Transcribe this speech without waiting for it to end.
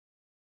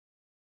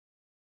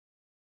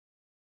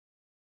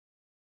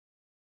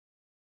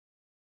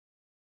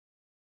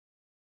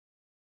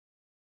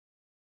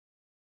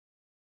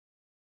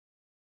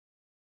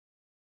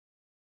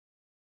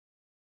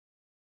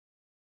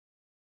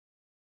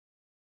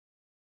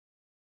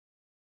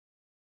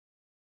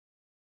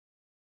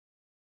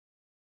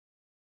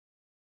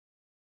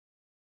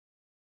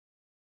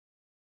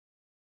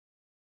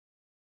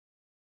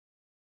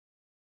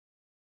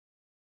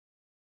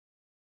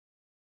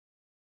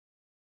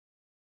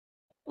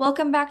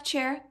Welcome back,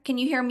 Chair. Can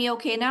you hear me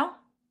okay now?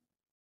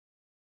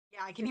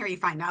 Yeah, I can hear you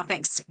fine now.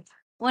 Thanks.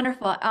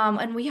 Wonderful.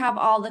 And we have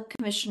all the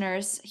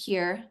commissioners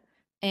here,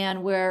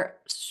 and we're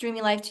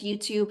streaming live to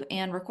YouTube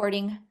and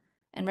recording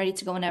and ready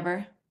to go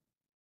whenever.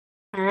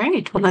 All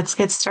right. Well, let's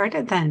get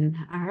started then.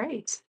 All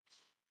right.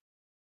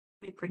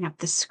 Let me bring up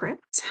the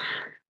script.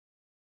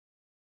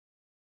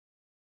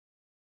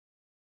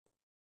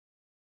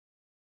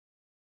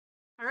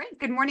 All right.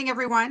 Good morning,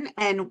 everyone,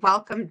 and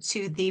welcome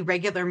to the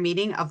regular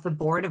meeting of the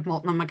Board of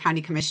Multnomah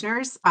County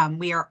Commissioners.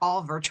 We are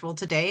all virtual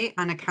today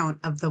on account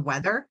of the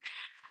weather.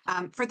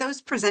 For those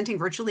presenting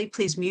virtually,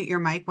 please mute your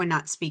mic when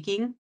not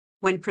speaking.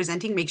 When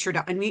presenting, make sure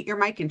to unmute your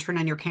mic and turn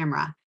on your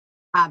camera.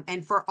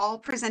 And for all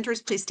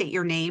presenters, please state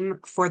your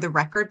name for the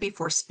record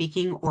before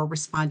speaking or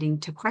responding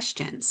to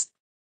questions.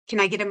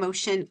 Can I get a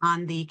motion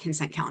on the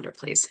consent calendar,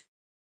 please?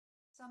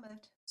 So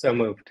moved. So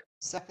moved.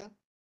 Second.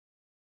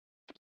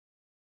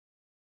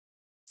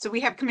 So we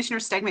have Commissioner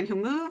Stegman who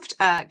moved,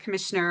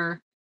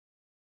 Commissioner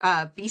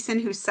Beeson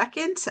who's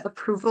second,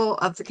 approval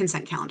of the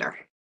consent calendar.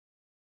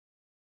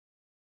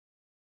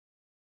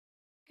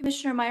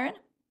 Commissioner Myron?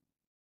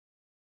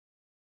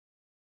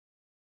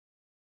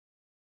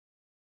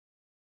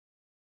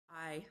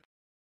 Aye.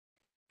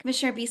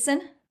 Commissioner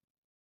Beeson?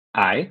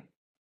 Aye.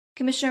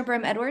 Commissioner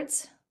Brim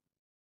Edwards?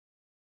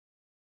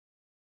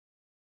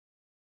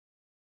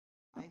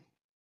 Aye.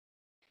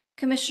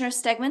 Commissioner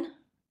Stegman?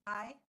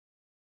 Aye.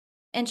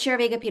 And Chair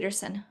Vega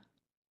Peterson?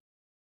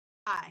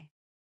 Aye.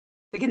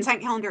 The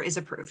consent calendar is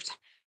approved.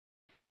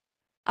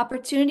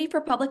 Opportunity for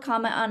public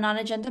comment on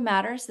non-agenda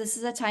matters. This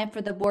is a time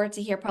for the board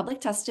to hear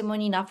public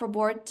testimony, not for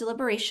board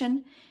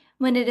deliberation.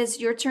 When it is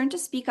your turn to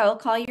speak, I will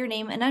call your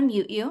name and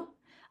unmute you.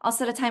 I'll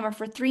set a timer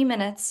for 3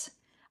 minutes,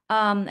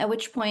 at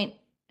which point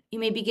you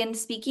may begin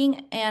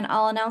speaking, and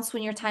I'll announce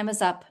when your time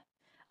is up,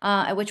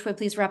 at which point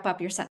please wrap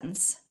up your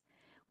sentence.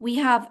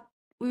 We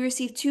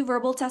received 2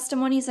 verbal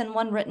testimonies and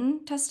 1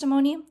 written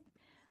testimony.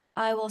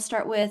 I will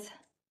start with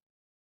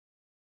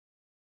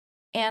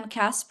Ann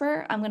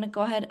Casper. I'm going to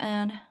go ahead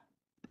and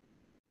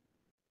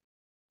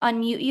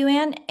unmute you,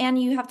 Ann, and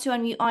you have to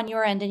unmute on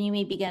your end and you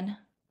may begin.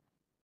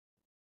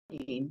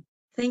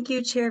 Thank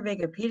you, Chair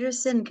Vega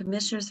Peterson and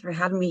Commissioners, for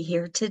having me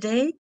here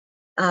today.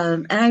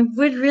 And I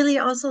would really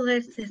also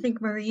like to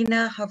thank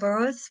Marina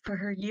Havaros for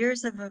her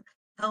years of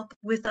help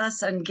with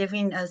us on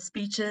giving us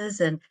speeches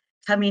and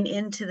coming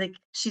into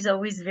she's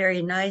always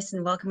very nice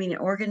and welcoming and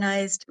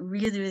organized.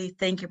 Really, really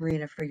thank you,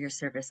 Marina, for your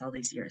service all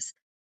these years.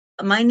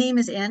 My name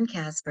is Ann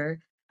Casper.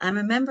 I'm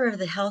a member of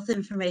the Health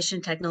Information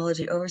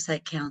Technology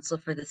Oversight Council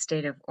for the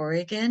state of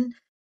Oregon.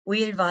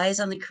 We advise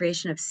on the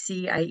creation of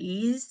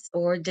CIEs,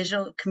 or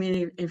Digital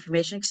Community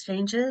Information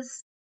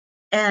Exchanges.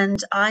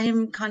 And I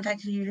am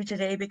contacting you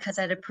today because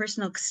I had a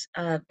personal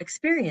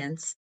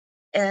experience,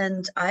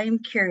 and I'm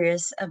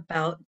curious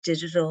about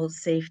digital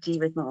safety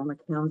with Multnomah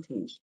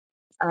County.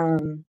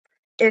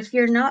 If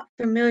you're not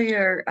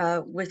familiar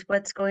with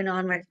what's going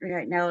on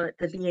right now at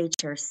the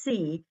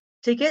BHRC,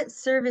 to get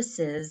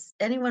services,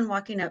 anyone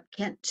walking up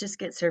can't just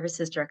get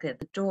services directly at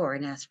the door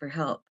and ask for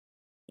help.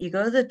 You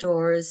go to the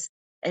doors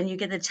and you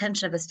get the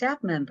attention of a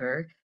staff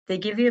member. They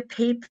give you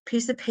a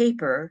piece of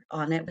paper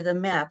on it with a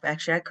map.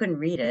 Actually, I couldn't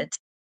read it.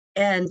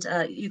 And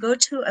you go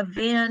to a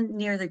van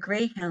near the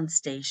Greyhound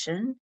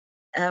station,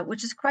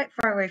 which is quite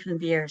far away from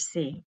the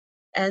BRC.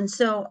 And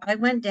so I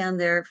went down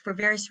there for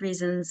various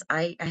reasons.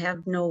 I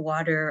have no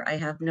water, I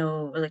have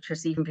no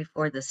electricity even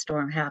before the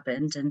storm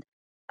happened. And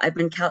I've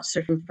been couch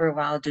surfing for a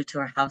while due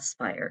to a house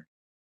fire.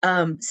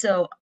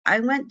 So I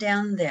went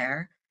down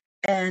there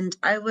and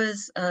I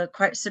was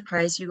quite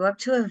surprised. You go up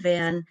to a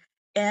van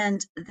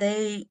and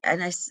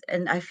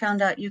I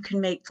found out you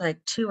can make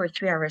like 2 or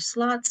 3 hour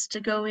slots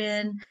to go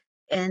in,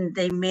 and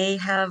they may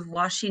have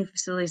washing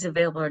facilities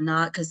available or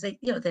not, because they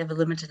have a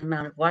limited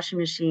amount of washing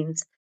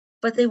machines,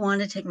 but they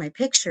want to take my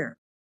picture.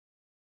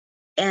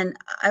 And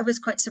I was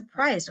quite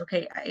surprised.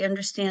 Okay, I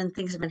understand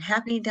things have been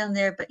happening down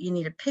there, but you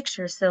need a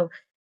picture. So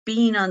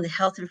being on the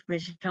Health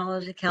Information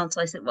Technology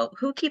Council, I said, well,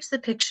 who keeps the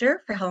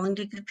picture? For how long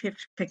do you keep the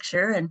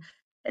picture? And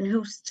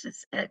who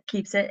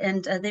keeps it?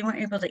 And they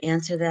weren't able to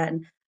answer that.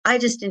 And I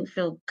just didn't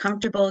feel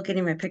comfortable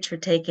getting my picture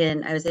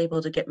taken. I was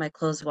able to get my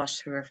clothes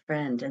washed through a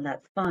friend, and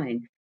that's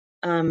fine.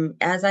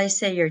 As I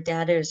say, your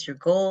data is your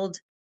gold.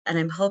 And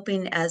I'm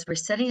hoping as we're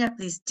setting up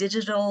these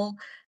digital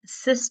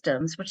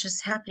systems, which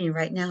is happening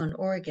right now in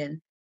Oregon,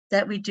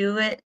 that we do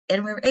it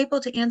and we're able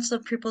to answer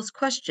people's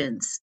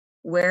questions.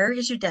 Where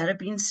is your data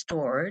being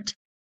stored?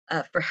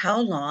 For how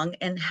long?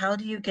 And how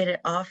do you get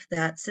it off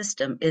that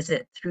system? Is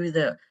it through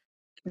the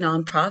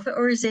nonprofit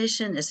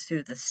organization? Is it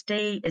through the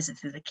state? Is it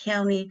through the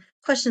county?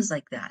 Questions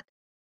like that.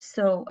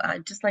 So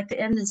I'd just like to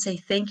end and say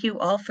thank you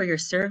all for your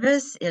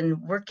service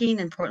in working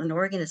in Portland,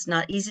 Oregon. It's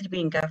not easy to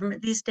be in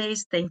government these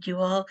days. Thank you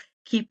all.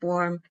 Keep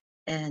warm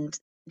and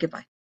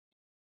goodbye.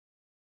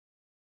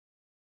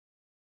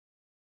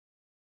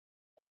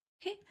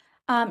 Okay.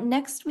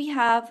 Next we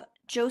have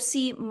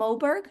Josie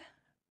Moberg.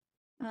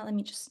 Let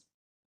me just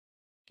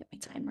get my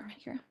timer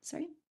here.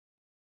 Sorry.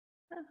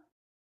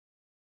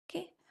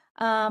 Okay.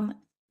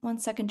 1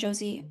 second,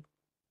 Josie.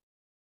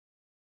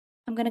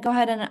 I'm going to go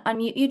ahead and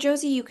unmute you,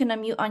 Josie. You can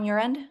unmute on your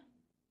end.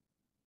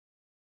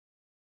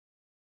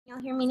 Y'all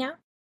hear me now?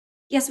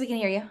 Yes, we can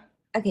hear you.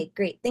 Okay,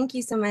 great. Thank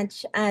you so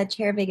much,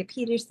 Chair Vega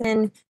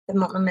Peterson, the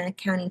Multnomah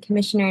County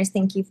Commissioners.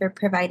 Thank you for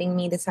providing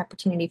me this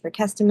opportunity for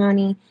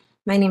testimony.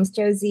 My name's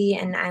Josie,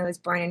 and I was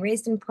born and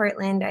raised in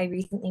Portland. I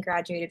recently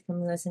graduated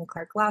from Lewis and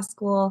Clark Law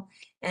School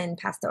and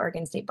passed the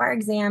Oregon State Bar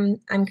exam.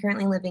 I'm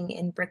currently living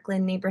in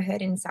Brooklyn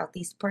neighborhood in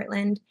Southeast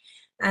Portland.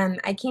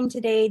 I came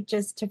today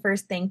just to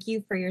first thank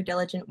you for your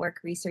diligent work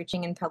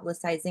researching and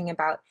publicizing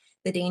about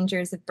the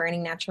dangers of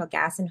burning natural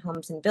gas in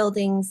homes and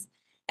buildings.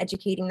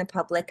 Educating the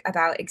public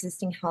about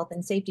existing health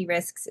and safety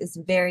risks is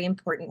very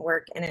important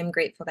work, and I'm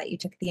grateful that you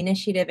took the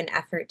initiative and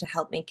effort to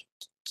help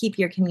keep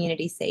your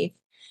community safe.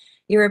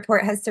 Your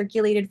report has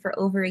circulated for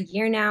over a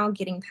year now,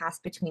 getting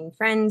passed between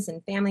friends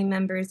and family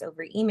members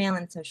over email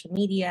and social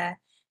media,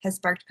 has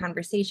sparked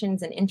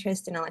conversations and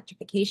interest in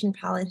electrification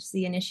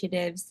policy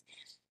initiatives,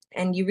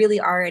 and you really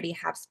already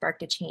have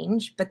sparked a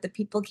change, but the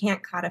people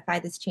can't codify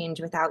this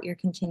change without your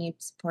continued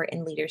support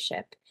and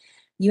leadership.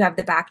 You have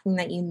the backing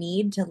that you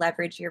need to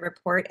leverage your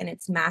report and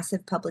its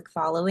massive public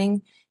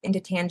following into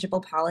tangible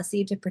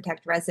policy to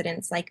protect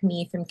residents like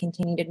me from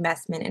continued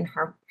investment in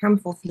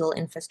harmful fuel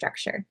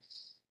infrastructure.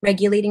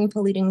 Regulating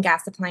polluting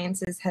gas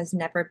appliances has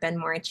never been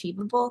more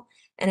achievable,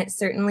 and it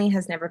certainly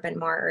has never been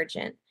more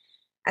urgent.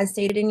 As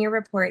stated in your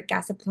report,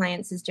 gas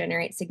appliances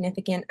generate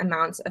significant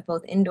amounts of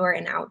both indoor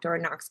and outdoor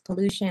NOx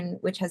pollution,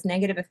 which has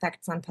negative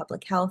effects on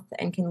public health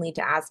and can lead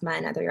to asthma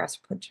and other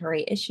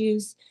respiratory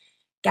issues.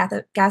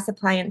 Gas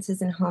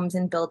appliances in homes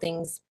and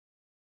buildings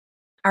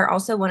are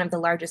also one of the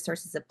largest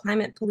sources of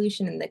climate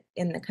pollution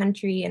in the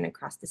country and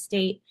across the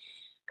state,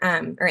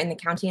 or in the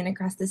county and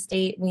across the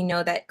state. We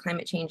know that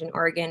climate change in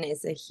Oregon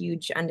is a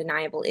huge,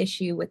 undeniable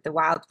issue with the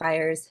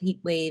wildfires, heat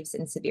waves,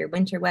 and severe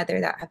winter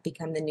weather that have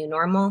become the new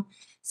normal.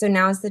 So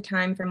now is the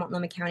time for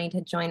Multnomah County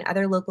to join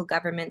other local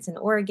governments in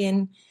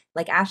Oregon,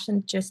 like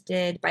Ashland just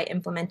did, by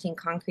implementing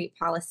concrete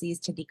policies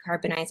to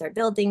decarbonize our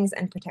buildings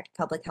and protect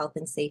public health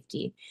and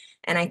safety.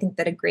 And I think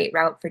that a great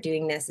route for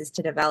doing this is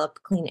to develop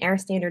clean air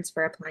standards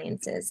for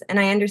appliances. And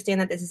I understand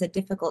that this is a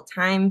difficult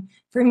time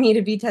for me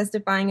to be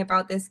testifying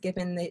about this,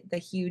 given the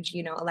huge,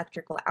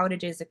 electrical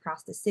outages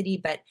across the city.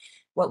 But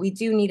what we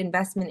do need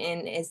investment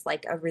in is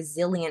like a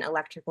resilient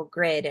electrical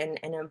grid and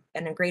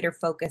a greater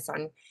focus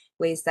on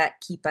ways that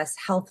keep us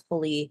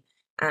healthfully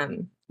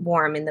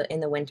warm in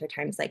the winter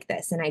times like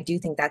this. And I do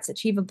think that's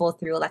achievable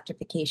through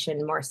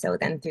electrification more so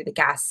than through the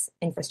gas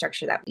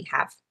infrastructure that we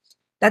have.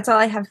 That's all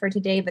I have for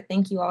today, but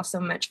thank you all so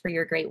much for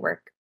your great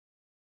work.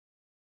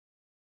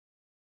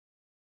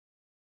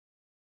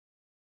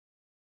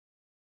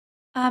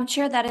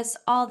 Chair, that is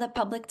all the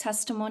public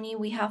testimony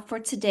we have for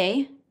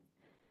today.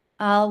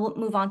 We'll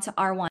move on to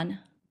R1.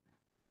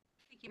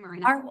 Thank you,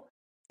 Marina.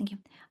 Thank you.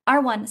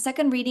 R1,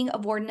 second reading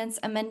of ordinance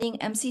amending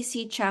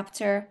MCC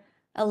Chapter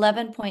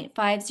 11.500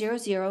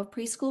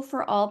 Preschool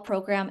for All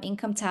program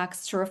income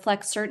tax to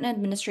reflect certain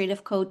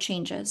administrative code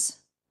changes.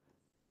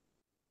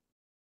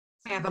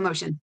 May I have a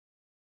motion?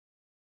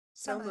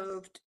 So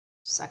moved.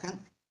 Second.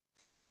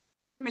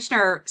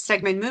 Commissioner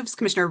Stegman moves,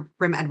 Commissioner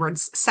Rim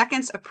Edwards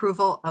seconds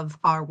approval of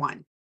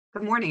R1.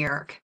 Good morning,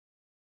 Eric.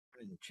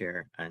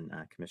 Chair and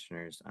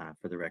Commissioners,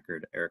 for the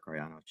record, Eric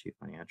Ariano, Chief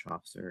Financial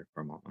Officer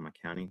for Multnomah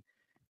County,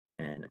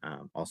 and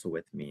also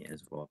with me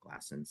is Will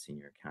Glasson,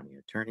 Senior County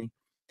Attorney.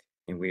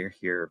 And we are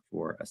here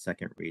for a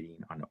second reading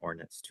on the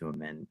ordinance to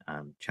amend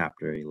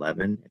Chapter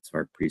 11. It's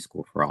our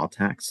Preschool for All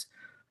tax.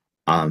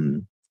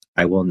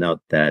 I will note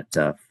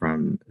that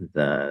from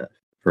the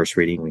first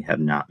reading, we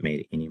have not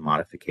made any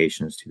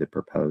modifications to the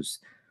proposed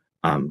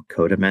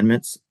code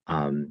amendments.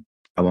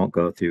 I won't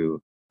go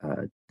through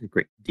the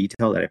great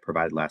detail that I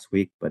provided last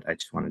week, but I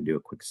just want to do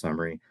a quick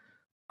summary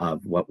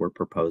of what we're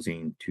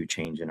proposing to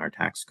change in our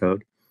tax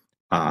code.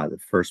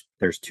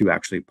 There's two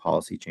actually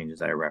policy changes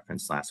that I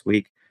referenced last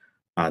week.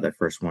 The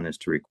first one is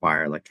to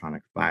require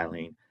electronic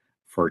filing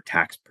for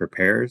tax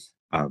preparers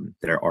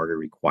that are already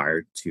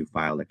required to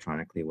file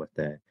electronically with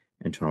the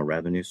Internal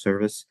Revenue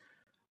Service.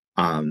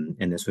 And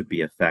this would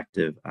be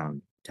effective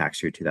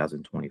tax year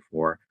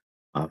 2024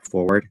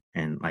 forward.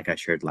 And like I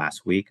shared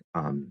last week,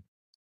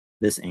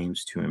 this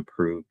aims to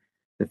improve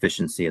the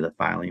efficiency of the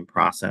filing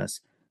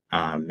process,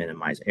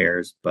 minimize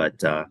errors,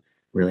 but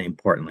really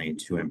importantly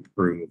to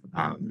improve,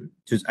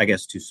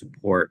 to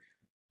support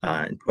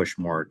and push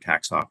more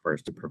tax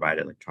offers to provide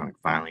electronic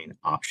filing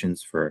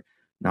options for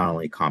not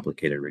only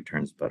complicated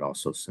returns, but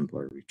also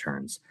simpler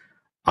returns.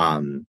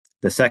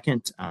 The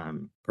second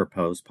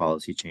proposed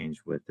policy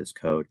change with this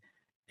code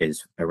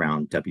is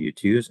around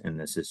W-2s, and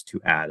this is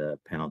to add a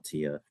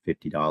penalty of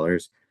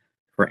 $50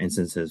 for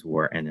instances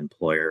where an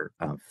employer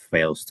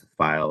fails to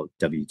file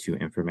W-2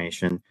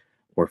 information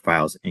or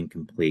files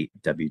incomplete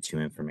W-2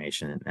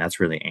 information. And that's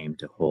really aimed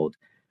to hold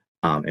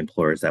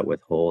employers that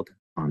withhold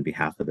on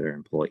behalf of their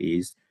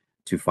employees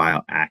to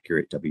file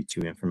accurate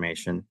W-2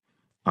 information,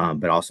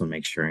 but also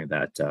make sure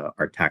that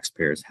our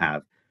taxpayers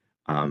have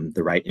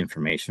the right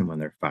information when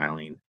they're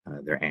filing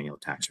their annual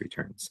tax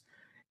returns.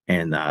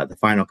 And the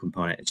final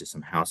component is just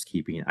some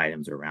housekeeping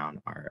items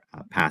around our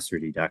pass-through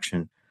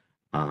deduction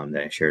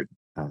that I shared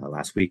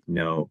last week.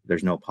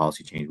 There's no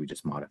policy change. We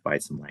just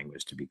modified some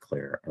language to be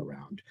clear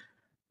around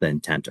the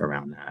intent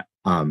around that.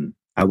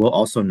 I will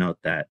also note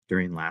that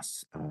during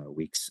last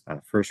week's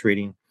first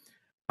reading,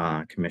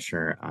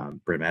 Commissioner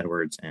Brim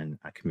Edwards and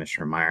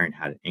Commissioner Myron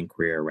had an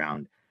inquiry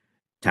around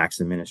tax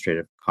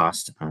administrative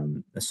costs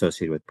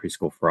associated with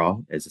Preschool for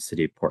All, as the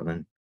City of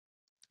Portland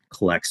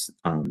collects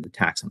the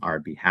tax on our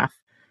behalf.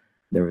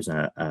 There was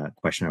a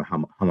question of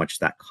how much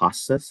that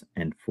costs us,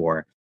 and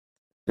for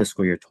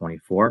fiscal year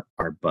 24,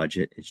 our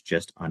budget is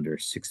just under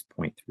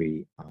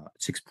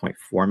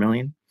 6.4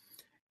 million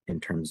in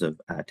terms of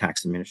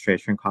tax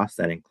administration costs.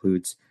 That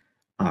includes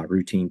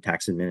routine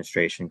tax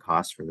administration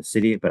costs for the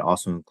city, but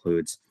also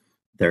includes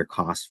their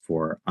costs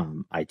for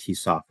IT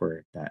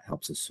software that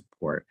helps us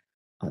support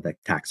the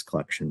tax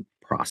collection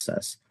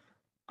process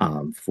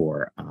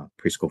for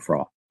Preschool for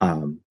All.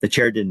 The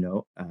chair did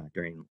note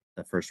during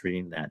the first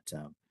reading that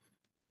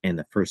in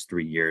the first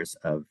 3 years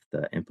of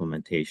the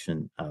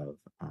implementation of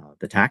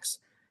the tax,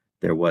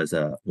 there was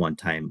a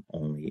one-time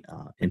only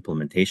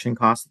implementation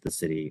cost that the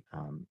city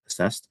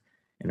assessed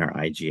in our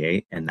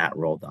IGA, and that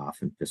rolled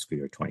off in fiscal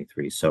year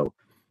 23. So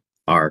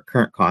our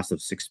current cost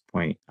of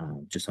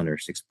just under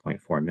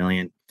 6.4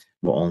 million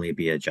will only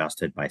be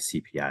adjusted by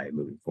CPI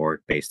moving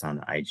forward based on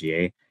the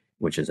IGA,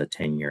 which is a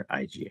 10-year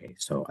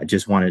IGA. So I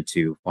just wanted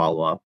to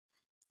follow up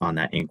on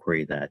that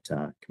inquiry that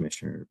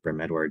Commissioner Brim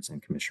Edwards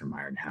and Commissioner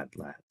Myron had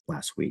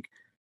last week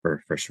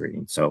for first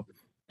reading. So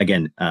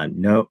again,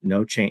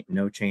 no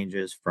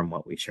changes from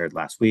what we shared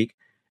last week.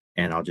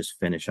 And I'll just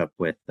finish up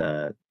with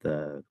the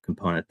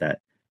component that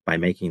by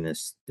making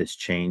this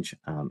change,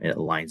 it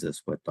aligns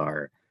us with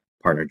our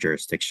partner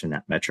jurisdiction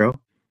at Metro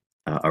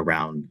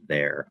around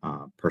their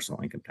personal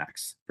income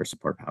tax for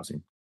supportive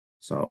housing.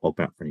 So I'll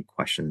open up for any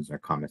questions or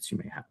comments you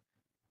may have.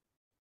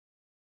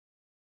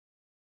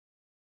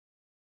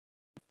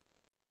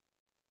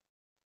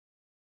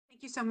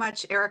 Thank you so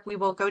much, Eric. We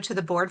will go to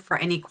the board for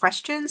any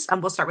questions.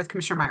 We'll start with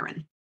Commissioner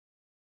Myron.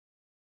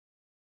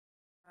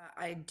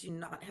 I do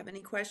not have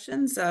any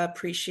questions.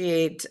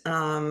 Appreciate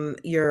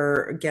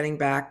your getting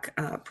back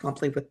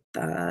promptly with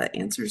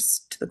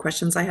answers to the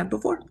questions I had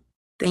before.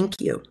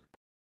 Thank you.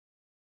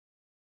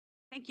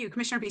 Thank you.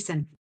 Commissioner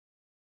Beeson.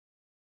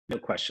 No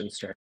questions,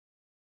 Chair.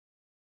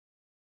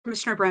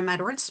 Commissioner Brim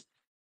Edwards.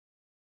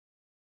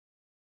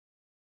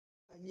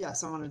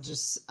 Yes, I want to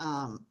just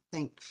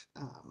thank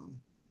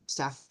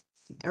staff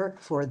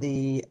Eric for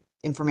the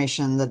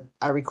information that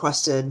I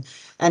requested,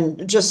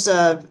 and just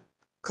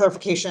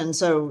clarification.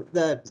 So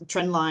the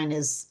trend line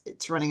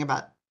it's running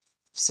about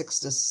 6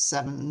 to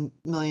 7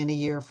 million a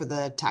year for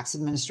the tax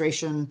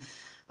administration.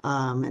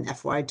 In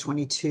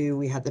FY22,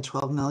 we had the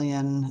 12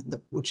 million,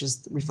 which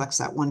reflects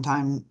that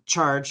one-time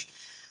charge.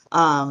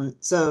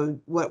 So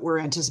what we're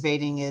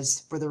anticipating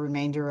is for the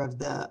remainder of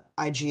the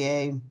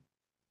IGA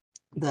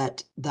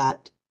that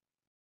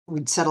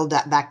we'd settled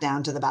that back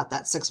down to about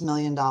that $6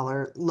 million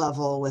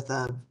level with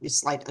a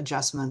slight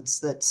adjustments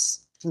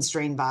that's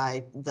constrained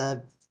by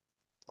the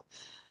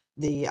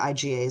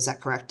IGA. Is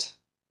that correct?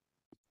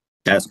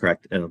 That's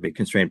correct. It'll be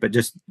constrained, but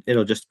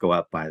it'll just go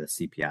up by the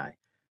CPI,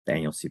 the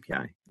annual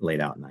CPI laid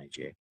out in the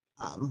IGA.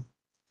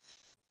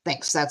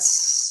 Thanks.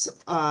 That's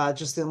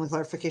just the only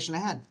clarification I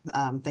had.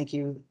 Thank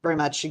you very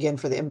much again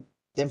for the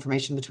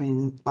information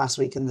between last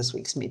week and this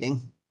week's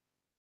meeting.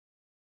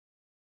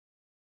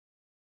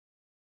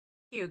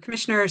 Thank you.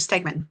 Commissioner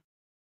Stegman.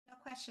 No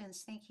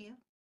questions. Thank you.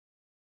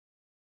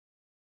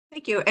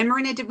 Thank you. And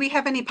Marina, did we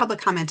have any public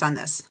comment on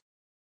this?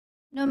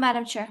 No,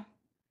 Madam Chair.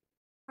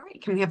 All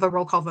right. Can we have a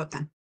roll call vote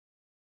then?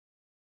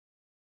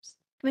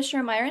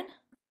 Commissioner Myron?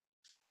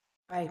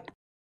 Aye.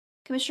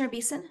 Commissioner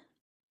Beeson?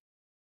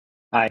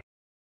 Aye.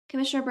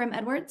 Commissioner Brim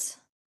Edwards?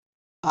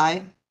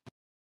 Aye.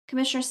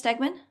 Commissioner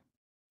Stegman?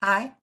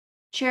 Aye.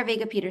 Chair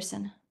Vega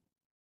Peterson?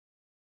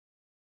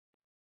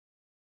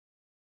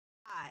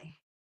 Aye.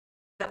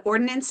 The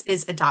ordinance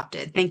is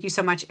adopted. Thank you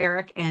so much,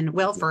 Eric and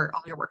Will, for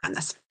all your work on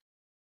this.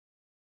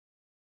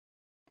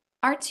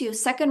 R2,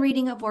 second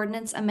reading of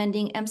ordinance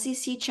amending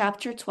MCC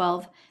Chapter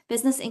 12,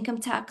 Business Income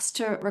Tax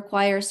to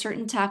require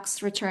certain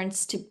tax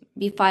returns to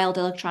be filed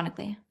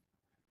electronically.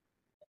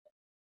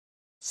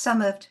 So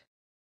moved.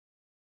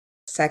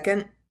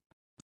 Second.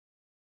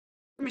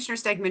 Commissioner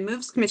Stegman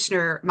moves,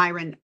 Commissioner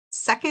Myron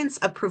seconds.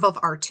 Approval of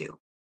R2. Good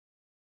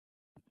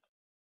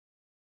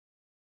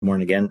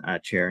morning again,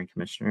 Chair and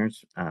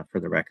Commissioners.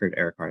 For the record,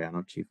 Eric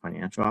Arellano, Chief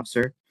Financial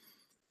Officer,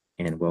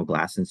 and Will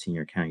Glasson,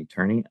 Senior County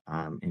Attorney.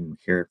 I'm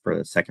here for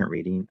the second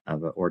reading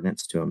of an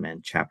ordinance to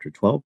amend Chapter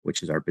 12,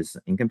 which is our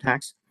business income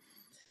tax.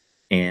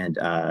 And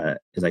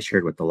as I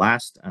shared with the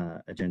last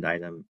agenda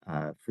item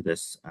for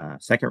this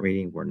second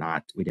reading,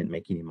 we didn't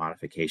make any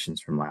modifications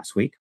from last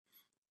week.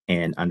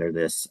 And under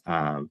this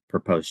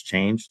proposed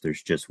change,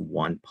 there's just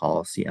one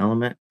policy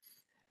element,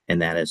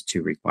 and that is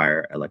to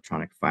require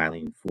electronic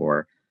filing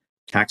for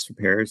tax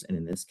preparers, and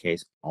in this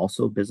case,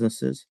 also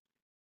businesses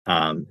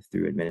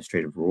through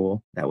administrative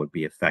rule that would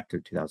be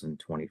effective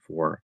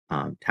 2024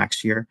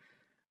 tax year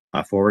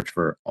forward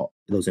for all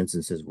those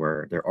instances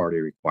where they're already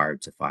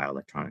required to file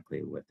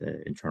electronically with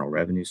the Internal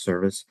Revenue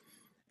Service.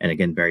 And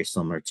again, very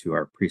similar to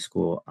our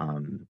preschool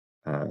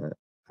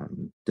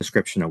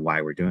description of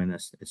why we're doing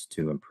this is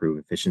to improve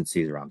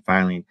efficiencies around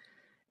filing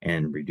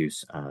and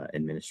reduce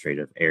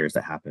administrative errors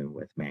that happen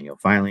with manual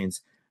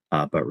filings,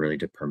 but really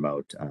to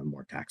promote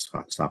more tax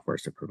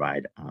softwares to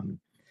provide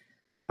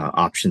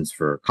options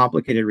for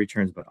complicated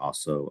returns, but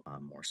also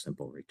more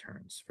simple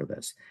returns for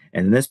this.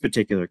 And in this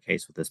particular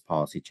case with this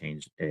policy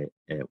change,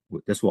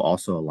 this will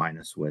also align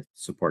us with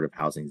Supportive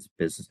Housing's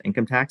business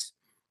income tax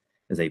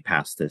as they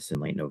passed this in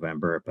late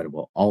November, but it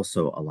will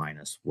also align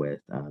us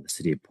with the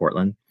city of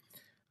Portland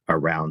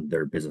around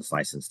their business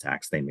license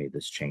tax. They made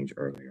this change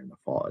earlier in the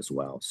fall as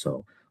well.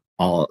 So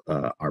all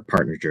our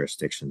partner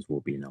jurisdictions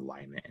will be in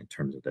alignment in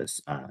terms of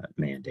this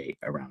mandate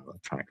around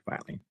electronic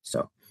filing.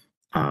 So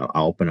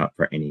I'll open up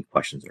for any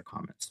questions or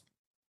comments.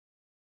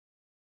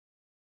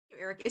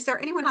 Eric, is there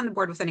anyone on the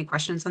board with any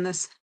questions on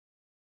this?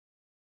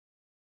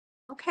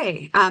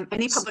 Okay,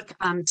 any public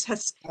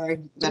test? Sorry,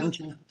 Madam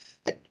Chair.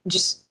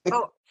 Just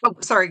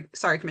Sorry,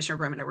 Commissioner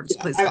Berman, Edwards,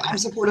 please go I'm ahead.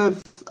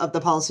 supportive of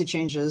the policy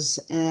changes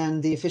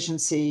and the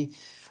efficiency.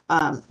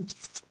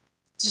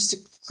 Just to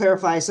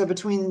clarify, so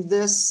between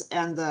this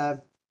and the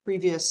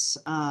previous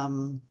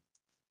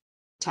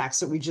tax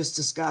that we just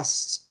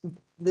discussed,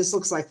 this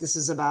looks like this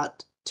is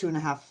about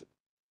 $2.5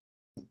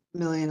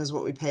 million is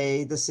what we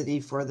pay the city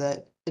for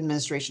the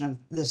administration of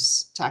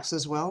this tax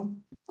as well.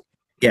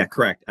 Yeah,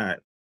 correct.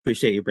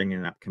 Appreciate you bringing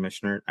it up,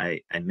 Commissioner.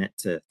 I meant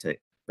to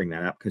bring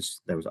that up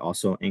because there was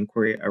also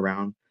inquiry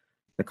around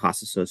the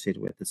costs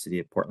associated with the city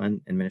of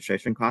Portland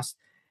administration costs.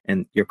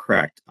 And you're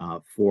correct.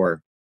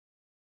 For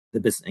the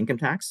business income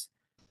tax,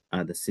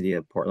 the city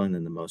of Portland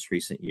in the most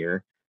recent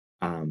year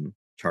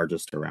charged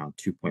us around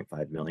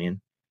 $2.5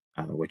 million,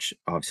 which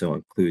also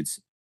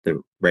includes the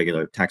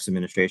regular tax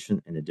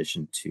administration in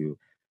addition to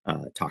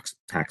tax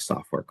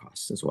software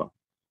costs as well.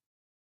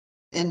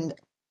 And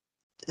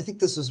I think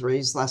this was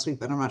raised last week,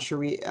 but I'm not sure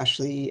we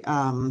actually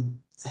had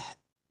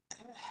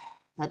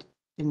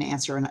an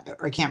answer,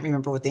 or I can't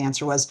remember what the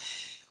answer was.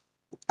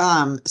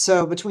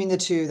 So between the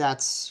two,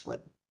 that's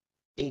what,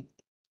 $8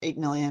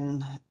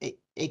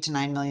 to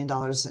 $9 million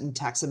in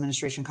tax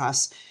administration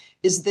costs.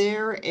 Is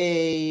there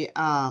a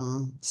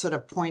sort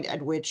of point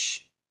at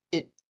which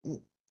it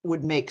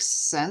would make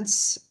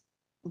sense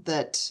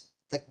that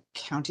the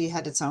county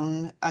had its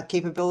own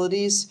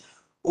capabilities,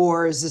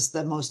 or is this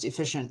the most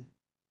efficient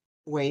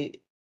way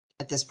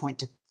at this point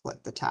to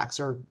collect the tax?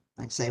 Or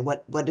like say,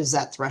 what is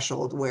that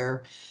threshold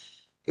where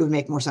it would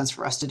make more sense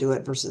for us to do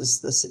it versus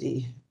the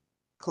city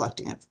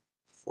collecting it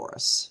for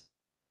us?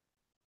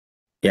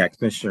 Yeah,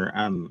 Commissioner.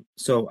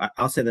 So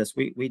I'll say this: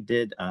 we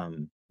did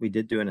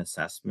do an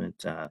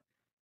assessment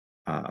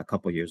a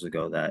couple years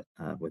ago that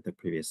with the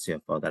previous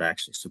CFO that I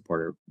actually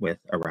supported with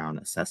around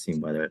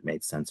assessing whether it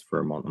made sense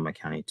for Multnomah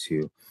County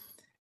to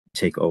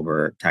take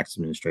over tax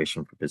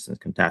administration for business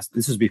income tax.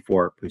 This is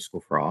before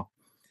Preschool for All.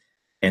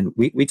 And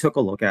we took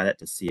a look at it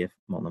to see if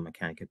Multnomah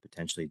County could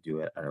potentially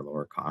do it at a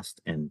lower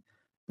cost. And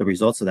the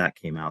results of that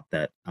came out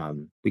that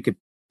we could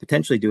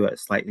potentially do it at a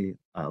slightly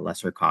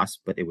lesser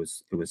cost, but it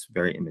was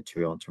very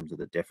immaterial in terms of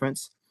the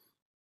difference.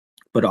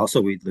 But also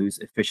we'd lose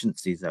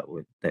efficiencies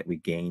that we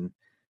gain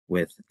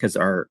with, because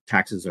our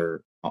taxes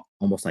are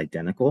almost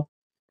identical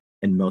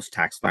and most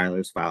tax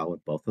filers file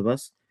with both of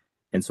us.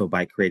 And so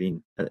by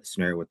creating a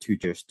scenario where two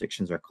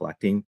jurisdictions are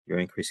collecting, you're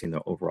increasing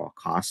the overall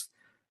cost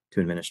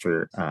to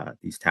administer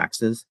these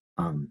taxes.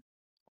 And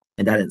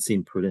that didn't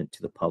seem prudent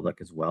to the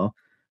public as well.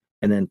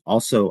 And then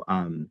also,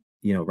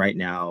 right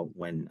now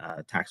when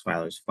tax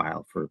filers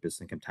file for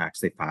business income tax,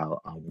 they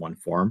file on one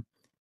form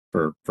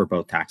for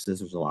both taxes.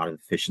 There's a lot of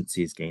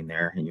efficiencies gained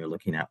there, and you're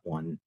looking at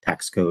one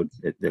tax code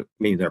that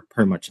maybe they're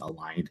pretty much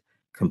aligned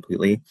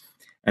completely.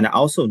 And I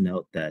also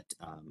note that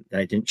that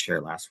I didn't share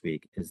last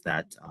week is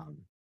that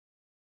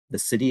the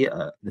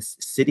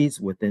cities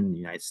within the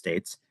United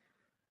States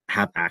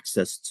have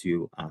access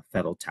to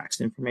federal tax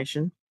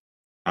information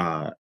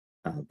that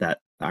the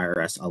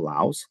IRS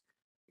allows.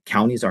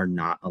 Counties are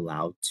not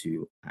allowed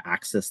to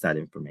access that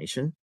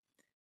information.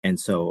 And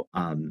so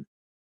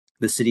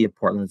the city of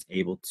Portland is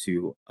able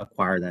to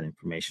acquire that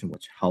information,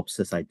 which helps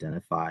us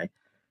identify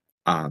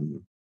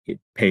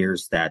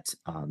payers that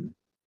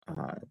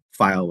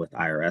file with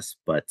IRS,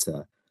 but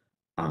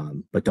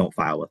don't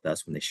file with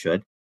us when they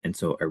should. And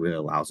so it really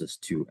allows us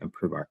to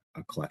improve our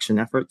collection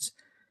efforts.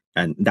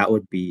 And that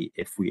would be,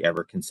 if we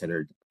ever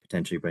considered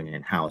potentially bringing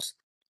in-house,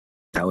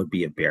 that would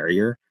be a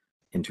barrier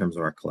in terms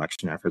of our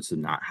collection efforts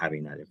and not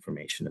having that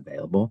information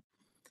available.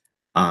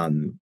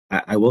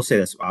 I will say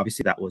this,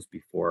 obviously that was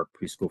before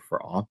Preschool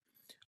for All.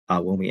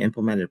 When we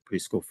implemented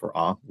Preschool for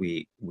All,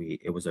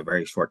 it was a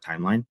very short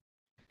timeline,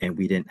 and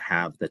we didn't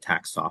have the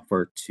tax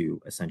software to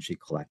essentially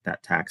collect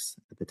that tax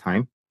at the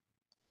time.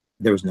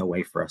 There was no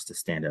way for us to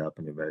stand it up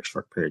in a very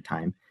short period of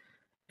time.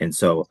 And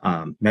so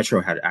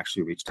Metro had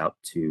actually reached out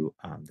to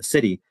the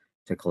city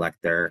to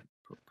collect their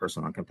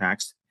personal income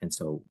tax. And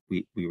so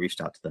we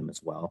reached out to them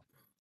as well.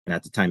 And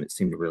at the time, it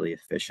seemed really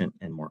efficient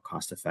and more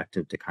cost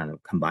effective to kind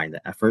of combine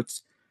the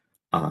efforts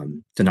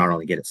to not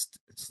only get it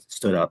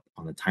stood up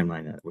on the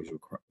timeline that was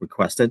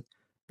requested,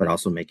 but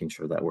also making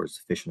sure that we're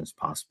as efficient as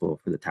possible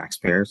for the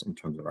taxpayers in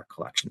terms of our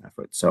collection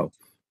efforts. So,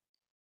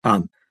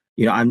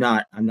 you know, I'm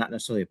not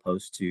necessarily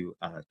opposed to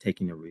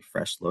taking a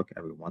refreshed look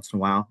every once in a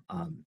while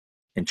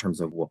in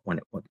terms of what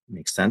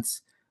makes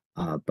sense.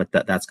 But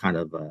that's kind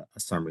of a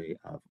summary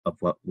of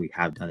what we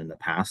have done in the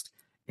past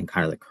and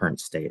kind of the current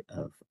state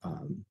of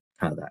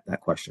kind of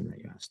that question that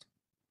you asked.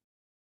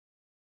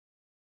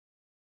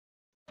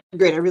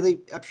 Great. I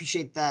really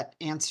appreciate that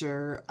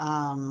answer.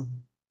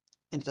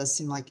 It does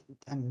seem like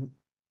 $8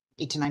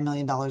 to $9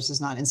 million is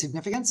not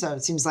insignificant. So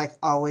it seems like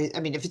always,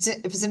 I mean, if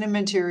it's an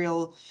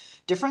immaterial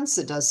difference,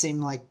 it does seem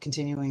like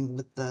continuing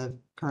with the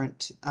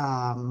current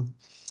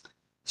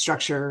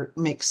structure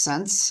makes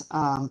sense.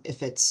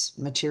 If it's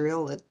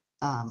material, it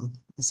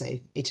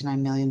say $8 to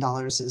 $9 million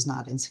is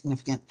not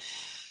insignificant.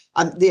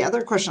 The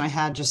other question I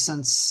had, just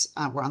since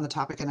we're on the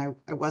topic, and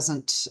I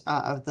wasn't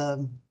of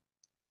the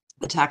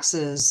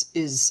taxes,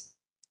 is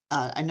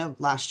I know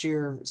last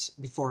year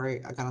before I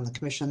got on the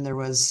commission, there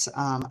was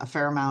a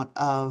fair amount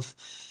of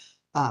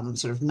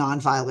sort of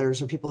non-filers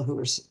or people who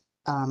were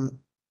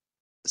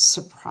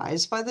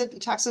surprised by the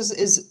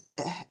taxes.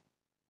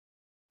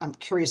 I'm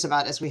curious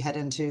about, as we head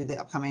into the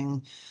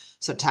upcoming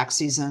tax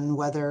season,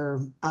 whether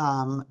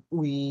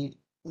we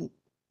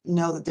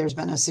know that there's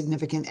been a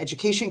significant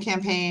education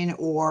campaign,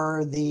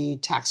 or the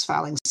tax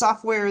filing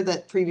software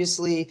that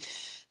previously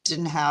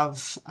didn't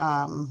have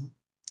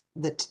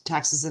the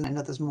taxes in. I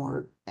know there's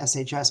more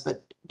SHS,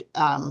 but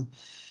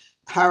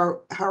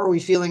how are we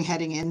feeling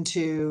heading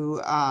into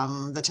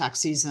the tax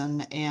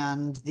season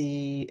and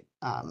the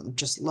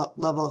just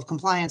level of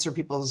compliance or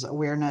people's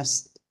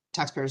awareness,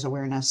 taxpayers'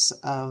 awareness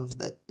of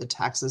the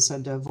taxes, so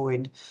to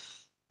avoid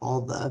all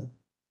the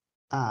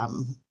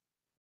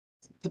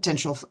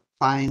potential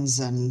fines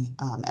and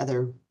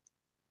other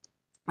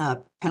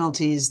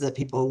penalties that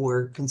people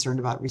were concerned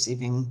about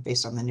receiving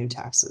based on the new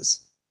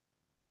taxes?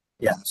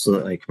 Yeah,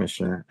 absolutely,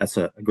 Commissioner. That's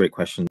a great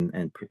question,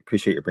 and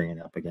appreciate you bringing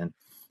it up again.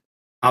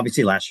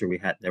 Obviously, last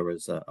year there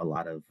was a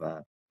lot of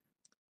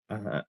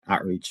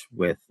outreach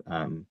with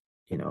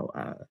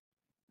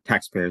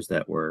taxpayers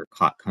that were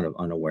caught kind of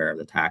unaware of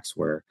the tax,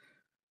 where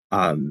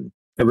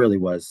there really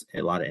was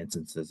a lot of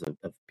instances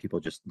of people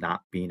just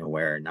not being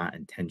aware, not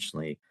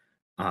intentionally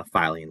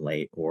filing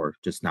late, or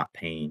just not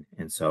paying.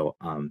 And so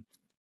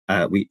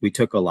we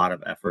took a lot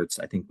of efforts,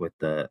 I think, with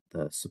the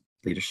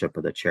leadership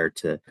of the chair,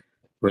 to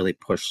really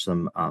push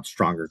some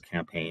stronger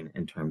campaign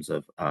in terms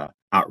of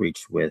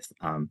outreach with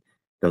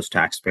those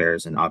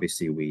taxpayers. And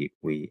obviously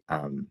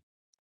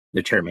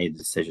the chair made the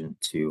decision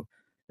to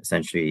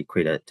essentially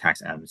create a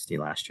tax amnesty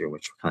last year,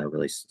 which kind of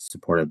really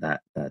supported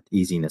that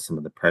easing of some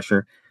of the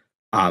pressure.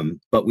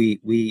 But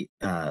we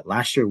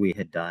last year we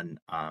had done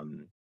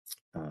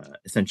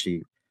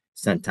essentially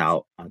sent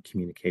out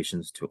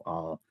communications to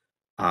all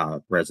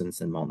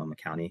residents in Multnomah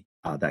County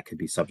that could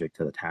be subject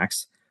to the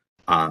tax,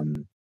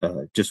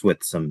 just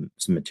with some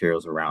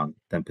materials around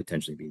them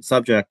potentially being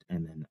subject,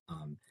 and then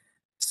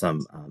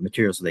some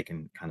materials so they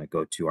can kind of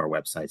go to our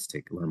websites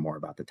to learn more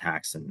about the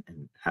tax,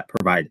 and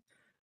provide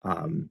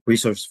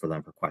resources for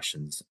them for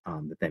questions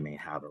that they may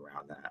have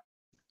around that.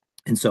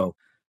 And so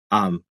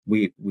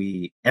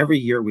we every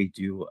year we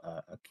do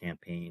a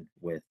campaign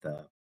with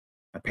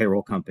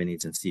payroll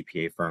companies and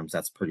CPA firms.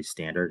 That's pretty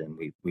standard, and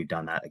we've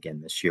done that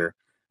again this year,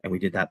 and we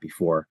did that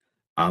before.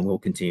 We'll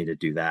continue to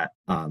do that.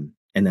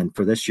 And then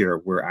for this year,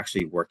 we're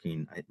actually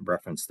working, I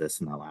referenced this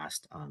in the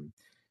last,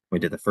 we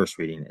did the first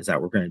reading, is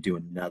that we're going to do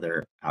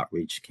another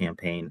outreach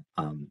campaign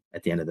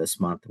at the end of this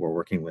month. We're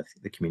working with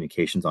the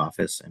communications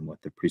office and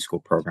with the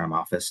preschool program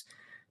office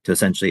to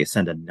essentially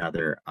send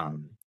another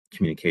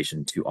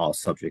communication to all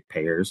subject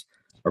payers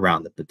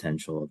around the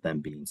potential of them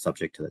being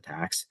subject to the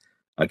tax,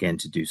 again,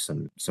 to do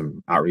some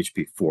outreach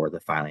before the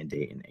filing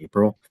date in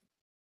April.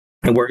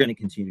 And we're going to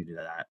continue to do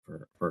that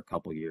for a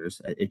couple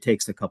years. It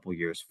takes a couple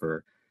years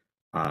for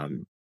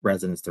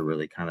residents to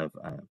really kind of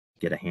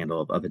get a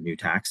handle of a new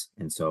tax.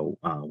 And so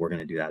we're going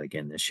to do that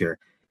again this year.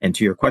 And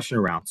to your question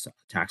around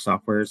tax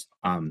softwares,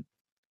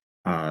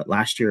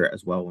 last year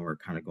as well, when we're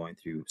kind of going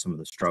through some of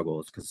the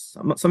struggles, because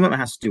some of it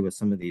has to do with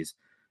some of these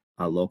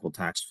local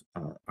tax,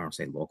 I don't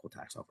say local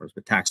tax softwares,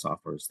 but tax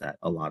softwares that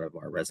a lot of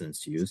our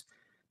residents use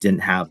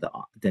didn't have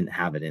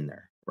it in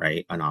there,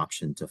 right? An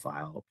option to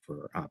file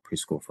for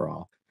Preschool for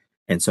All.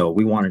 And so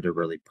we wanted to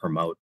really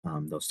promote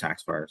those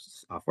tax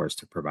softwares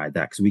to provide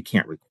that, because we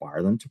can't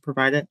require them to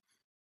provide it.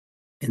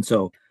 And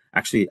so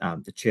actually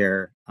the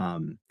chair,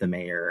 the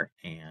mayor,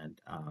 and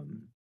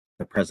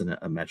the president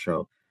of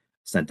Metro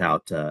sent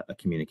out a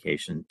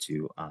communication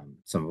to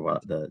some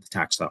of the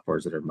tax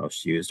softwares that are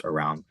most used,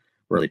 around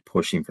really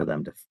pushing for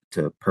them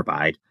to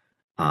provide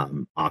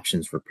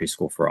options for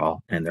Preschool for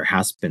All. And there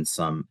has been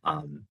some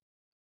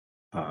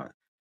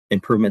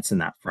improvements in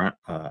that front.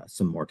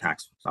 Some more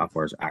tax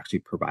softwares are actually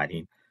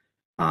providing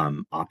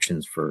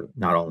options for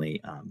not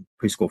only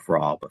preschool for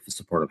all, but for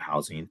supportive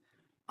housing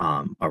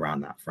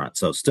around that front.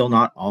 So still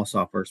not all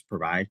softwares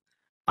provide,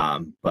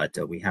 but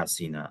we have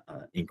seen a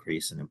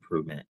increase and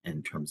improvement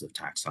in terms of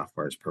tax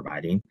softwares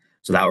providing.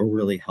 So that will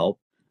really help,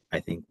 I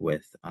think,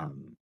 with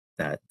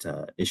that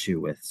issue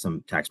with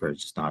some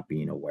taxpayers just not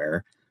being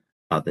aware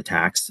of the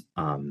tax,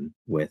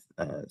 with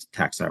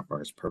tax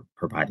softwares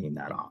providing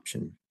that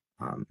option,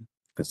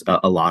 because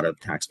a lot of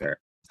tax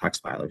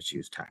filers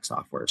use tax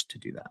softwares to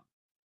do that.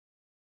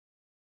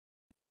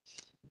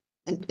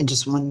 And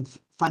just one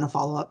final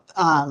follow-up.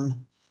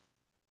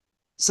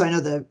 So I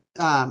know that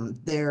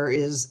there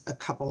is a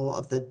couple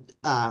of the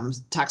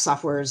tax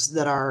softwares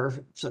that are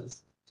sort of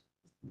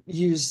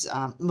used,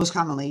 most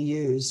commonly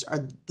used.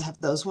 Have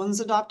those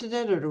ones adopted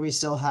it, or do we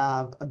still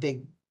have a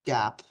big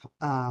gap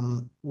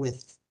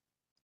with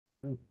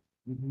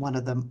one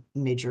of the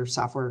major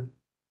software?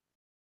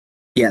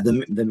 Yeah,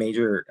 the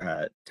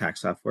major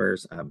tax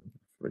softwares,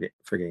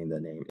 forgetting the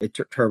name,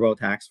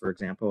 TurboTax, for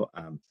example,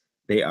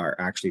 they are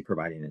actually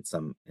providing in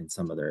some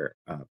of their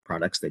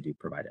products. They do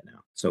provide it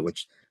now, so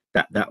which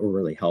that will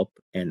really help.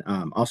 And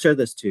I'll share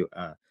this too.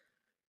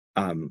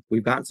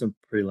 We've gotten some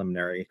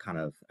preliminary kind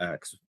of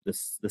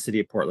the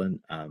city of Portland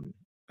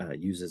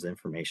uses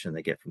information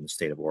they get from the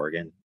state of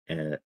Oregon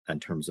in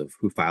terms of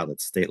who filed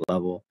at state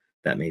level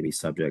that may be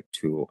subject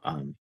to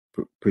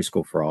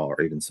preschool for all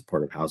or even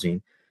supportive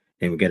housing,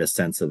 and we get a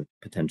sense of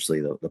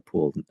potentially the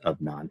pool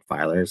of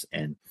non-filers.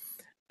 And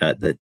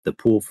the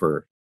pool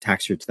for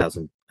tax year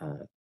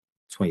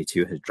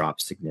 2022 has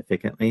dropped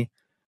significantly.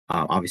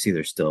 Obviously,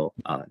 there's still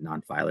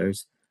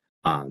non-filers,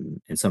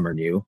 and some are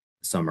new,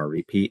 some are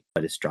repeat,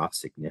 but it's dropped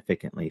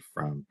significantly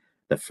from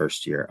the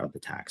first year of the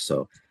tax.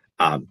 So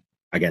I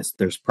guess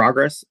there's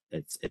progress.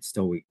 It's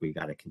still we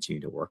got to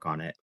continue to work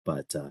on it,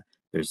 but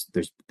there's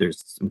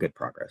some good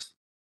progress.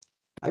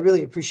 I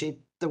really appreciate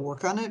the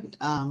work on it,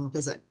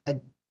 because I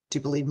do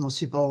believe most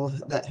people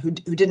that who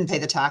didn't pay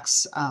the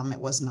tax, it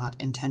was not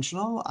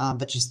intentional,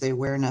 but just the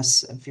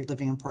awareness. If you're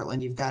living in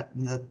Portland, you've got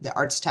the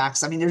arts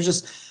tax. I mean, there's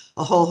just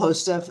a whole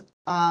host of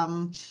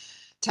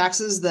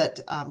taxes that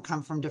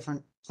come from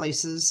different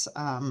places.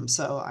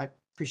 So I'm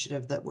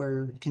appreciative that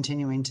we're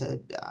continuing to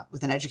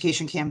with an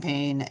education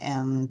campaign,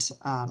 and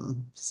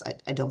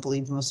I don't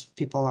believe most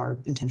people are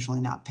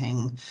intentionally not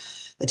paying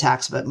the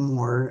tax, but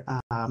more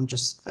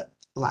just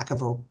lack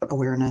of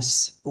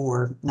awareness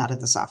or not in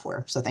the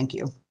software. So thank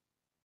you.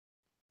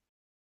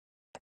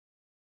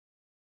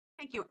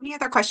 Thank you. Any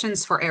other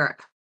questions for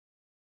Eric?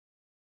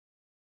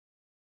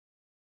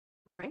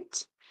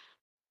 Right.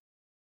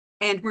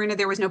 And Marina,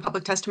 there was no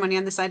public testimony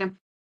on this item?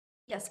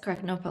 Yes,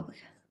 correct. No public.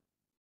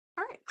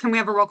 All right. Can we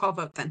have a roll call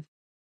vote then?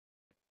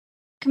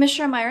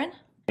 Commissioner Myron,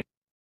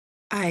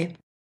 Aye.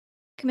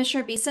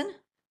 Commissioner Beeson,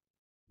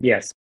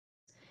 Yes.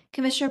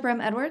 Commissioner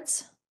Brim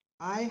Edwards,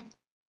 Aye.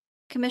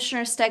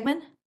 Commissioner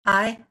Stegman,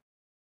 Aye.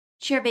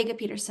 Chair Vega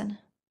Peterson.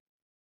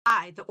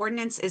 Aye, the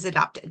ordinance is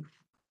adopted.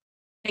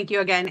 Thank you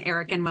again,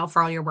 Eric and Will,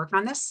 for all your work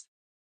on this.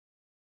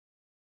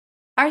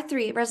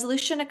 R3,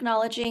 resolution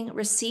acknowledging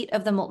receipt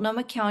of the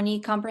Multnomah County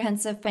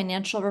Comprehensive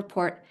Financial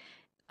Report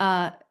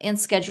and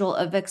schedule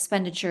of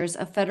expenditures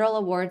of federal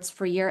awards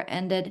for year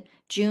ended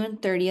June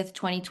 30th,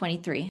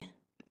 2023.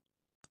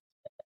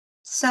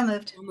 So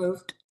moved.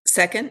 Moved.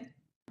 Second.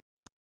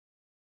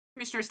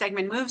 Commissioner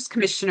Stegman moves,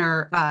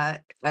 Commissioner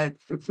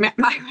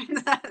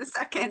Myron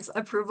seconds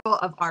approval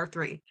of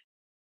R3.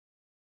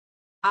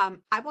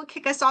 I will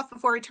kick us off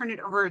before I turn it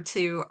over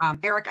to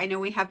Eric. I know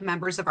we have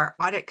members of our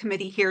audit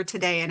committee here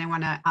today, and I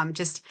want to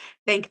just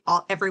thank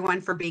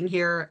everyone for being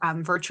here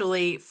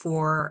virtually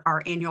for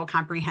our annual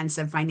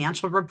comprehensive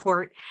financial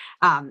report.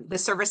 The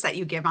service that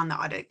you give on the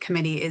audit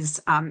committee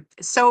is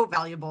so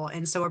valuable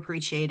and so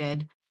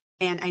appreciated.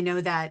 And I know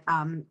that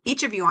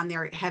each of you on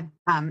there have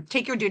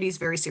take your duties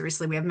very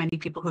seriously. We have many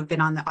people who have been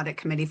on the audit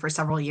committee for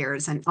several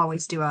years and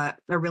always do a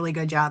really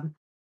good job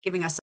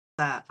giving us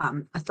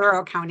a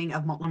thorough accounting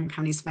of Multnomah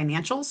County's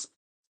financials.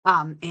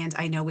 And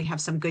I know we have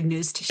some good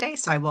news to say,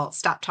 so I will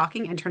stop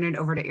talking and turn it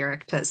over to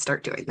Eric to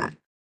start doing that.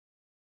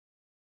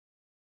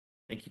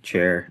 Thank you,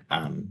 Chair.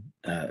 And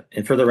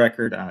for the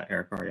record,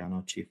 Eric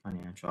Ariano, Chief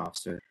Financial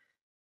Officer.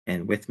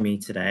 And with me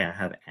today, I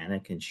have Anna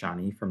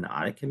Kinshani from the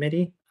Audit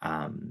Committee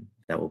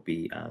that will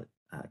be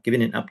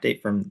giving an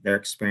update from their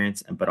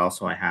experience. But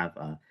also I have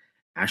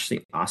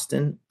Ashley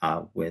Austin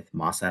with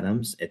Moss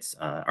Adams. It's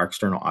our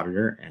external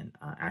auditor, and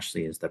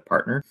Ashley is the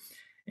partner.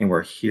 And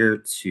we're here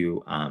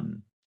to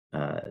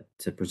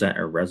present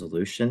a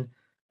resolution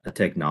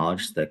to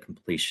acknowledge the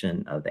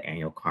completion of the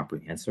annual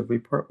comprehensive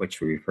report,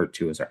 which we refer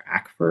to as our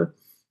ACFR,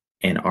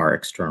 and our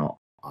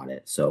external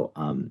audit. So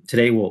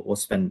today we'll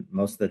spend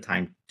most of the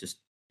time just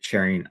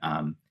sharing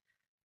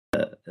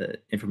the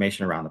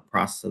information around the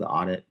process of the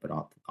audit, but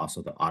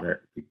also the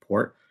audit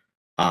report.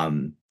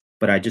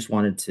 But I just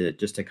wanted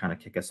to kind of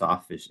kick us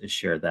off is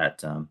share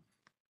that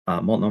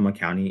Multnomah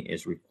County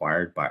is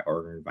required by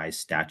Oregon Revised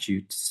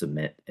Statute to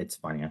submit its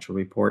financial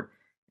report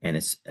and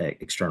its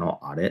external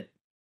audit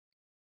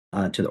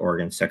to the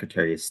Oregon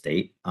Secretary of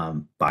State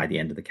by the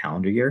end of the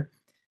calendar year.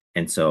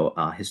 And so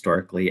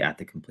historically, at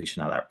the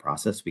completion of that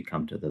process, we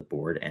come to the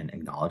board and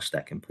acknowledge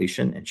that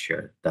completion and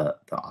share the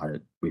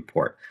audit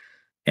report.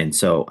 And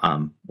so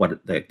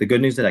what the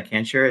good news that I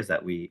can share is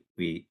that we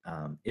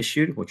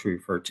issued, which we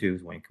refer to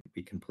as when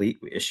we complete,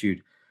 we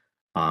issued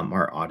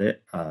our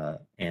audit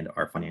and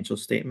our financial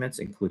statements,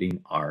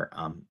 including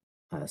our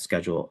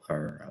schedule,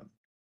 our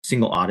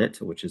single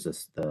audit, which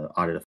is the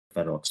audit of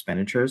federal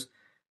expenditures.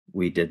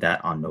 We did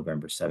that on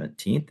November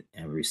 17th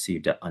and we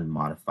received an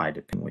unmodified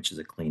opinion, which is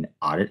a clean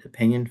audit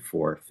opinion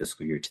for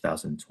fiscal year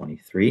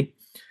 2023.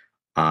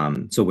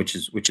 So which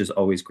is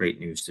always great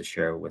news to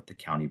share with the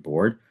county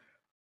board.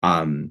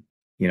 You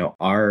know,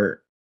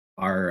 our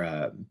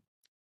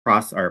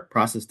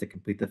process to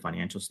complete the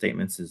financial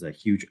statements is a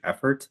huge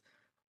effort.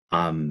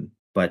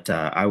 But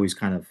I always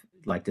kind of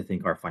like to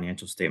think our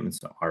financial statements,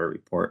 our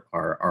report,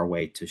 are our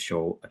way to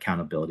show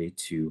accountability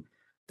to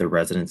the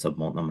residents of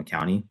Multnomah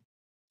County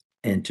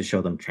and to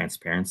show them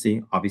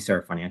transparency. Obviously,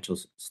 our financial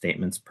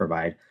statements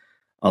provide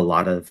a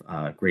lot of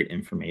great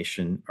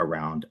information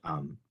around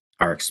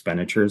our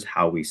expenditures,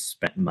 how we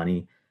spent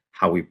money,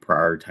 how we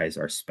prioritize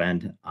our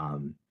spend.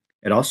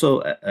 It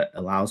also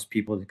allows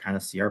people to kind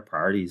of see our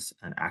priorities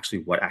and actually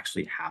what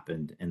actually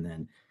happened, and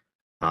then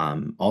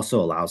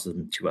also allows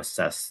them to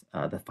assess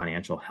the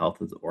financial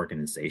health of the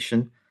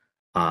organization.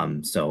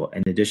 So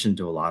in addition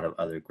to a lot of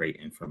other great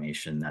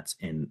information that's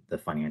in the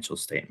financial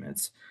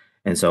statements.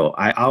 And so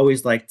I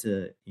always like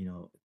to, you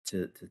know,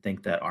 to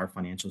think that our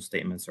financial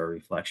statements are a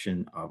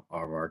reflection of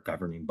our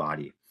governing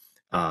body.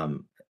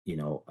 You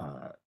know,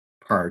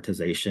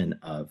 prioritization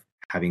of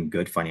having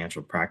good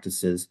financial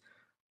practices,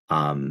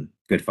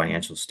 good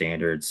financial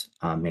standards,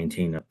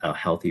 maintain a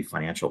healthy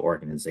financial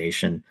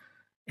organization,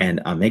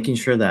 and making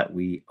sure that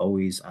we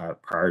always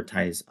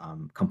prioritize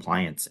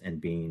compliance and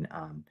being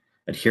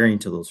adhering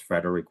to those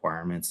federal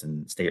requirements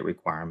and state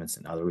requirements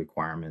and other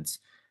requirements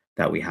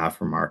that we have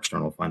from our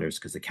external funders,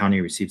 because the county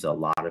receives a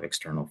lot of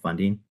external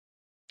funding.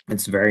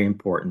 It's very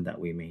important that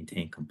we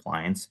maintain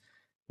compliance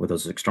with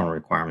those external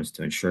requirements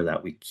to ensure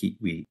that we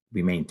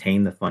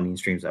maintain the funding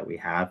streams that we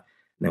have.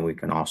 And then we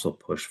can also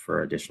push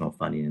for additional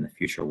funding in the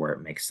future where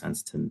it makes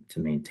sense to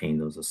maintain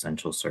those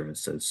essential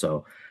services.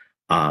 So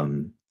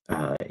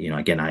you know,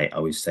 again, I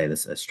always say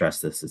this, I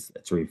stress this,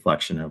 it's a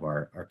reflection of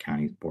our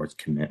county board's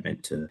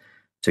commitment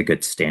to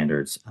good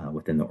standards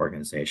within the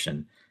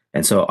organization.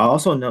 And so I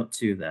also note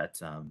too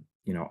that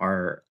you know,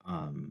 our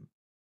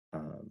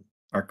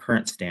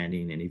current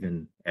standing, and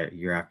even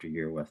year after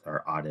year with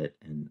our audit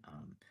and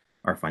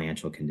our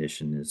financial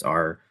condition, is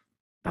our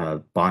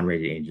bond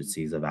rating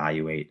agencies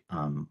evaluate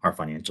our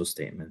financial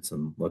statements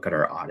and look at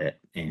our audit,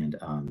 and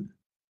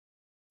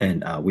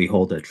we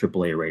hold a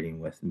AAA rating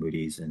with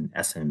Moody's and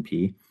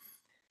S&P,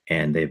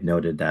 and they've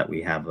noted that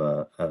we have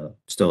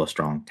still a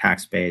strong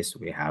tax base,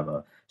 we have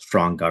a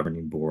strong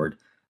governing board,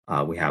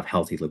 we have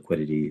healthy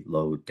liquidity,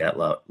 low debt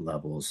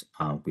levels.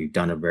 We've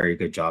done a very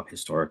good job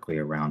historically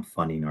around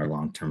funding our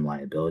long-term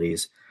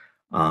liabilities,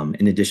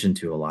 in addition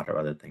to a lot of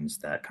other things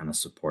that kind of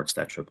supports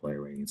that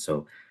AAA rating.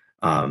 So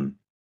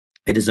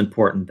it is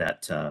important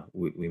that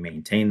we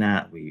maintain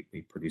that, we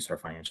produce our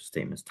financial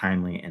statements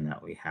timely, and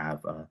that we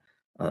have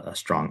a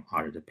strong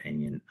audit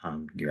opinion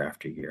year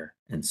after year.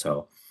 And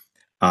so,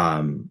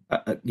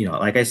 you know,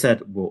 like I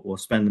said, we'll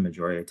spend the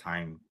majority of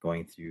time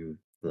going through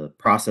the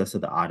process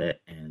of the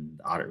audit and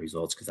the audit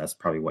results, because that's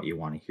probably what you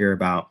want to hear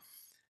about.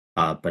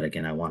 But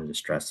again, I wanted to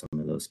stress some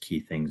of those key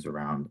things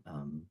around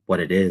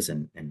what it is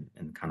and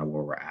kind of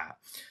where we're at.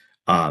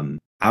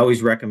 I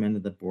always recommend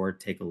that the board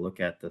take a look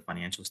at the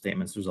financial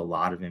statements. There's a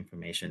lot of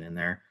information in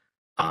there.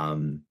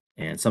 And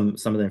some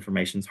of the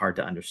information is hard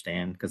to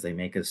understand because they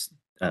make us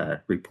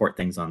report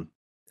things on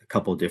a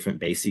couple of different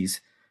bases,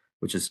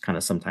 which is kind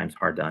of sometimes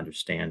hard to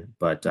understand.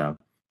 But a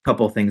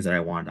couple of things that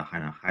I wanted to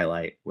kind of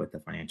highlight with the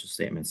financial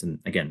statements. And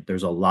again,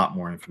 there's a lot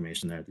more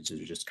information there. These are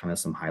just kind of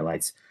some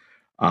highlights.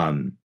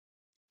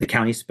 The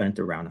county spent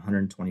around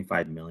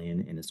 $125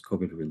 million in its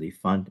COVID relief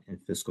fund in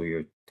fiscal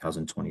year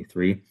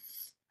 2023.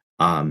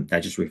 That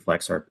just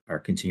reflects our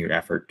continued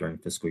effort during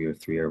fiscal year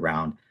 3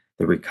 around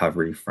the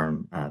recovery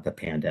from the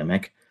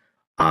pandemic.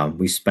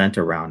 We spent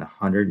around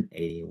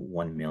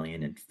 $181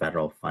 million in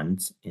federal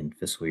funds in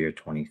fiscal year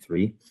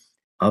 23.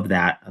 Of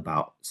that,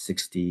 about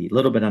a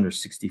little bit under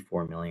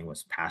 $64 million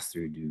was passed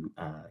through to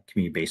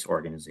community-based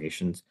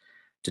organizations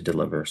to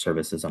deliver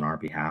services on our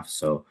behalf.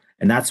 So,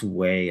 and that's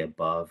way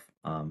above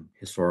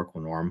historical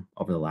norm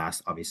over the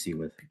last, obviously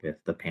with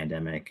the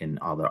pandemic and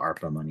all the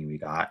ARPA money we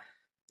got.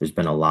 There's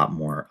been a lot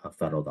more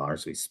federal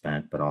dollars we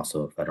spent, but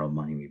also federal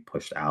money we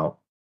pushed out.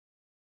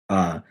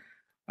 I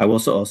will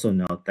also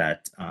note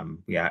that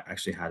we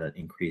actually had an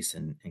increase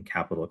in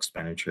capital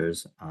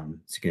expenditures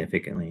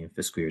significantly in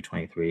fiscal year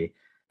 23.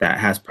 That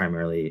has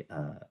primarily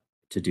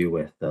to do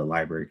with the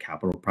library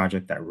capital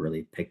project that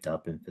really picked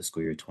up in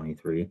fiscal year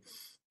 23.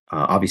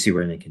 Obviously,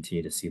 we're going to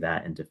continue to see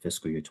that into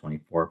fiscal year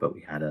 24, but we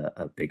had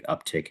a big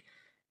uptick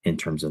in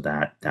terms of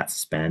that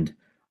spend.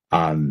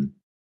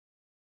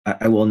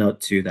 I will note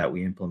too that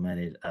we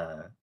implemented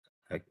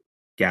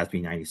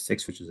GASB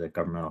 96, which is a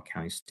governmental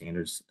accounting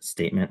standards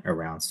statement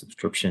around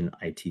subscription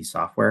IT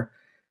software.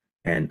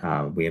 And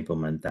we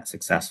implemented that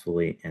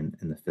successfully in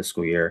the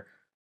fiscal year.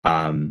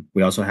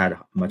 We also had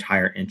much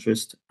higher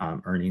interest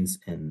earnings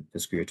in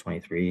fiscal year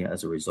 23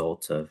 as a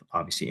result of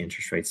obviously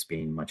interest rates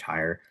being much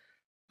higher.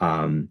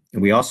 And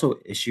we also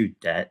issued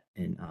debt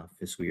in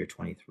fiscal year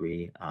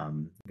 23.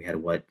 We had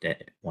one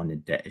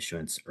debt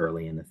issuance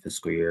early in the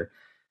fiscal year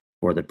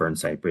for the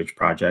Burnside Bridge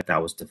project.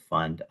 That was to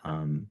fund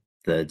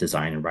the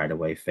design and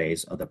right-of-way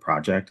phase of the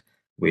project.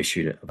 We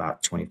issued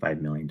about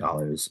 $25 million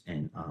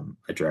in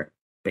a direct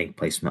bank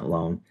placement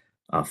loan,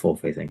 full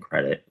faith and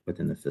credit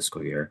within the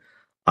fiscal year.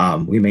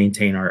 We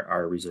maintain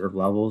our reserve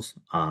levels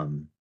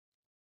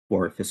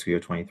for fiscal year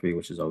 23,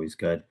 which is always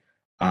good.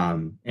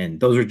 And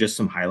those are just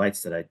some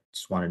highlights that I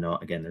just want to know.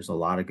 Again, there's a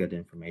lot of good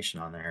information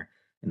on there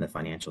in the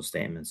financial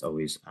statements.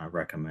 Always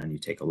recommend you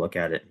take a look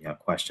at it. If you have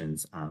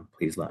questions,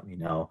 please let me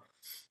know.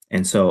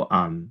 And so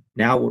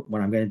now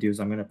what I'm going to do is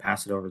I'm going to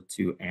pass it over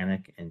to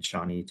Anik and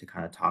Shawnee to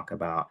kind of talk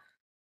about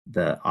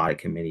the audit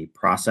committee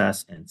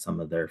process and some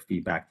of their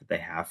feedback that they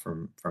have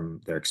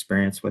from their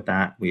experience with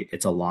that.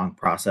 It's a long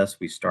process.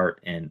 We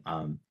start in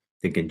I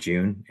think in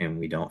June and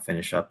we don't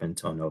finish up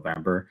until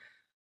November.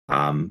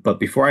 But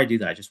before I do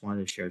that, I just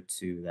wanted to share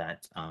too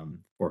that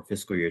for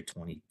fiscal year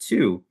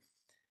 22,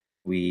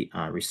 we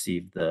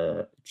received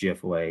the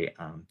GFOA,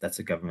 that's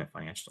a Government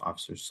Financial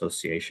Officers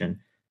Association,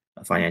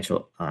 a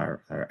financial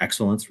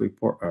excellence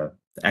report,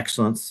 the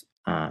excellence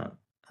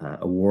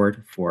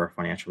award for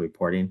financial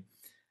reporting.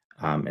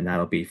 And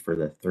that'll be for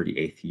the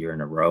 38th year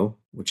in a row,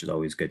 which is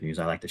always good news.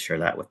 I like to share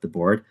that with the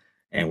board.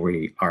 And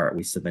we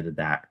submitted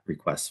that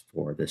request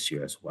for this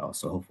year as well.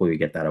 So hopefully we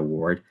get that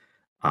award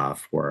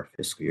for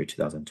fiscal year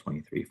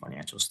 2023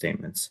 financial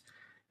statements.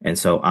 And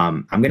so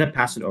I'm going to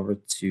pass it over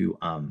to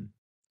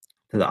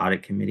the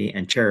audit committee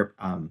and chair.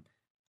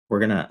 We're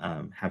going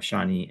to have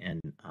Shawnee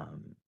and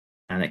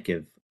Anik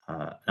give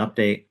an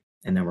update,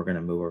 and then we're going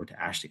to move over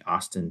to Ashley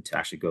Austin to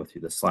actually go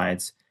through the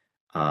slides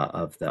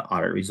of the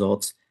audit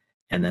results.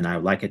 And then I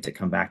would like it to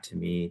come back to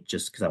me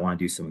just because I want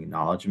to do some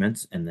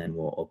acknowledgements, and then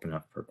we'll open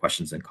up for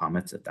questions and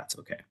comments if that's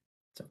okay.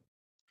 So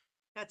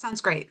That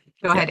sounds great.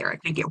 Go ahead, Eric.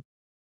 Thank you.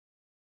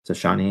 So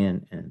Shawnee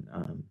and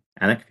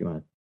Anik, if you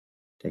want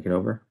to take it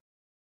over.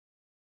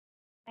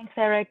 Thanks,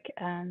 Eric.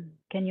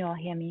 Can you all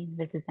hear me?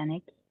 This is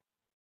Anik.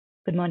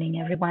 Good morning,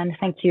 everyone.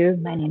 Thank you.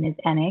 My name is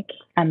Anik.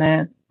 I'm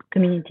a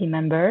community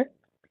member.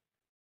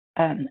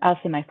 I'll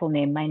say my full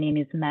name. My name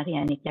is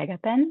Marie-Anik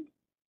Yagapen.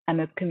 I'm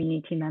a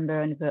community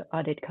member on the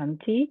audit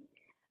committee.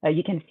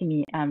 You can see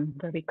me, I'm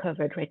very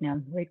covered right now.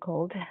 I'm very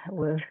cold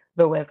with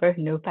the weather,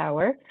 no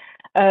power.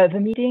 The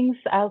meetings,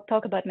 I'll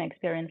talk about my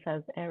experience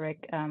as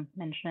Eric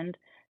mentioned.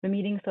 The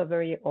meetings are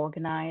very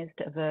organized.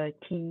 The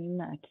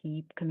team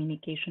keep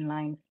communication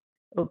lines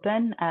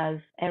open. As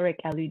Eric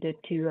alluded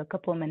to a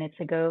couple of minutes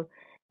ago,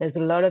 there's a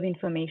lot of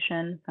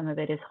information. Some of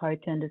it is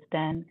hard to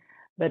understand,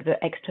 but the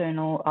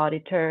external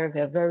auditor,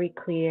 they're very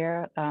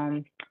clear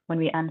when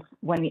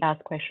we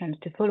ask questions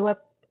to follow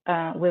up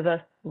with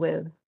us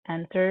with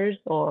answers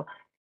or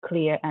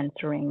clear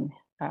answering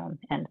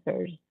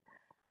answers.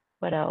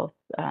 What else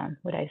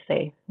would I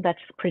say? That's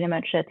pretty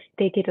much it.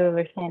 Take it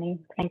over, Sandy.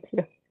 Thank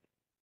you,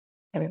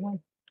 everyone.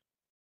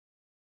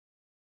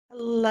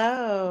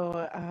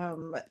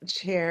 Hello,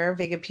 Chair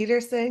Vega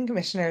Peterson,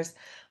 Commissioners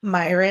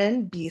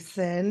Myron,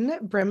 Beeson,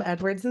 Brim,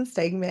 Edwards, and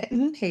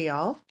Stegman. Hey,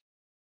 y'all.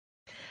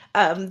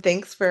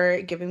 Thanks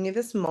for giving me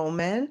this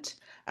moment.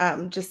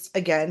 Just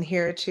again,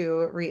 here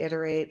to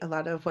reiterate a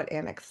lot of what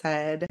Anik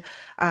said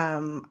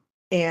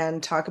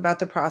and talk about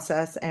the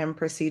process and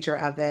procedure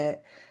of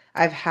it.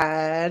 I've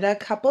had a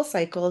couple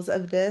cycles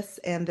of this,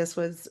 and this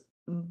was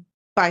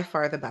by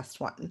far the best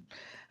one.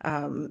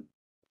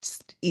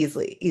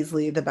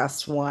 Easily the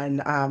best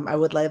one. I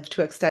would love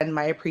to extend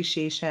my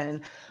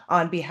appreciation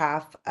on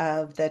behalf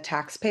of the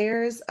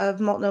taxpayers of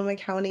Multnomah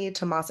County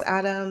to Moss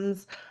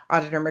Adams,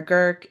 Auditor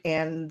McGurk,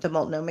 and the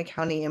Multnomah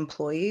County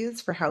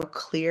employees for how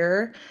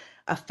clear,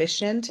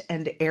 efficient,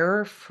 and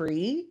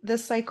error-free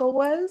this cycle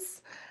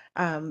was.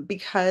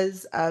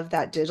 Because of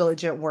that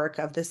diligent work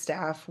of the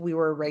staff, we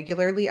were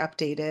regularly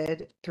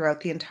updated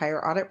throughout the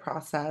entire audit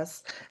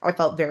process. I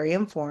felt very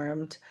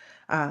informed.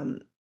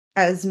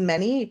 As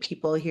many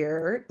people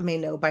here may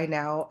know by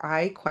now,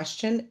 I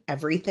question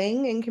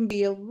everything and can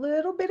be a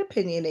little bit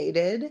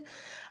opinionated.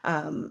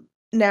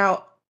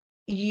 Now,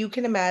 you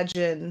can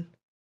imagine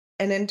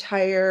an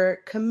entire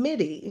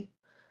committee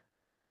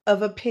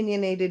of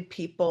opinionated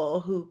people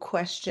who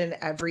question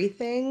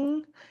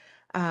everything.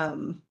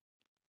 And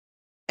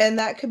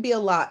that could be a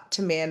lot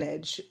to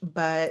manage.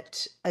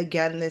 But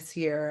again, this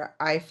year,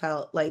 I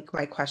felt like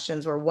my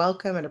questions were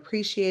welcome and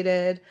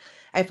appreciated.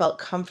 I felt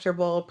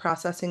comfortable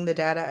processing the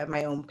data at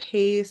my own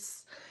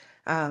pace.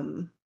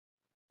 And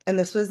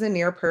this was a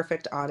near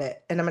perfect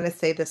audit. And I'm going to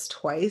say this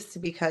twice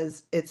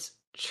because it's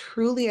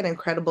truly an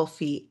incredible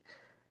feat.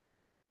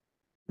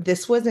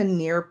 This was a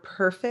near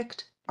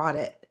perfect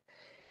audit.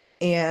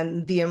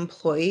 And the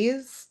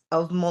employees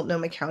of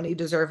Multnomah County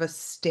deserve a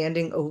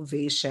standing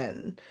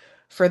ovation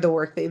for the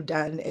work they've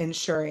done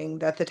ensuring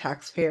that the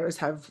taxpayers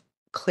have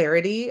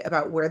clarity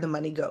about where the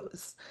money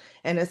goes.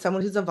 And as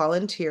someone who's a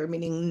volunteer,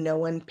 meaning no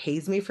one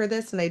pays me for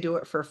this and I do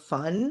it for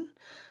fun,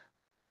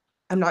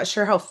 I'm not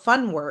sure how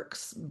fun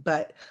works,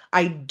 but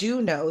I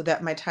do know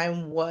that my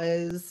time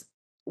was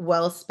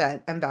well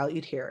spent and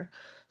valued here.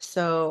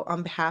 So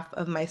on behalf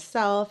of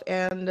myself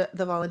and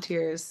the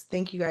volunteers,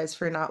 thank you guys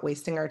for not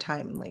wasting our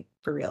time. Like,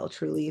 for real,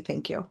 truly,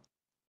 thank you.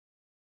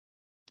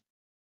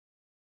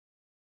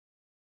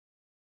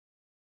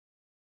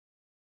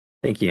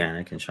 Thank you,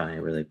 Anik and Shawnee. I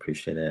really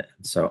appreciate it.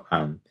 So,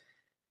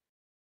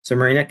 so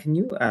Marina, can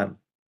you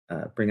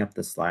bring up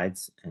the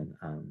slides, and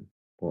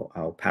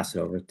I'll pass it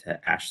over to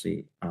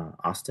Ashley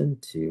Austin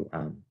to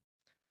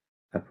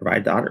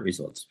provide the audit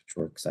results, which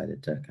we're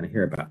excited to kind of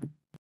hear about.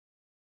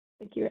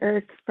 Thank you,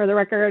 Eric. For the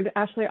record,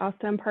 Ashley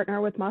Austin, partner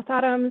with Moss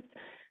Adams.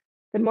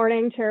 Good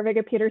morning, Chair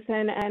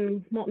Vega-Peterson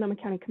and Multnomah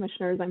County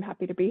Commissioners. I'm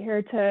happy to be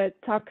here to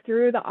talk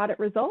through the audit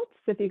results.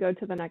 If you go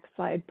to the next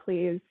slide,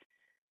 please.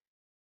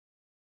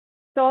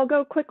 So I'll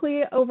go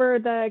quickly over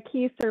the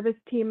key service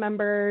team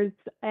members,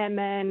 and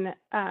then,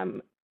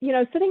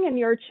 sitting in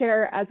your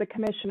chair as a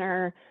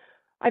commissioner,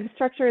 I've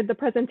structured the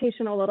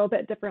presentation a little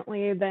bit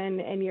differently than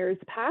in years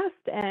past,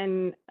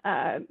 and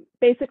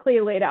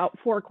basically laid out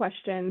 4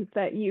 questions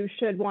that you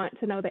should want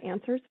to know the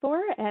answers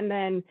for, and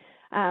then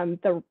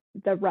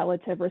the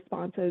relative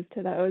responses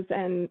to those,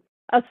 and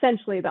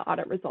essentially the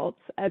audit results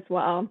as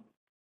well.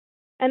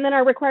 And then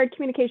our required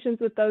communications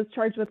with those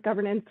charged with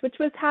governance, which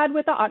was had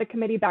with the audit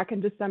committee back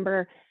in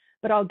December,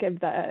 but I'll give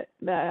the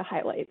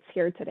highlights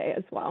here today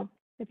as well.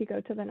 If you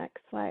go to the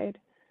next slide.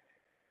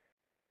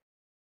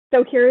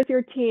 So here is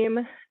your team.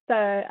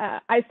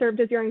 I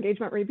served as your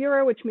engagement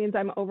reviewer, which means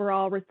I'm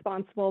overall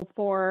responsible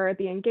for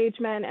the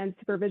engagement and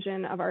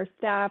supervision of our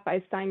staff.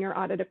 I sign your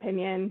audit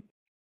opinion.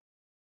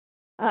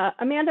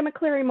 Amanda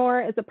McCleary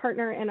Moore is a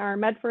partner in our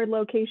Medford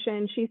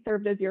location. She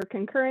served as your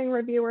concurring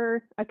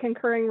reviewer. A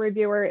concurring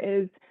reviewer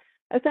is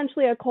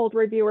essentially a cold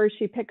reviewer.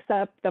 She picks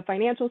up the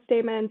financial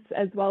statements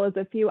as well as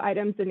a few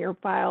items in your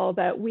file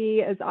that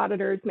we as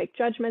auditors make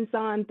judgments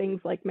on, things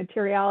like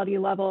materiality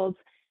levels,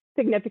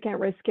 significant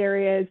risk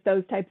areas,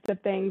 those types of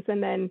things,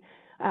 and then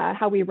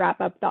how we wrap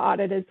up the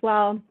audit as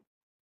well.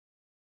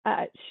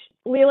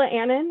 Leela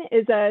Annan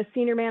is a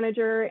senior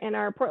manager in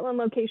our Portland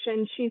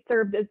location. She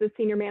served as the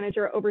senior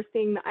manager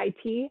overseeing the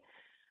IT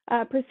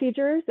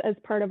procedures as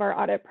part of our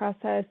audit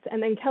process.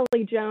 And then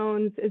Kelly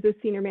Jones is a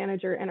senior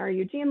manager in our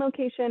Eugene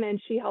location, and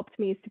she helped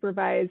me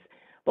supervise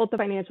both the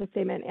financial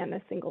statement and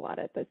the single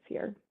audit this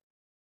year.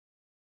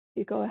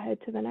 You go ahead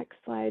to the next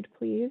slide,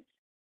 please.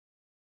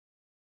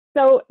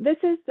 So this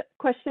is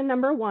question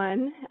number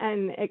 1,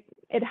 and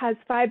it has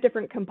 5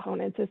 different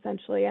components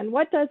essentially. And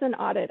what does an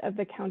audit of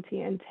the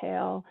county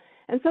entail?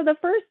 And so the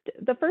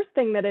first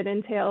thing that it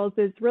entails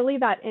is really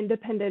that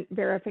independent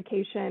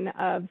verification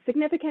of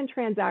significant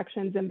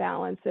transactions and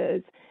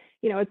balances.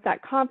 It's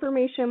that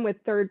confirmation with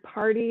third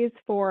parties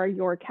for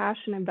your cash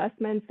and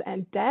investments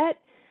and debt.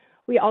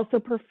 We also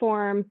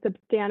perform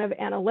substantive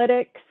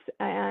analytics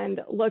and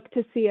look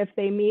to see if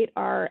they meet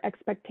our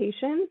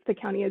expectations. The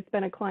county has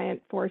been a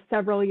client for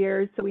several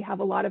years, so we have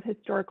a lot of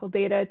historical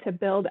data to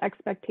build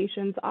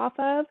expectations off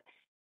of.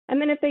 And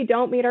then if they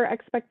don't meet our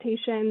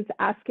expectations,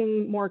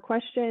 asking more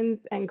questions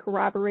and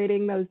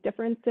corroborating those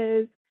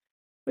differences.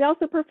 We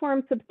also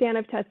perform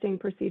substantive testing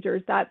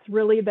procedures. That's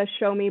really the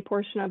show me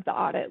portion of the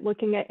audit,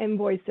 looking at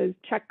invoices,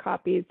 check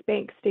copies,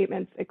 bank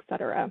statements,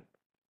 etc.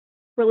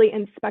 Really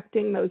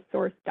inspecting those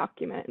source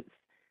documents.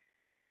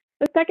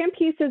 The second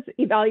piece is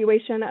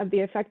evaluation of the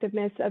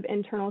effectiveness of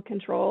internal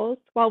controls.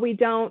 While we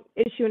don't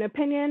issue an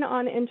opinion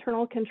on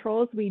internal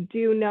controls, we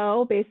do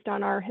know based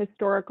on our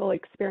historical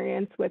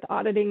experience with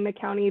auditing the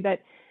county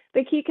that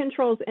the key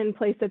controls in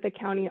place at the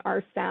county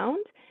are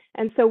sound.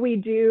 And so we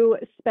do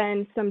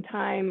spend some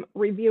time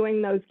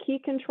reviewing those key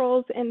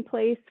controls in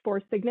place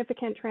for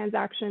significant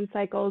transaction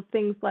cycles,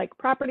 things like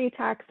property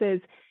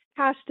taxes,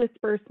 cash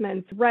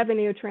disbursements,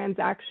 revenue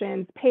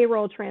transactions,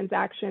 payroll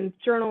transactions,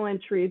 journal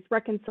entries,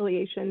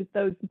 reconciliations,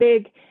 those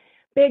big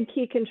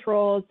key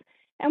controls.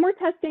 And we're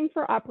testing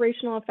for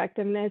operational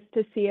effectiveness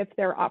to see if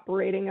they're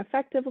operating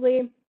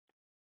effectively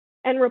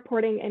and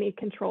reporting any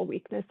control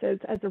weaknesses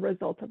as a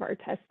result of our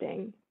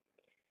testing.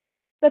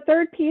 The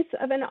third piece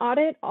of an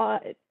audit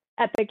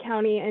at the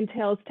county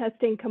entails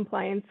testing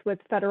compliance with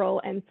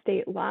federal and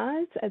state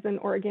laws. As an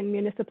Oregon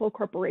municipal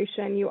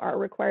corporation, you are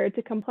required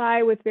to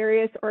comply with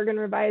various Oregon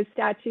revised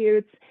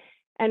statutes,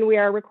 and we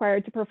are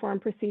required to perform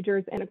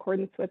procedures in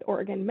accordance with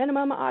Oregon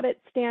minimum audit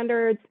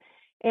standards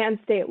and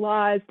state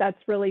laws. That's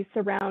really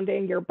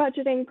surrounding your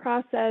budgeting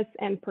process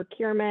and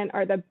procurement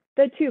are the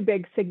 2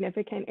 big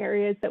significant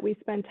areas that we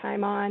spend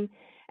time on.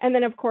 And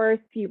then, of course,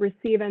 you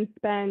receive and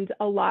spend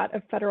a lot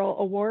of federal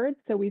awards,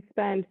 so we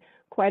spend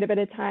quite a bit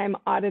of time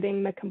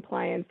auditing the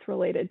compliance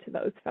related to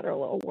those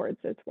federal awards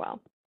as well.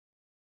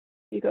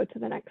 You go to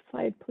the next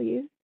slide,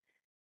 please.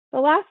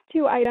 The last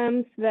 2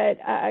 items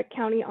that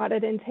county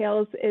audit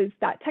entails is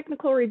that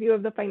technical review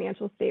of the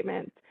financial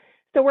statements.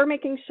 So we're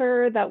making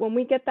sure that when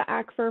we get the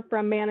ACFR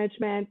from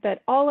management,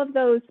 that all of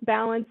those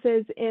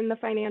balances in the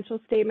financial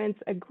statements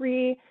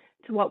agree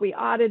to what we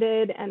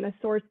audited and the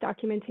source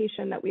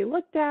documentation that we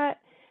looked at.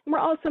 And we're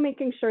also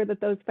making sure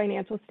that those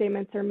financial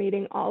statements are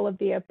meeting all of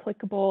the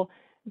applicable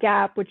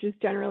GAAP, which is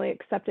generally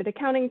accepted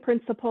accounting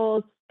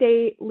principles,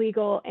 state,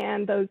 legal,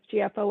 and those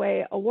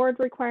GFOA award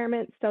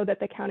requirements so that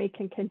the county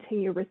can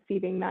continue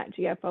receiving that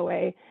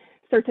GFOA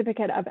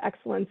Certificate of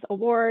Excellence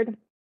Award.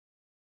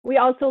 We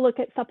also look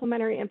at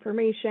supplementary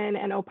information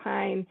and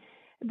opine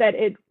that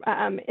it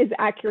is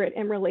accurate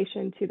in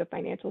relation to the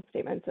financial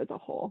statements as a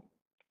whole.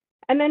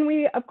 And then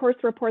we, of course,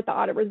 report the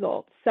audit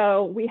results.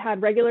 So we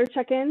had regular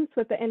check-ins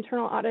with the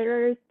internal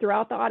auditors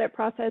throughout the audit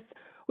process.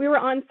 We were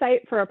on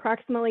site for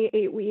approximately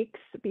 8 weeks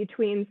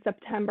between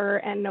September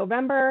and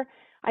November.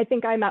 I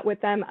think I met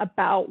with them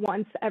about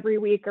once every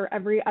week or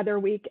every other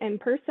week in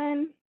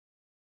person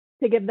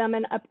to give them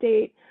an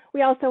update.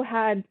 We also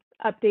had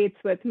updates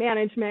with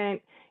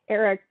management,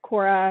 Eric,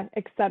 Cora,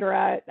 et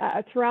cetera,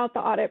 throughout the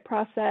audit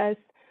process.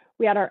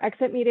 We had our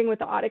exit meeting with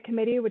the audit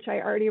committee, which I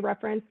already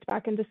referenced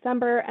back in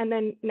December. And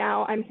then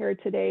now I'm here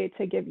today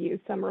to give you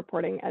some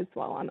reporting as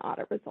well on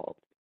audit results.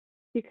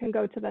 You can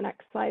go to the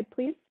next slide,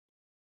 please.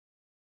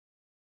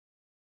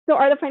 So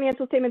are the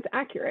financial statements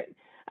accurate?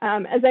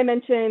 As I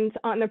mentioned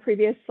on the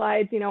previous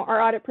slides,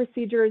 our audit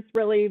procedures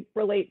really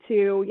relate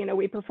to,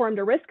 we performed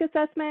a risk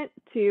assessment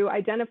to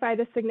identify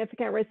the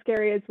significant risk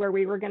areas where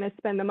we were going to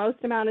spend the most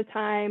amount of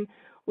time.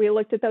 We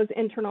looked at those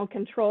internal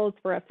controls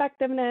for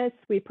effectiveness.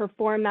 We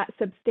performed that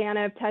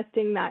substantive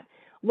testing, that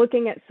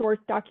looking at source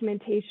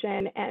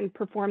documentation, and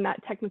performed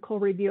that technical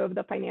review of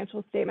the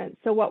financial statements.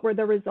 So what were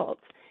the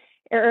results?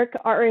 Eric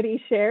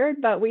already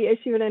shared, but we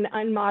issued an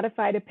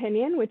unmodified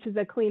opinion, which is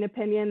a clean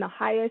opinion, the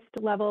highest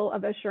level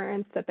of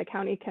assurance that the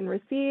county can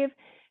receive.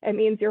 It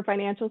means your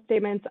financial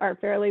statements are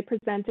fairly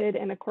presented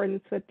in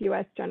accordance with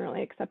U.S.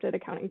 generally accepted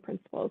accounting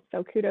principles.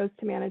 So kudos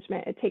to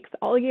management. It takes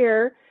all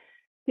year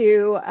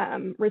to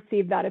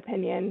receive that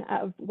opinion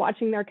of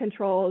watching their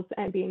controls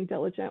and being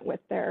diligent with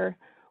their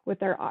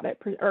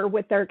audit or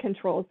with their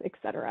controls, et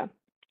cetera.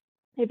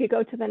 If you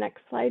go to the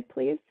next slide,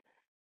 please.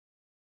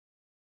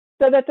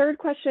 So the third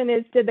question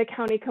is, did the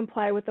county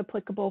comply with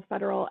applicable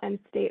federal and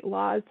state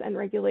laws and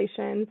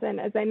regulations? And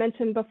as I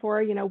mentioned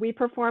before, we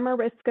perform a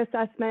risk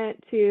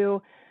assessment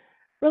to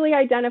really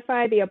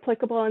identify the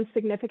applicable and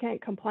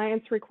significant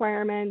compliance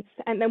requirements.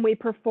 And then we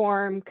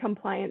perform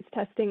compliance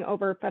testing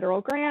over federal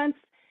grants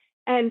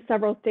and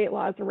several state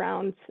laws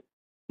around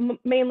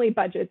mainly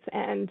budgets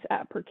and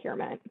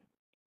procurement.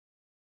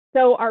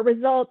 So our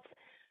results,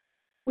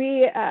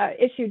 we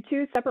issued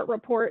 2 separate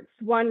reports,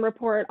 one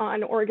report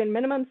on Oregon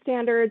minimum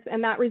standards,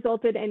 and that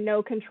resulted in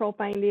no control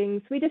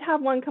findings. We did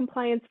have one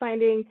compliance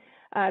finding.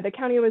 The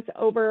county was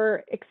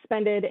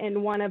overexpended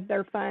in one of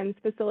their funds,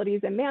 Facilities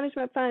and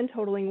Management Fund,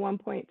 totaling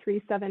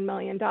 $1.37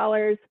 million.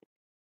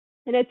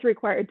 And it's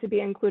required to be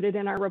included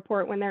in our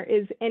report when there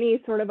is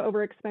any sort of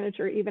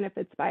overexpenditure, even if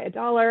it's by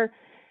 $1.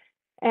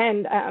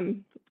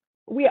 And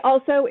we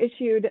also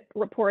issued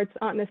reports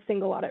on the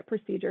single audit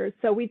procedures.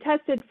 So we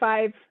tested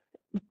 5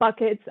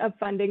 buckets of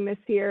funding this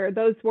year.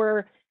 Those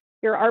were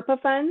your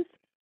ARPA funds,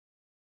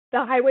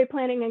 the highway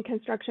planning and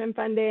construction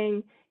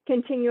funding,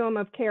 continuum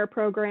of care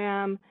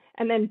program,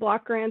 and then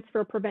block grants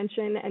for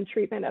prevention and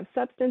treatment of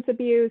substance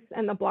abuse,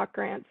 and the block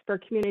grants for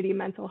community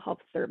mental health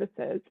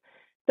services.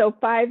 So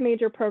 5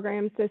 major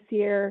programs this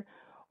year.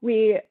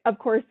 We, of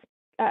course,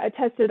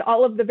 tested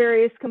all of the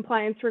various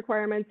compliance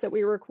requirements that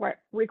we were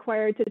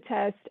required to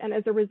test. And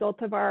as a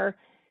result of our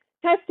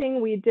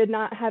testing, we did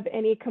not have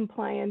any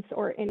compliance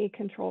or any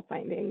control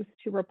findings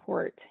to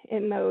report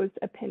in those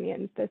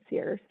opinions this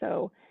year.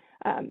 So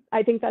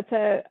I think that's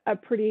a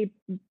pretty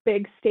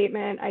big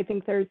statement. I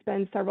think there's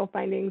been several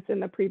findings in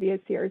the previous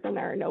years, and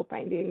there are no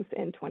findings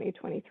in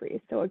 2023.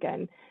 So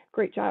again,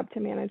 great job to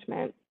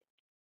management.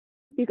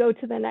 You go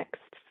to the next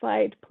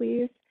slide,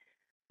 please.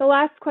 The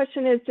last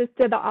question is just,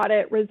 did the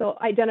audit result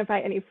identify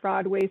any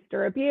fraud, waste,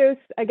 or abuse?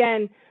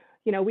 Again,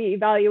 we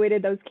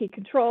evaluated those key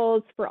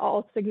controls for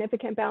all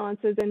significant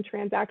balances and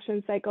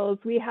transaction cycles.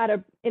 We had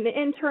an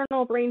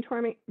internal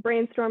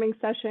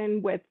brainstorming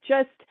session with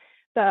just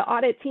the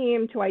audit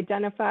team to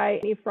identify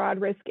any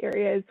fraud risk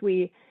areas.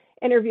 We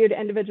interviewed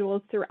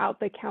individuals throughout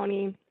the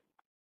county.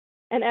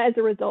 And as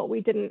a result,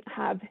 we didn't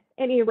have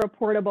any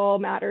reportable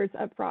matters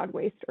of fraud,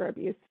 waste, or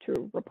abuse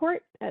to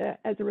report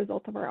as a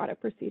result of our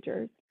audit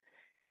procedures.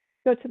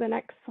 Go to the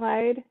next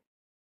slide.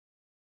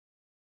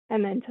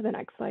 And then to the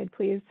next slide,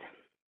 please.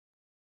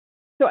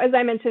 So as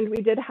I mentioned,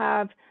 we did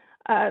have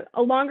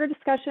a longer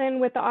discussion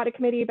with the audit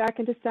committee back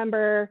in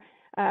December,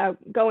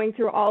 going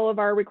through all of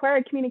our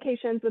required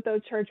communications with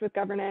those charged with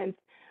governance.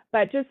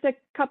 But just a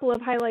couple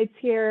of highlights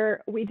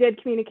here. We did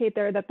communicate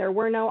there that there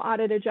were no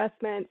audit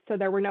adjustments. So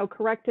there were no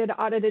corrected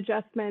audit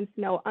adjustments,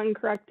 no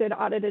uncorrected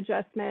audit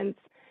adjustments.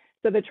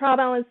 So the trial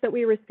balance that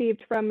we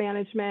received from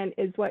management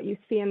is what you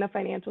see in the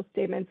financial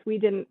statements. We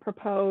didn't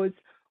propose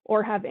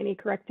or have any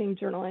correcting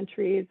journal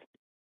entries.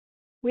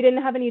 We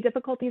didn't have any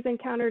difficulties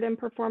encountered in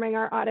performing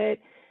our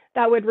audit.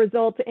 that would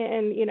result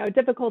in,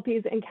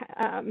 difficulties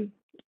in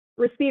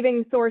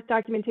receiving source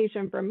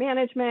documentation from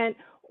management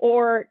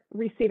or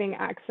receiving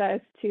access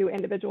to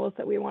individuals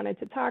that we wanted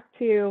to talk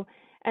to.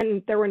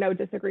 And there were no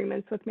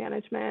disagreements with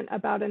management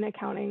about an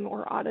accounting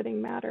or auditing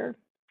matter.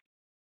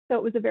 So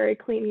it was a very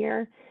clean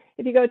year.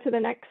 If you go to the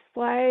next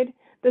slide,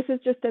 this is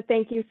just a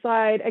thank you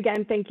slide.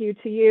 Again, thank you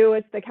to you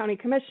as the county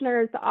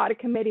commissioners, the audit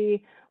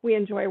committee. We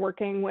enjoy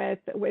working with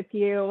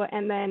you.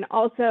 And then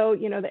also,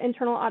 the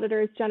internal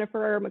auditors,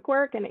 Jennifer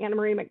McQuirk and Anna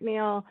Marie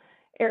McNeil,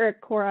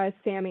 Eric, Cora,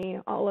 Sammy,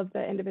 all of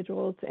the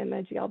individuals in the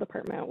GL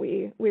department.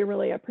 We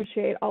really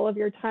appreciate all of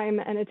your time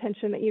and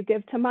attention that you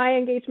give to my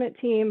engagement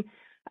team.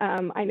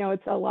 I know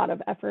it's a lot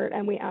of effort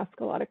and we ask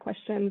a lot of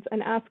questions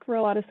and ask for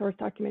a lot of source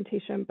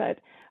documentation, but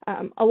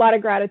a lot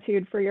of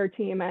gratitude for your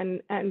team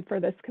and for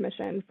this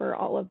commission for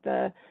all of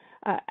the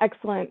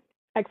excellent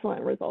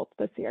results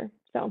this year.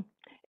 So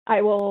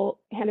I will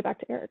hand it back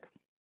to Eric.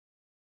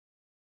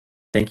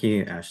 Thank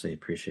you, Ashley.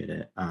 Appreciate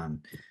it.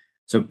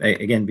 So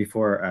again,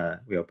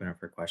 before we open up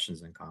for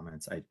questions and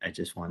comments, I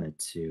just wanted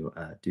to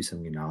do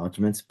some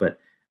acknowledgements, but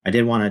I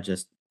did want to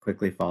just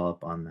quickly follow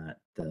up on that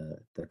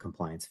the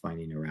compliance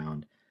finding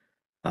around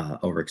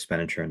over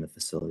expenditure in the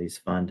facilities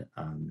fund.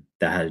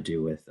 That had to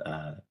do with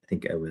I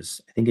think it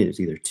was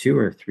either 2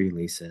 or 3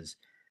 leases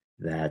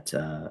that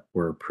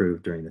were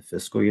approved during the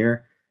fiscal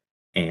year,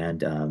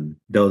 and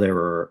though they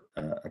were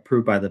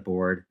approved by the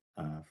board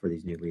for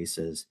these new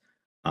leases,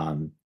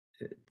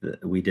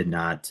 we did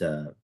not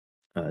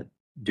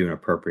do an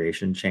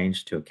appropriation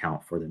change to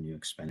account for the new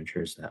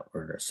expenditures that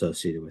were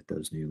associated with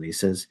those new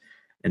leases,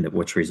 and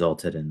which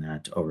resulted in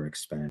that over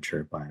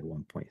expenditure by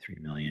 1.3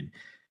 million.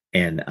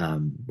 And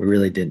we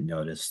really didn't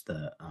notice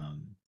the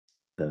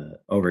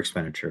over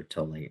expenditure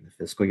till late in the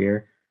fiscal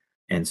year.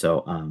 And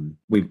so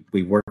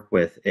we work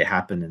with, it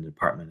happened in the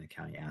Department of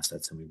County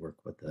Assets, and we work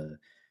with the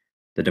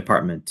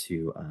department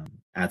to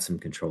add some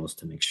controls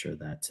to make sure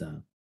that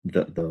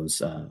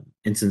those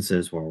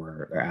instances where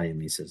we're adding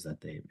leases,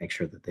 that they make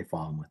sure that they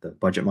fall in with the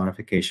budget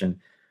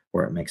modification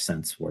where it makes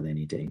sense, where they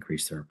need to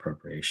increase their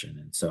appropriation.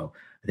 And so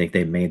I think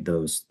they made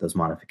those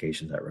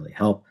modifications that really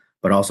help.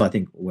 But also I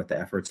think with the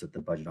efforts that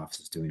the budget office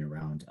is doing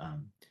around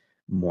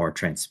more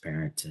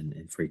transparent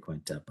and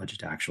frequent budget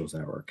actuals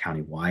that were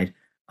countywide,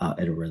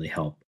 it'll really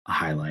help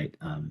highlight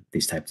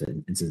these types of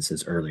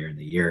instances earlier in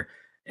the year.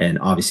 And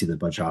obviously the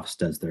budget office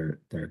does their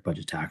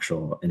budget to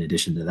actual in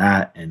addition to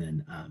that, and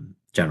then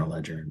general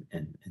ledger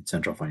and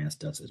central finance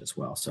does it as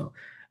well. So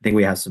I think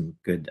we have some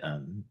good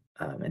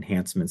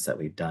enhancements that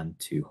we've done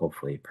to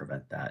hopefully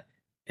prevent that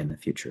in the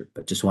future.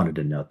 But just wanted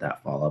to note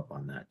that follow up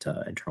on that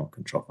internal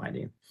control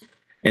finding.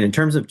 And in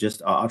terms of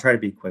just, I'll try to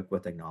be quick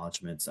with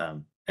acknowledgements.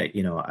 When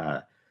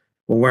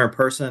we're in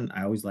person,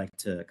 I always like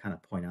to kind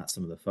of point out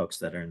some of the folks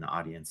that are in the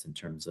audience in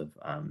terms of,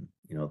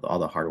 all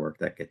the hard work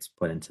that gets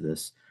put into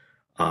this.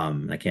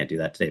 I can't do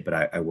that today,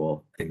 but I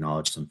will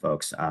acknowledge some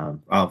folks.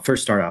 I'll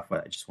first start off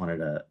with, I just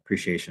wanted an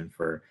appreciation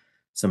for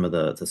some of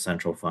the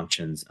central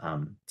functions,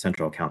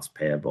 central accounts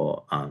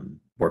payable,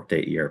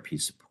 Workday ERP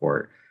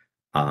support,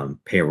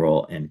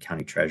 payroll, and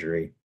county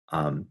treasury.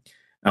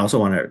 I also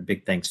want a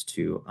big thanks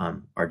to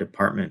our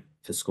department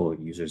fiscal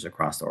users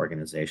across the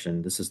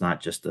organization. This is not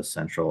just a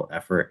central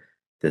effort.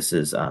 This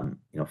is,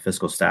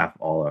 fiscal staff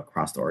all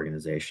across the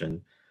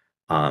organization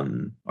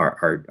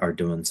are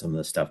doing some of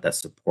the stuff that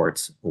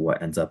supports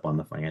what ends up on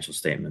the financial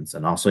statements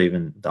and also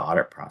even the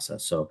audit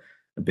process. So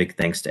a big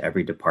thanks to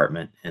every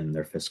department and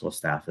their fiscal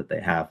staff that they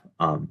have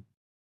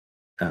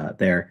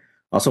there.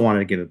 Also wanted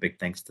to give a big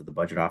thanks to the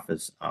budget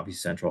office. Obviously,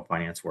 central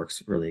finance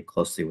works really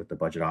closely with the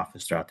budget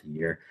office throughout the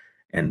year.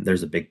 And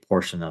there's a big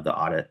portion of the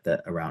audit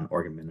that around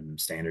organ minimum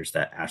standards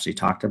that Ashley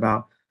talked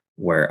about,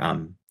 where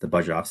the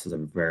budget office has a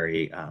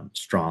very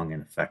strong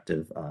and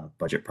effective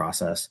budget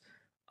process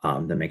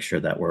to make sure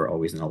that we're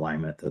always in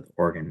alignment with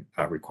organ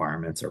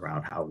requirements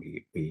around how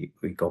we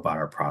go about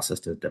our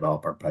process to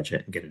develop our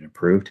budget and get it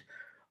approved.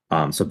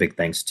 So big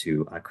thanks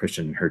to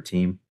Christian and her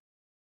team.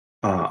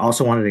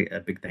 Also wanted a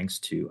big thanks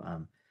to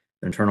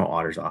the internal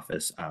auditor's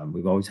office.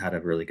 We've always had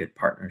a really good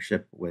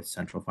partnership with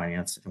central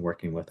finance and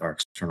working with our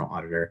external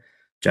auditor,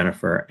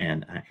 Jennifer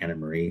and Anna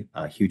Marie,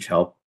 a huge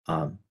help.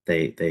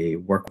 They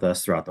work with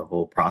us throughout the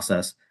whole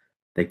process.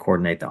 They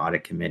coordinate the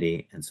audit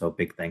committee, and so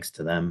big thanks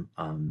to them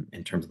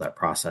in terms of that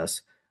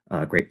process.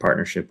 Great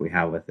partnership we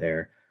have with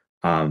there.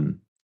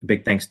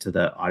 Big thanks to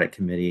the audit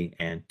committee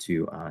and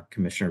to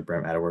Commissioner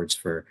Brem Edwards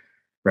for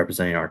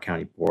representing our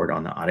county board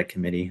on the audit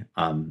committee.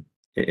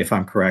 If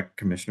I'm correct,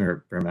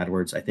 Commissioner Brem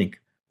Edwards, I think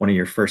one of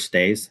your first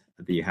days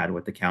that you had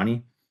with the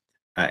county,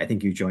 I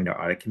think you joined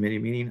our audit committee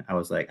meeting. I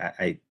was like,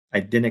 I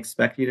didn't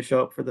expect you to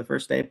show up for the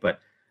first day, but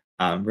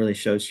really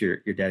shows your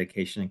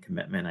dedication and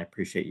commitment. I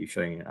appreciate you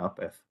showing up.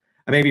 If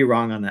I may be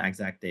wrong on the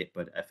exact date,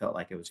 but I felt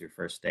like it was your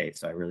first day,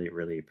 so I really,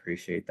 really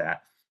appreciate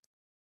that.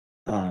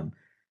 And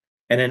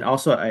then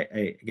also,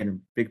 I again, a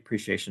big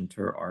appreciation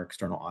to our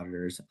external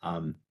auditors.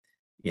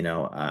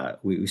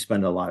 We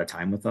spend a lot of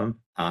time with them,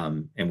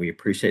 and we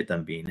appreciate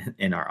them being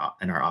in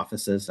our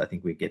offices. I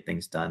think we get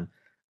things done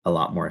a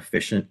lot more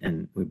efficient,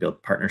 and we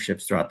build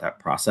partnerships throughout that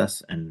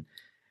process. And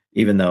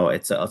even though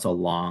it's a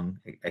long,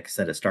 like I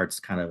said, it starts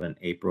kind of in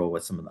April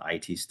with some of the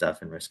IT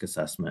stuff and risk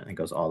assessment, and it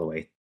goes all the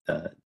way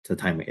to the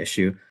time we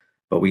issue.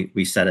 But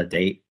we set a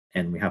date,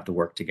 and we have to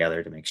work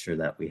together to make sure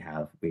that we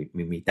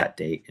meet that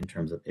date in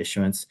terms of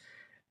issuance.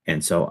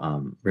 And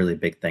so really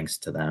big thanks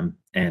to them.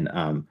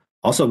 And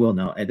also we'll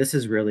know, and this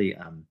is really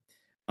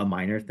a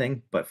minor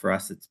thing, but for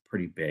us it's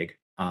pretty big.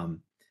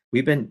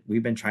 We've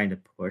been trying to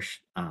push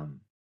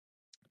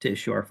to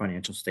issue our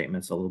financial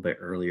statements a little bit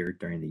earlier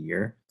during the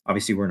year.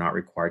 Obviously, we're not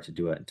required to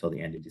do it until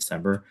the end of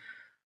December,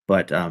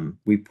 but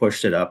we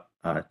pushed it up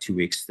 2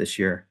 weeks this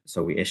year.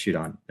 So we issued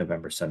on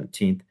November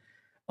 17th.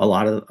 A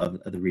lot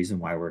of the reason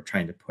why we're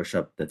trying to push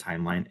up the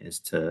timeline is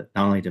to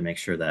not only to make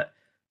sure that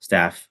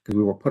staff, because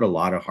we will put a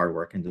lot of hard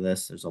work into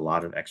this. There's a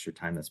lot of extra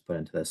time that's put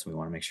into this. We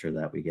want to make sure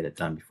that we get it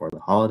done before the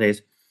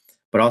holidays,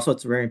 but also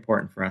it's very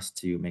important for us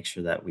to make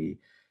sure that we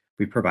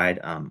provide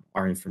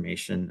our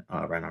information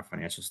around our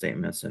financial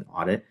statements and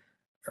audit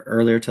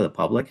earlier to the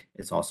public.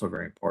 It's also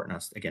very important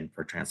us, again,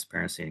 for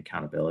transparency and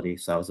accountability.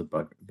 So that was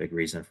a big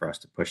reason for us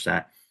to push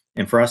that.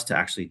 And for us to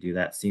actually do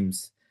that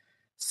seems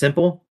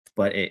simple,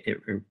 but it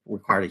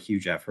required a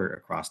huge effort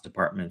across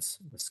departments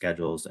with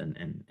schedules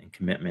and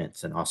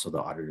commitments, and also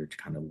the auditor to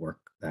kind of work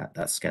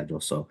that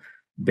schedule. So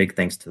big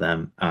thanks to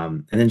them.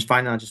 And then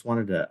finally, I just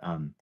wanted to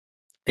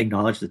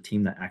acknowledge the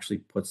team that actually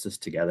puts this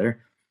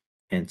together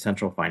in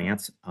central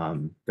finance.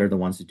 They're the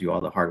ones who do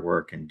all the hard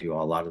work and do a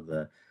lot of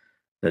the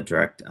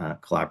direct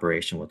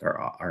collaboration with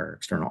our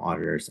external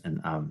auditors.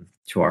 And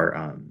to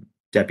our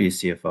Deputy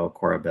CFO,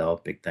 Cora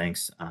Bell, big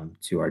thanks.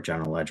 To our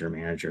General Ledger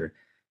Manager,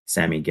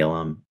 Sammy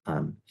Gillum,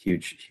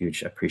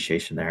 huge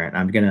appreciation there. And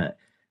I'm going to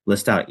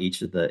list out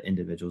each of the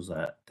individuals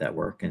that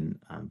work in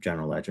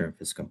General Ledger and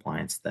Fiscal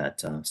Compliance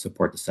that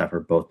support this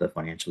effort, both the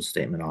financial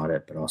statement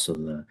audit, but also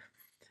the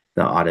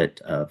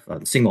audit of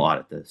the single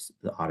audit,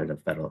 the audit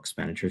of federal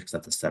expenditures, because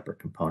that's a separate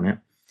component.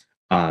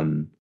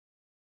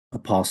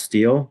 Paul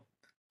Steele,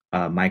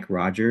 Mike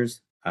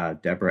Rogers,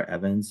 Deborah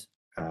Evans,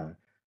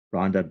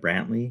 Rhonda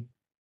Brantley,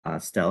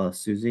 Stella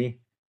Suzy,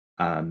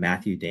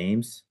 Matthew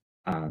Dames,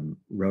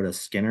 Rhoda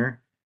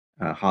Skinner,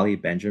 Holly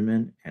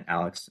Benjamin, and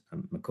Alex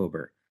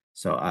McCober.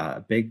 So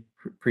a big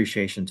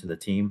appreciation to the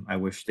team. I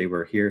wish they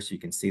were here so you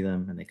can see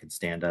them and they could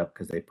stand up,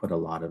 because they put a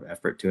lot of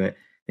effort to it.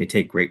 They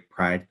take great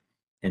pride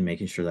in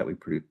making sure that we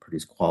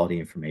produce quality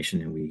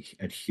information, and we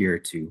adhere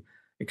to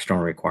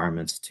external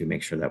requirements to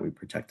make sure that we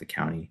protect the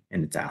county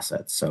and its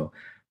assets. So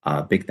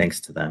big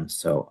thanks to them.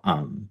 So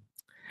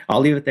I'll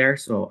leave it there.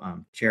 So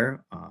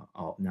Chair,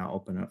 I'll now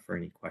open up for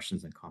any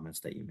questions and comments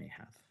that you may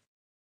have.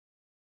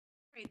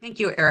 Great, thank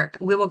you, Eric.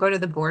 We will go to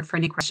the board for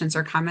any questions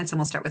or comments, and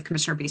we'll start with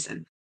Commissioner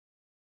Beeson.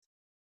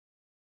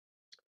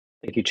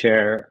 Thank you,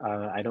 Chair.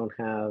 I don't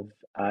have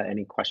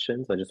any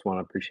questions. I just want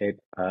to appreciate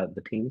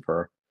the team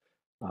for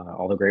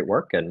all the great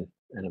work and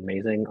an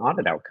amazing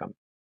audit outcome.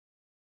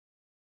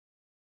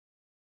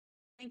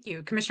 Thank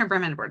you. Commissioner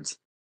Berman Edwards.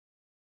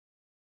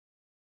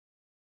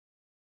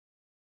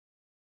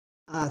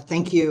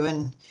 Thank you.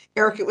 And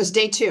Eric, it was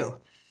day 2.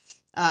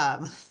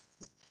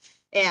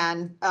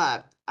 And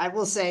I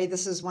will say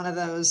this is one of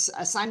those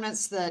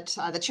assignments that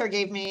the chair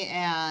gave me,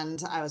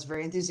 and I was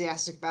very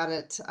enthusiastic about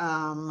it.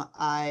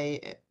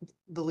 I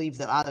believe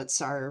that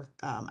audits are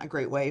a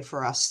great way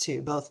for us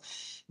to both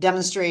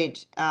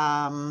demonstrate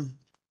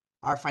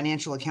our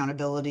financial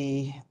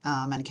accountability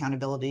and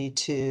accountability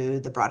to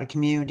the broader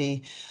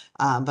community,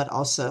 but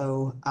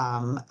also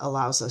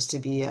allows us to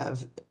be an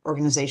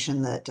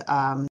organization that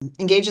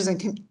engages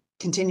in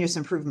continuous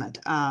improvement.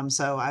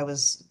 So I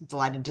was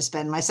delighted to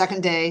spend my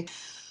second day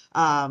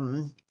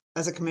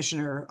as a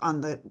commissioner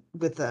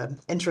with the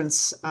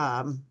entrance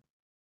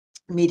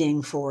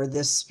meeting for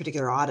this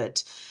particular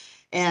audit.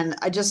 And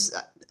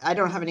I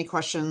don't have any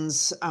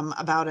questions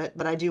about it,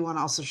 but I do want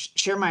to also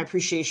share my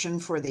appreciation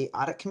for the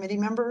audit committee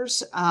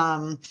members.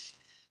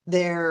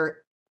 They're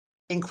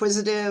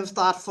inquisitive,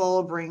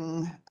 thoughtful,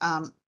 bring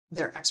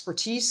their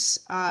expertise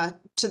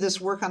to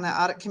this work on the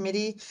audit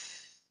committee.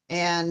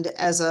 And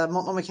as a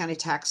Multnomah County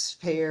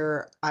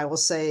taxpayer, I will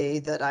say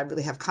that I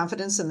really have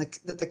confidence in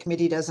that the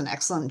committee does an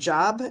excellent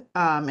job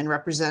in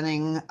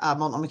representing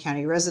Multnomah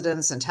County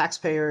residents and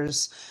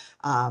taxpayers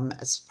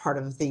as part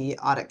of the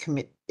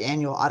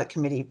annual audit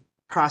committee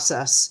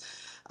process.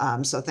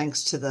 So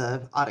thanks to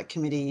the audit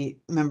committee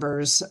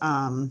members.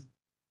 And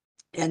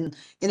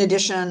in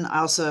addition, I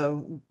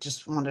also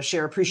just want to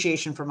share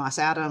appreciation for Moss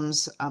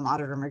Adams,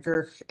 Auditor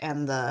McGurk,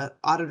 and the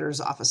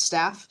auditor's office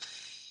staff.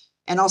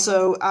 And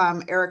also,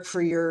 Eric,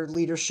 for your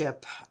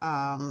leadership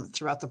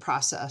throughout the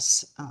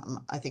process.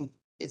 I think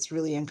it's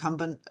really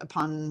incumbent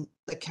upon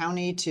the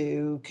county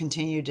to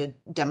continue to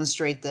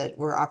demonstrate that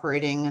we're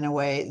operating in a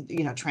way,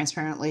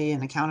 transparently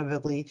and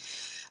accountably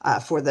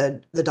for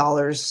the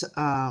dollars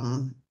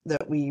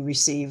that we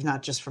receive,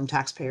 not just from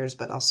taxpayers,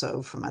 but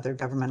also from other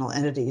governmental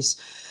entities.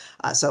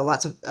 So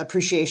lots of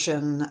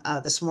appreciation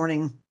this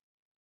morning.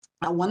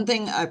 One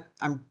thing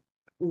I'm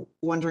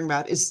wondering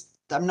about is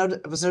I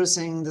was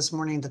noticing this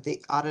morning that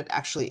the audit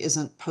actually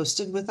isn't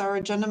posted with our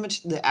agenda,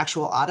 the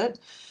actual audit.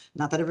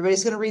 Not that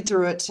everybody's going to read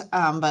through it,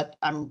 but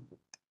I'm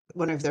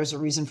wondering if there's a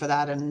reason for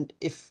that, and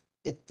if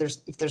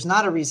there's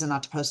not a reason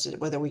not to post it,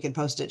 whether we can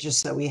post it just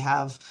so we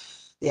have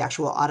the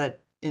actual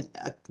audit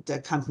to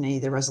accompany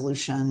the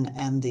resolution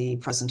and the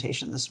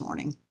presentation this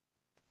morning.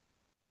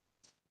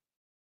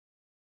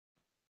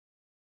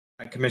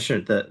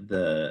 Commissioner,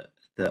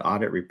 the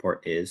audit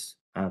report is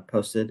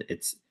posted.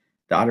 It's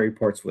the audit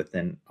report's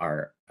within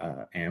our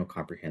annual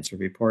comprehensive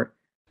report.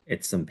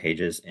 It's some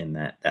pages in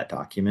that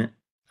document.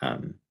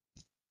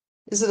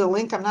 Is it a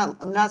link? I'm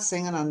not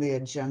seeing it on the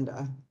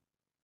agenda.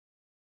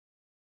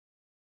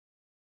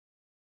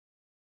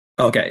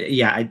 Okay,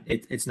 yeah,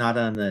 it's not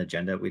on the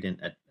agenda. We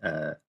didn't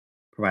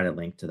provide a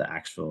link to the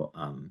actual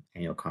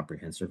annual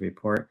comprehensive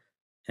report,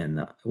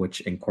 and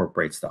which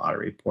incorporates the audit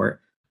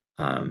report.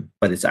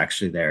 But it's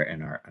actually there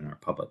in our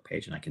public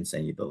page, and I can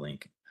send you the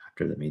link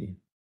after the meeting.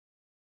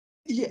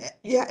 Yeah.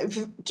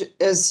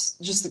 As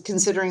just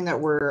considering that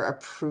we're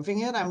approving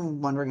it,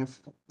 I'm wondering if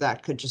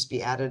that could just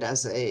be added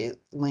as a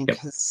link,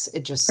 because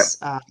it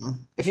just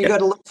if you go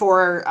to look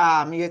for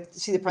you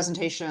see the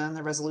presentation,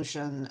 the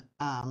resolution,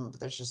 but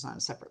there's just not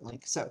a separate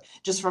link. So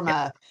just from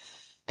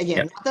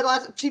again, not that a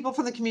lot of people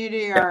from the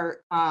community are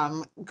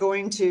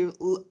going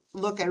to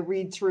look and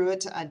read through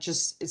it.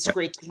 It's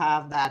great to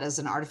have that as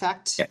an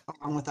artifact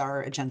along with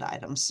our agenda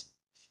items.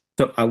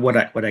 So what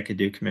I could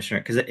do,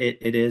 Commissioner, because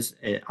it is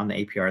on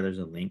the APR, there's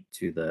a link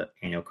to the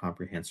annual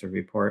comprehensive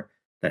report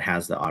that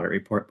has the audit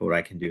report. But what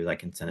I can do is I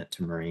can send it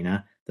to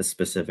Marina, the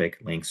specific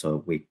link,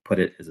 so we put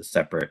it as a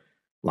separate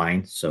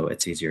line, so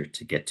it's easier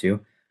to get to,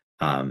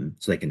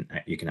 so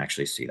you can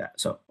actually see that.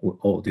 So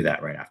we'll do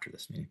that right after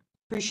this meeting.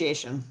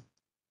 Appreciation,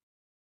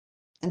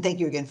 and thank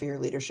you again for your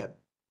leadership.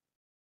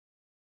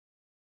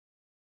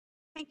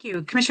 Thank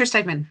you, Commissioner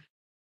Stegman.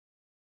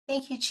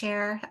 Thank you,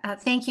 Chair.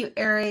 Thank you,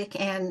 Eric,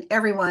 and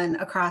everyone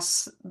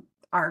across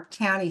our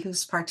county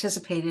who's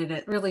participated.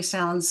 It really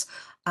sounds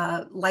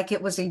like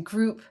it was a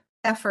group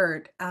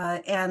effort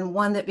and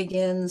one that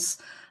begins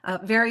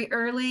very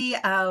early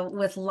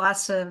with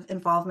lots of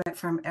involvement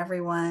from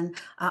everyone.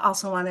 I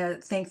also want to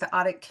thank the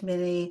audit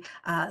committee.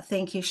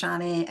 Thank you,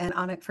 Shani and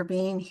Anik, for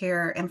being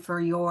here and for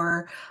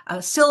your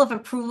seal of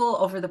approval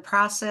over the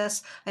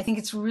process. I think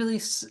it's really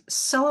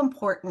so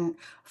important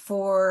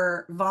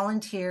for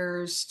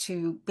volunteers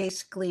to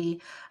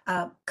basically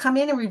come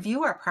in and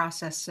review our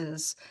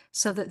processes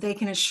so that they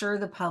can assure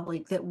the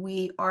public that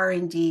we are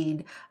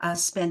indeed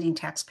spending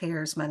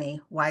taxpayers'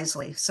 money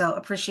wisely. So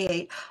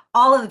appreciate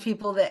all of the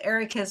people that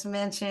Eric has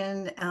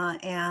mentioned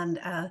and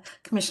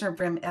Commissioner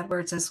Brim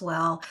Edwards as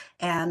well.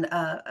 And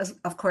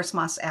of course,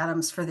 Moss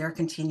Adams for their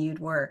continued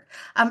work.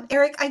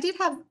 Eric, I did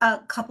have a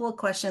couple of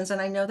questions,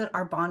 and I know that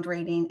our bond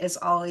rating is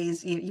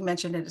always, you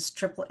mentioned it as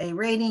AAA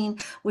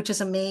rating, which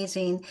is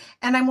amazing.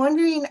 And I'm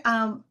wondering,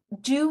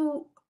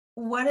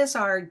 what is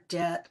our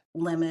debt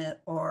limit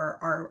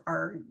or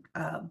our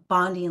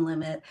bonding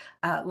limit?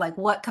 Like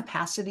what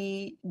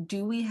capacity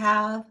do we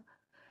have?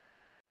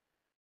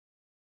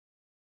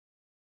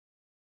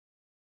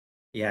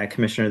 Yeah,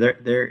 Commissioner,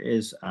 there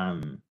is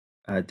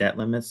debt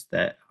limits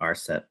that are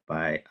set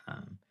by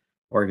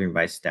Oregon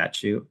by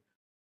statute.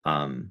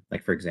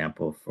 Like for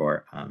example,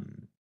 for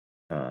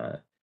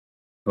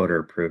voter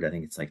approved, I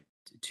think it's like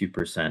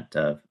 2%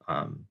 of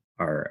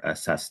our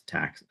assessed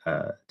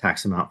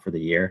tax amount for the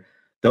year.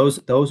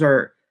 Those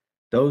are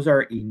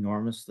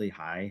enormously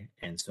high,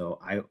 and so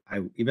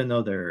I even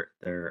though they're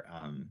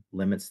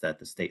limits that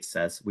the state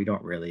sets, we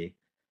don't really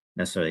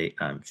necessarily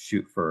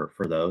shoot for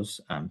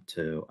those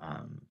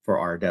for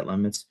our debt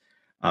limits.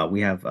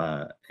 We have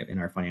in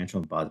our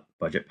financial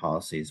budget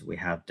policies, we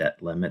have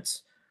debt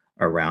limits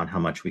around how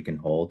much we can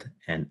hold,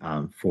 and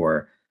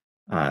for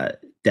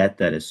debt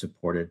that is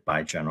supported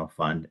by general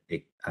fund,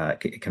 it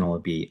can only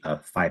be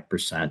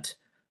 5%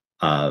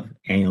 of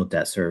annual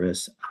debt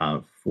service.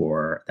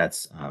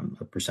 That's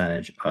a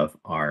percentage of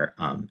our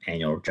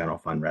annual general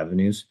fund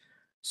revenues.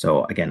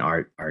 So again,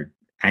 our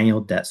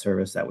annual debt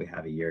service that we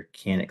have a year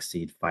can't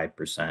exceed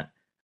 5%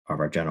 of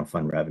our general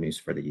fund revenues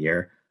for the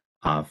year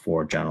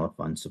for general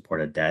fund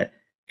supported debt.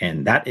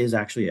 And that is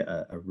actually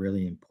a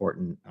really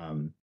important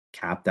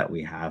cap that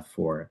we have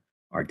for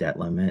our debt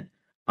limit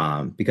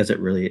because it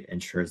really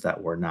ensures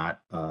that we're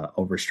not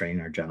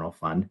overstraining our general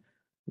fund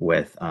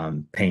with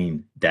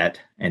paying debt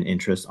and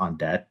interest on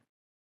debt.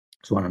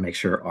 So we want to make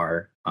sure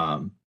our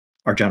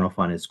general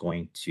fund is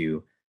going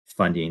to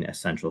funding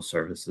essential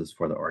services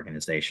for the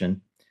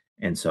organization.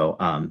 And so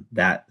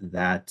that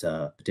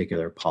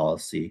particular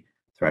policy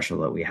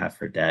threshold that we have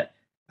for debt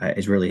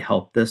has really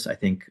helped this. I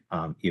think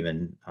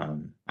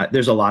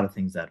there's a lot of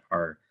things that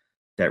our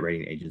debt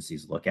rating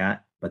agencies look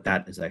at, but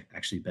that has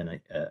actually been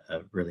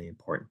a really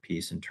important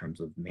piece in terms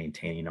of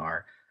maintaining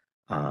our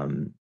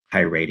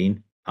high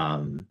rating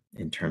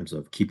in terms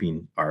of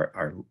keeping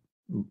our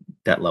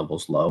debt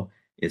levels low,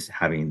 is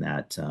having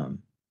that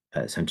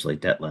essentially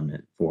debt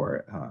limit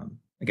for,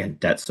 again,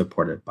 debt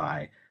supported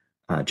by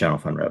general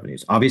fund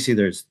revenues. Obviously,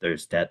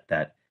 there's debt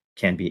that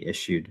can be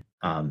issued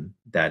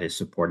that is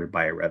supported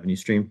by a revenue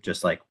stream,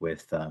 just like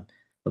with the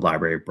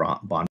library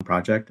bond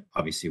project.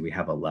 Obviously, we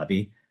have a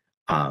levy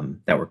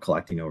that we're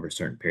collecting over a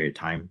certain period of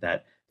time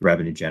that the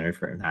revenue generated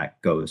from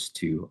that goes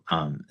to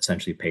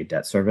essentially pay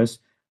debt service.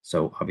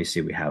 So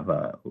obviously we have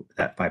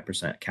that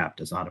 5% cap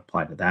does not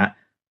apply to that.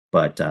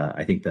 But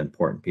I think the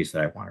important piece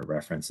that I want to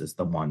reference is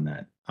the one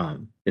that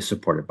is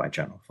supported by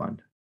general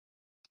fund.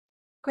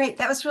 Great,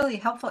 that was really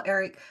helpful,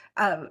 Eric.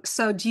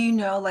 So do you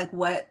know like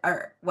what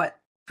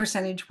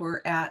percentage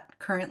we're at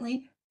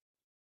currently?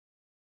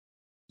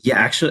 Yeah,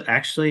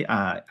 actually,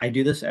 I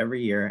do this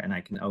every year, and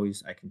I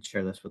can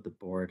share this with the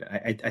board.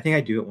 I think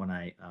I do it when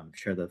I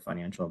share the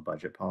financial and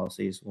budget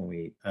policies when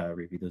we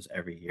review those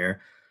every year.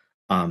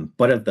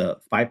 But of the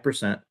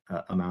 5%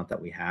 amount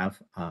that we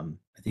have,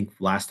 I think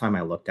last time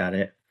I looked at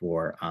it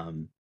for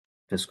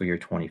fiscal year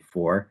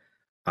 24,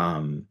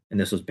 and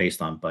this was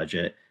based on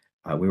budget,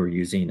 we were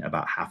using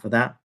about half of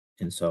that.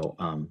 And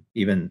so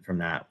even from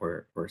that,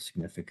 we're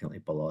significantly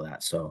below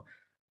that. So,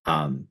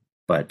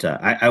 but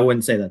I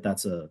wouldn't say that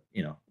that's a,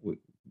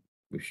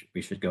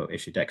 we should go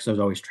issue debt, because there's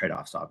always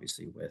trade-offs,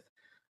 obviously, with,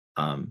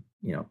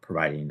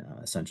 providing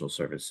essential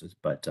services,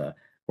 but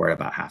we're at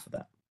about half of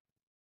that.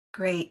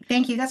 Great,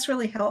 thank you. That's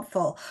really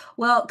helpful.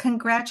 Well,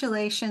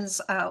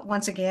 congratulations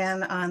once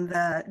again on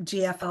the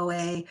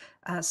GFOA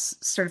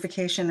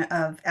certification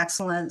of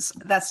excellence.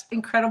 That's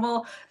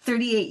incredible.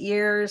 38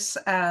 years.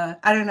 I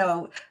don't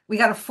know. We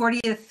got a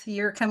 40th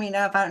year coming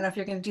up. I don't know if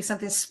you're going to do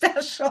something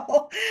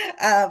special,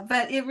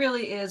 but it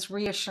really is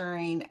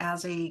reassuring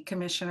as a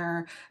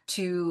commissioner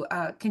to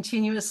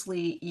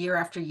continuously year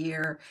after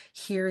year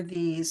hear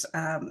these,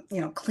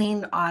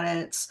 clean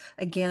audits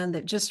again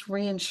that just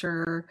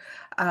reinsure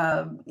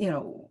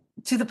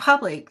to the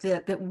public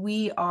that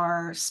we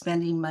are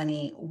spending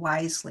money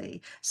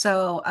wisely.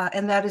 So,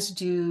 and that is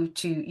due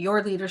to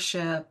your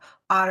leadership,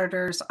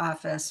 auditor's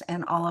office,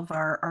 and all of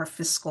our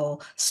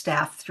fiscal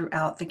staff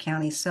throughout the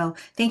county. So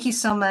thank you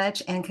so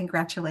much and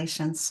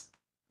congratulations.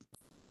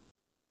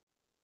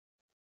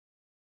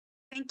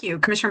 Thank you.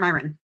 Commissioner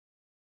Myron.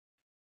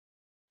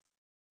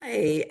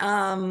 Hey,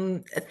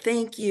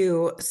 thank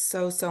you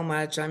so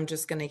much. I'm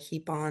just going to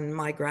heap on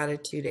my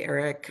gratitude,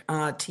 Eric,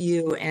 to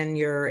you and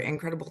your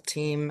incredible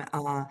team,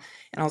 and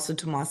also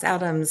to Moss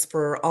Adams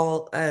for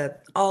all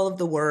of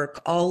the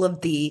work, all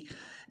of the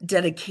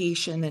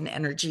dedication and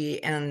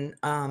energy and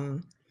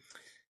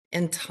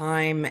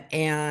time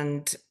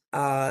and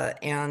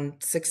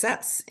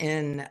success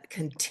in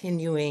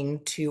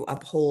continuing to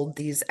uphold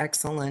these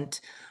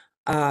excellent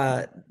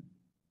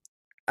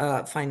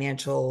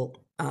financial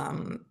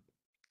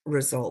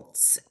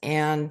results.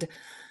 And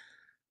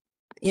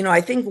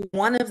I think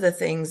one of the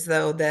things,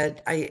 though,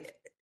 that I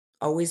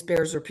always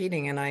bears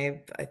repeating, and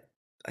I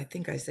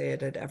think I say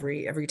it at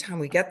every time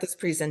we get this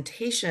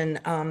presentation,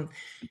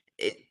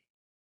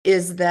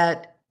 is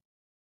that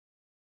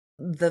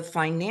the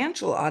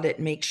financial audit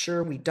makes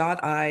sure we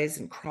dot I's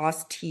and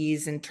cross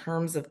T's in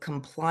terms of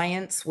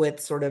compliance with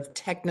sort of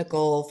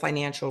technical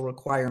financial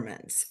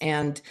requirements.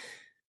 And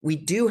we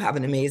do have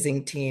an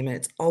amazing team, and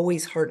it's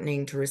always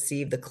heartening to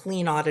receive the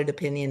clean audit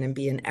opinion and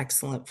be in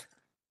excellent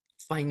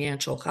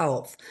financial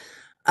health.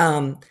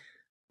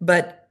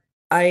 But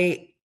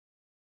I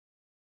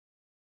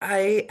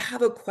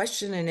have a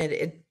question, and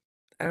I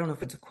don't know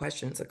if it's a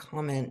question, it's a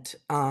comment,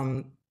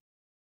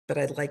 but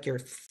I'd like your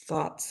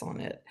thoughts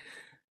on it.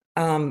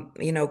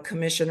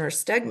 Commissioner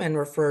Stegman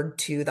referred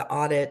to the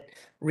audit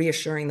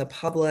reassuring the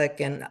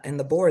public and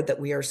the board that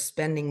we are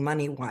spending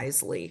money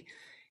wisely.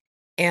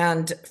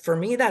 And for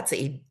me, that's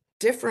a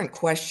different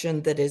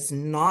question that is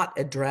not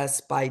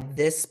addressed by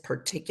this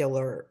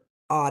particular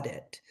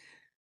audit.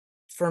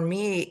 For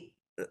me,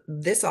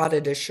 this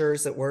audit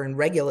assures that we're in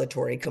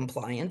regulatory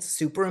compliance,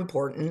 super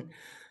important.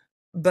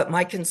 But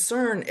my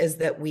concern is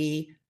that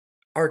we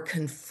are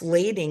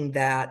conflating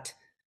that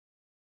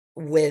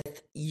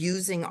with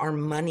using our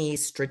money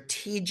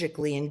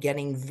strategically and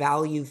getting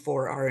value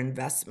for our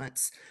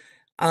investments.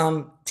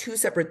 Two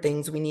separate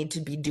things. We need to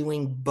be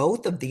doing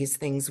both of these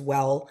things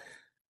well,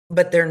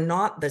 but they're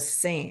not the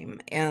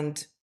same.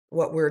 And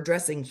what we're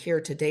addressing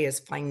here today is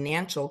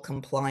financial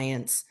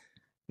compliance,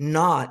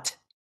 not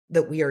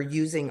that we are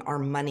using our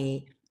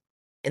money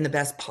in the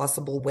best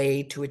possible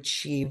way to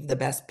achieve the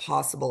best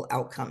possible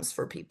outcomes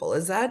for people.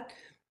 Is that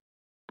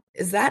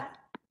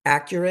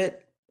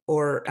accurate,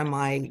 or am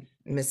I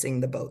missing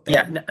the boat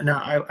there? Yeah, no,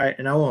 I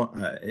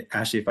won't.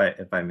 Ashley, if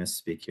I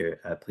misspeak here,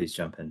 please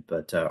jump in.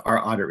 But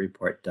our audit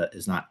report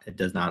does not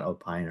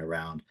opine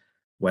around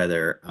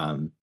whether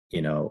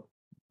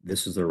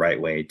this is the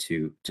right way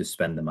to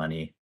spend the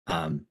money.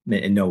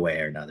 In no way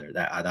or another.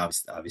 That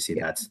obviously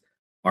that's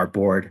our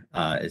board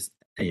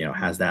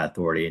has that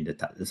authority and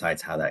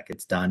decides how that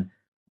gets done.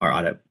 Our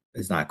audit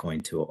is not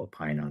going to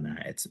opine on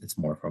that. It's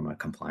more from a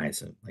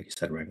compliance and, like you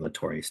said,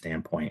 regulatory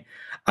standpoint.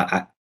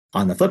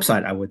 On the flip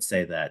side, I would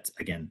say that,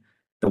 again,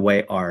 the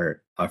way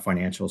our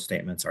financial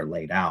statements are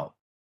laid out,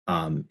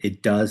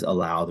 it does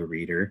allow the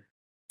reader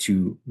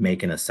to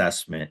make an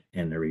assessment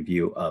and a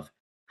review of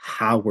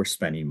how we're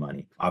spending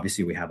money.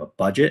 Obviously, we have a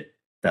budget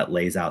that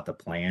lays out the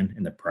plan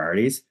and the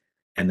priorities.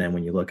 And then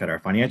when you look at our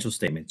financial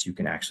statements, you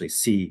can actually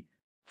see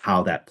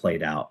how that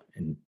played out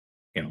in,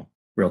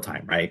 real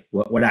time, right?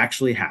 What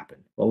actually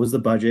happened? What was the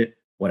budget?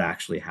 What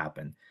actually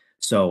happened?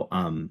 So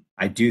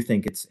I do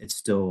think it's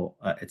still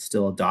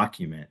a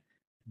document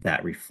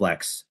that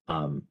reflects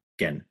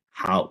again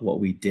what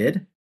we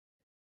did,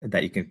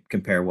 that you can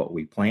compare what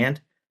we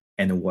planned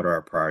and then what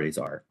our priorities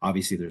are.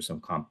 Obviously, there's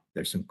some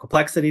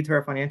complexity to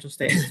our financial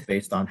statements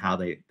based on how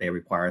they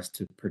require us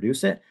to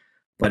produce it,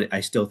 but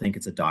I still think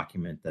it's a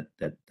document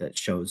that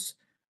shows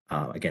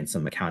again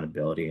some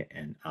accountability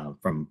and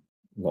from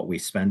what we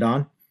spend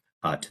on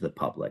to the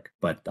public.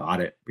 But the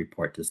audit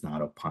report does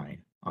not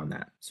opine on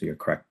that. So you're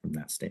correct from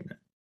that statement.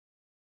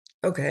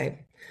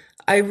 Okay.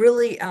 I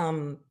really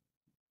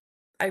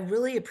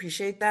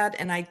appreciate that.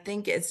 And I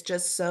think it's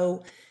just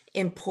so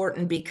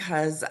important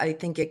because I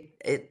think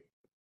it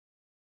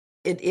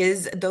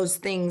is, those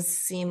things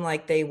seem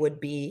like they would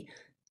be,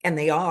 and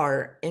they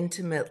are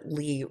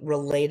intimately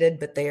related,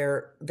 but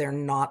they're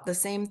not the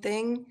same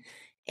thing.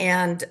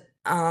 And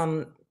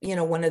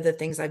one of the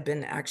things I've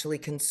been actually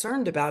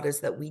concerned about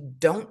is that we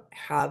don't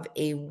have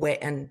a way,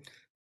 an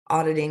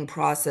auditing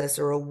process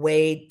or a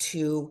way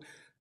to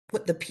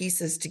put the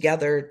pieces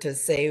together to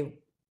say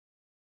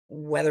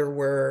whether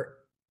we're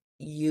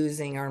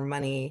using our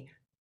money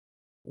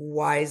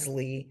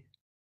wisely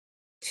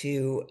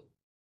to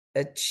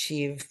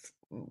achieve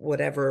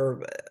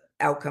whatever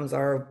outcomes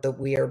are that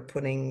we are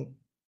putting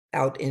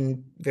out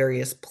in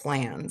various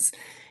plans.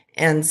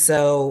 And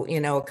so,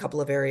 a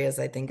couple of areas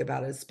I think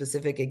about as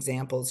specific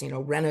examples,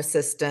 rent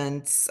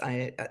assistance.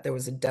 There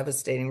was a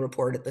devastating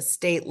report at the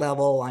state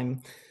level.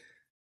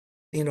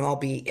 I'll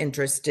be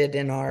interested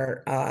in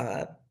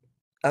our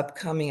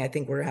upcoming, I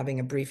think we're having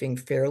a briefing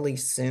fairly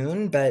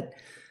soon, but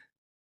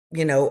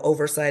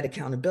oversight,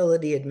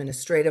 accountability,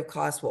 administrative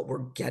costs, what we're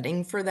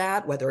getting for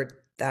that, whether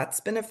that's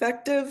been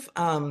effective,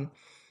 putting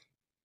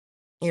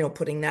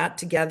that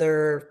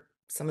together,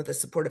 some of the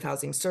supportive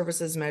housing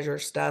services measure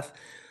stuff.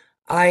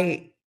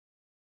 I'd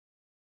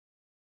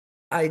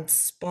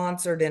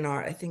sponsored in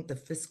I think the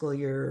fiscal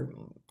year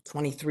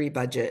 23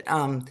 budget,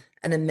 an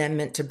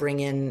amendment to bring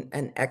in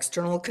an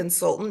external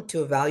consultant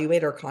to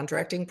evaluate our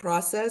contracting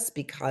process,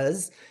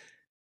 because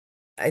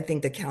I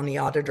think the county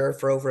auditor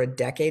for over a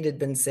decade had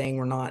been saying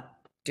we're not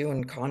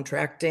doing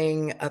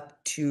contracting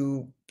up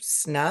to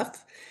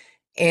snuff.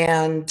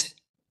 And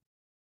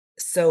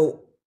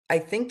so I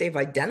think they've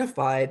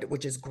identified,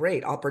 which is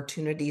great,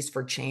 opportunities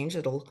for change.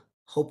 It'll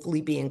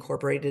hopefully be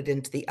incorporated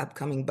into the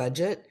upcoming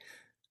budget.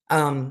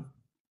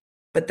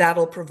 But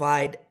that'll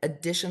provide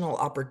additional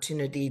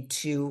opportunity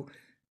to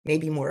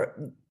maybe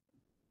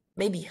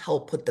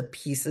help put the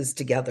pieces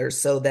together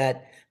so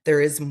that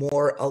there is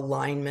more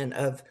alignment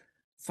of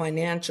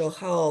financial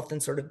health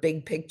and sort of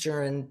big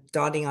picture and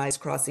dotting I's,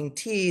 crossing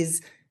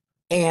T's,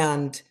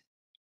 and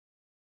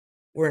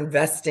we're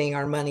investing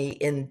our money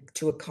in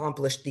to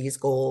accomplish these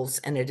goals,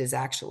 and it is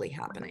actually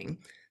happening.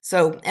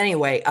 So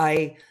anyway,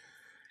 I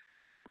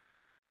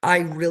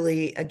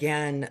really,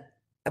 again,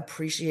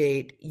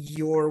 appreciate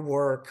your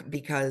work,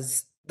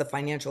 because the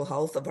financial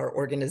health of our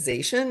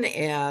organization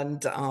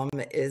and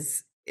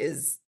is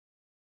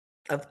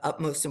of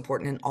utmost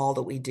importance in all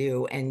that we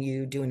do, and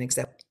you do an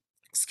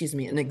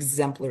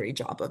exemplary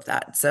job of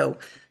that. So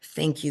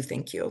thank you.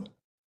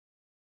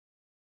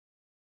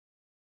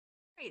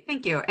 Great,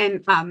 thank you.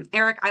 And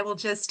Eric, I will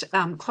just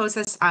close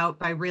this out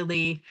by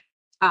really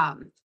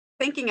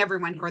thanking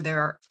everyone for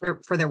their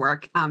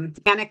work.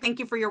 Anik, thank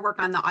you for your work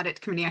on the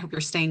audit committee. I hope you're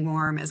staying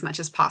warm as much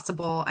as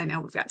possible. I know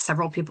we've got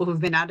several people who've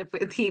been at it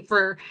with me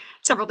for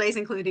several days,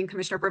 including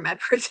Commissioner Burt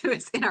Medford, who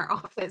is in our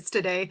office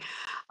today.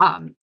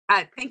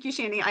 Thank you,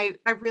 Shani.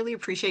 I really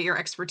appreciate your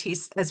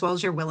expertise as well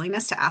as your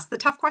willingness to ask the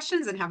tough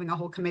questions, and having a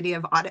whole committee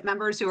of audit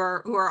members who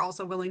are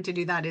also willing to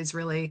do that is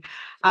really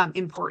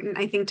important,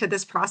 I think, to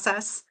this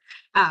process.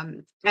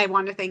 I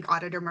want to thank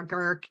Auditor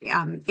McGurk,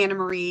 Anna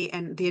Marie,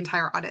 and the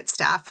entire audit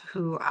staff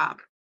who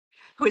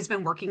has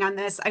been working on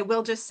this. I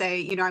will just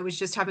say, I was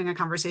just having a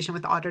conversation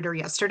with the auditor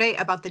yesterday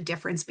about the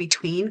difference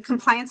between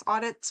compliance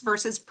audits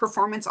versus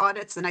performance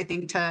audits. And I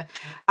think to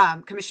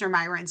Commissioner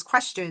Myron's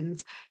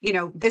questions,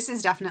 this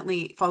is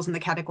definitely falls in the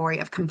category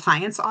of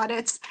compliance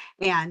audits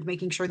and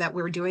making sure that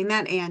we're doing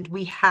that. And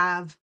we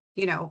have,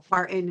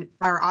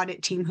 our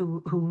audit team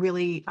who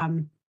really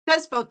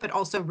does both, but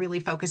also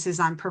really focuses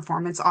on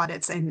performance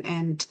audits,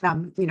 and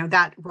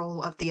that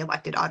role of the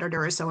elected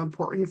auditor is so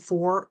important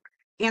for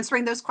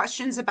answering those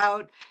questions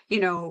about,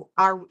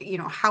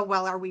 how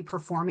well are we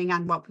performing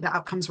on what the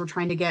outcomes we're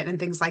trying to get and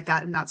things like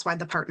that. And that's why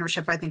the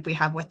partnership I think we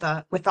have with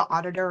the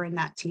auditor and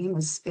that team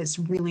is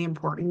really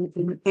important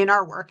in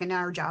our work and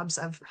our jobs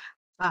of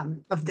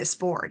this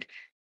board,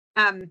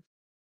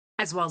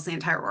 as well as the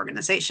entire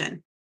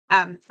organization.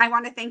 I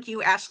want to thank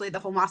you, Ashley, the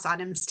whole Moss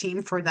Adams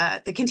team, for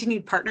the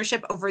continued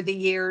partnership over the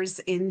years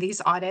in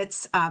these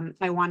audits.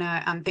 I want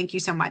to thank you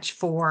so much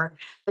for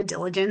the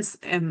diligence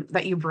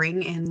that you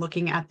bring in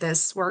looking at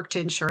this work to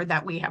ensure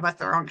that we have a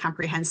thorough and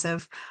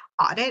comprehensive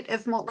audit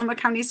of Multnomah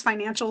County's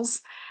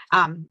financials.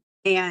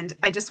 And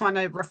I just want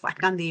to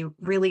reflect on the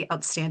really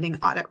outstanding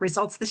audit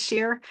results this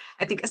year.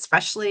 I think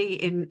especially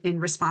in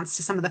response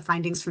to some of the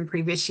findings from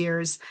previous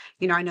years.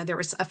 I know there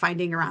was a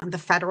finding around the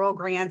federal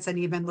grants, and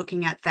even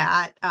looking at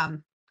that,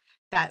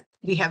 that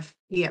we have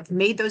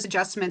made those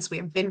adjustments. We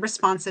have been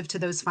responsive to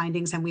those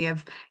findings, and we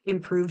have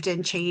improved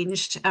and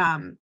changed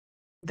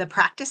the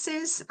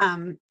practices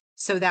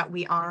so that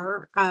we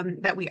are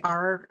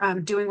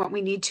doing what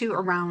we need to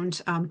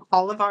around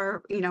all of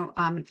our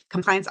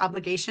compliance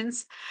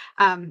obligations,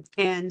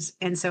 and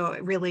so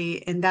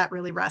that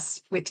really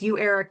rests with you,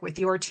 Eric, with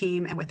your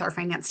team, and with our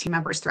finance team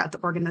members throughout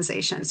the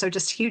organization. So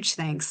just huge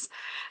thanks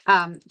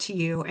to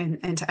you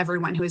and to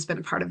everyone who has been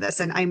a part of this.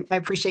 And I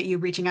appreciate you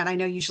reaching out. I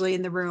know usually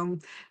in the room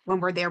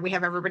when we're there, we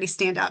have everybody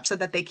stand up so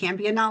that they can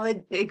be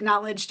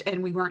acknowledged,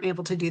 and we weren't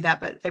able to do that,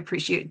 but I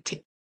appreciate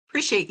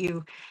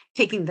you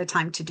taking the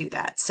time to do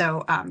that.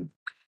 So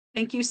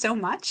thank you so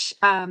much.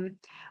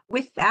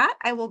 With that,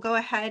 I will go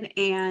ahead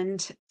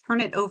and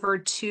turn it over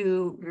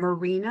to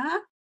Marina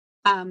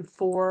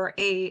for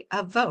a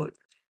vote.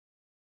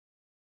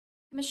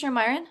 Commissioner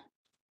Myron?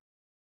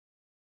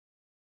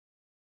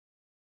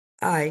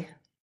 Aye.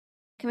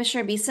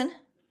 Commissioner Beeson?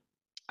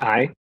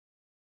 Aye.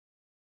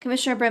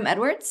 Commissioner Brim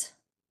Edwards?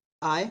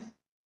 Aye.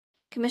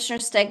 Commissioner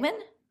Stegman?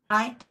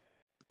 Aye.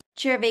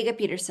 Chair Vega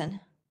Peterson?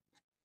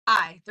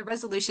 Aye, the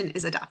resolution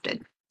is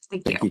adopted.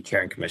 Thank you. Thank you,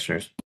 Chair and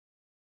Commissioners.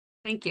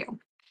 Thank you.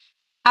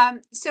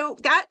 So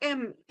that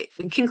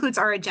concludes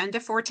our agenda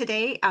for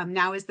today.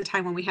 Now is the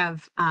time when we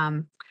have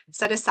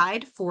set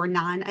aside for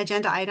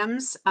non-agenda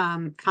items,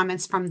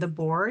 comments from the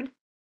board.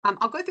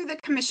 I'll go through the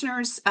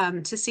commissioners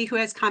to see who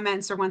has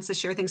comments or wants to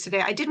share things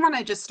today. I did want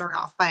to just start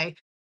off by,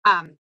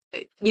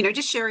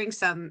 just sharing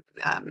some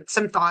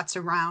thoughts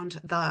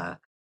around the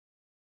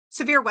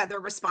severe weather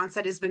response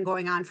that has been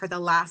going on for the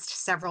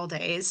last several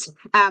days.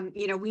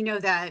 We know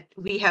that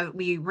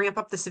we ramp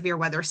up the severe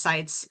weather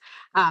sites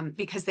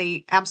because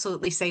they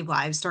absolutely save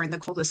lives during the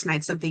coldest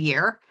nights of the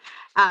year.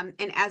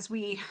 And as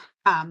we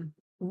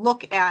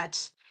look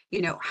at,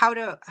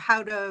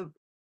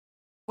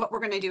 what we're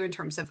going to do in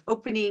terms of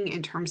opening,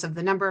 in terms of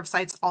the number of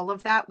sites, all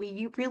of that,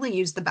 we really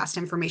use the best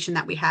information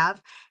that we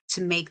have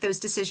to make those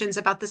decisions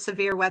about the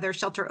severe weather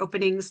shelter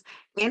openings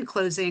and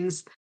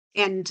closings.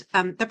 And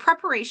the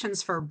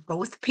preparations for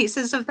both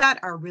pieces of that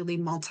are really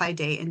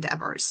multi-day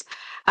endeavors.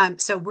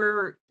 So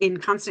we're in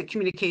constant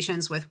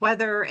communications with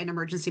weather and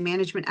emergency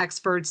management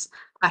experts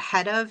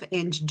ahead of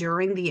and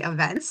during the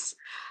events.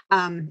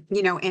 And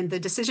the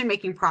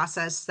decision-making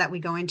process that we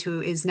go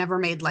into is never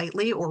made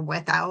lightly or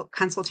without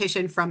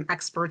consultation from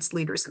experts,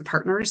 leaders, and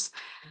partners.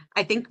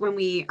 I think when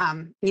we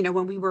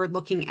were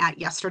looking at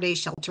yesterday's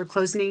shelter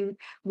closing,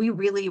 we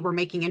really were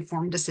making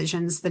informed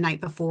decisions the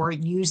night before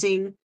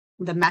using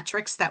the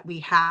metrics that we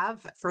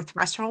have for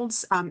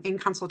thresholds in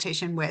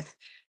consultation with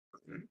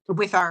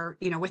our,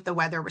 with the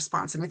weather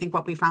response. And I think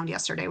what we found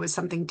yesterday was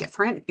something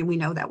different. And we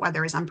know that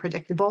weather is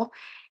unpredictable.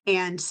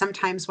 And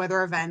sometimes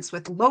weather events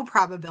with low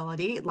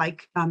probability,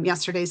 like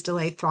yesterday's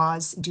delayed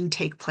thaws, do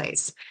take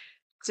place.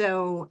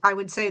 So I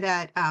would say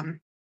that,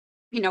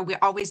 we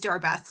always do our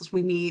best.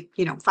 We meet,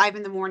 5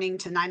 a.m.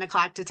 to 9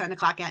 o'clock to 10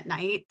 o'clock at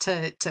night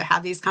to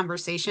have these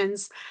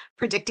conversations.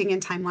 Predicting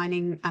and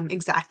timelining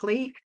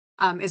exactly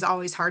is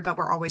always hard, but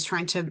we're always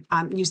trying to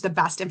use the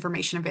best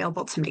information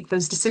available to make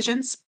those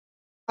decisions.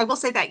 I will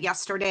say that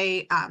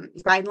yesterday's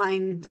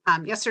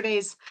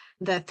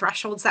the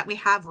thresholds that we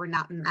have were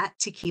not met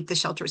to keep the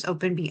shelters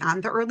open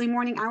beyond the early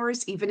morning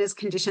hours, even as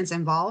conditions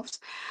involved.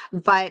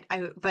 But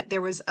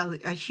there was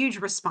a huge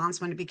response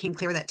when it became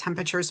clear that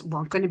temperatures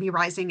weren't going to be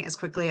rising as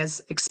quickly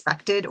as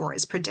expected or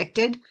as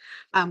predicted.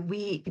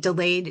 We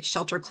delayed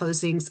shelter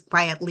closings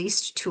by at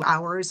least 2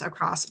 hours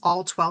across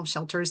all 12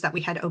 shelters that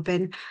we had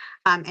open,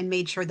 and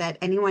made sure that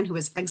anyone who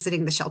was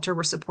exiting the shelter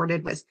were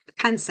supported with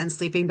tents and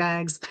sleeping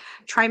bags,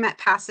 TriMet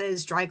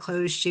passes, dry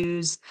clothes,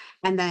 shoes,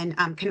 and then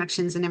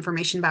connections and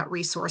information about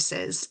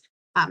resources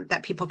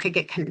that people could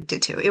get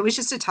connected to. It was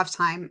just a tough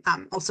time,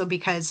 also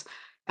because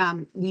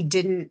we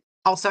didn't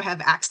also have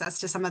access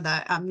to some of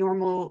the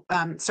normal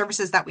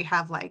services that we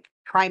have, like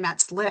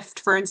TriMet's Lyft,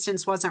 for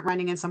instance, wasn't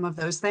running, in some of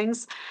those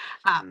things.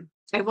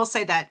 I will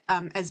say that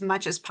as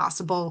much as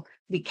possible,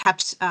 we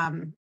kept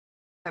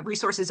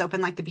resources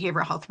open, like the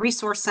Behavioral Health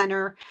Resource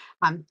Center.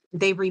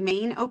 They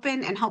remain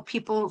open and help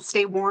people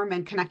stay warm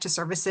and connect to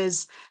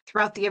services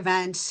throughout the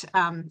event,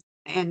 and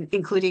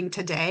including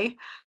today.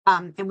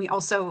 And we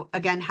also,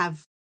 again,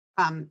 have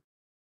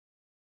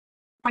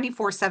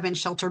 24/7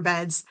 shelter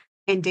beds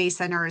and day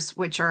centers,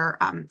 which are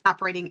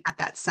operating at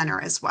that center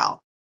as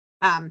well.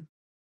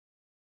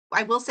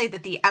 I will say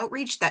that the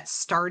outreach that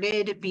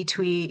started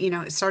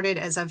it started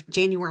as of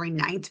January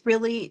 9th,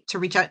 really, to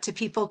reach out to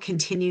people,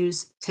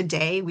 continues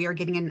today. We are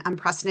getting an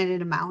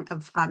unprecedented amount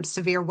of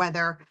severe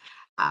weather,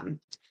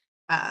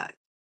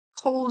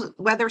 cold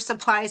weather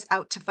supplies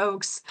out to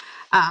folks.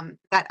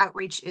 That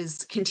outreach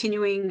is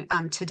continuing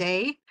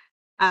today.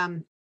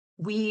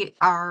 We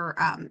are,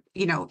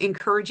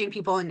 encouraging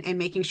people and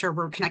making sure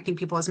we're connecting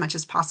people as much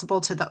as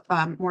possible to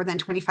the more than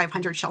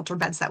 2,500 shelter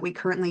beds that we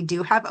currently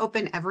do have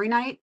open every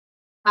night.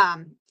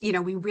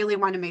 We really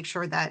want to make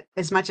sure that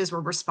as much as we're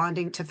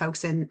responding to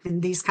folks in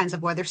these kinds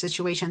of weather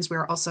situations,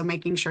 we're also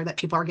making sure that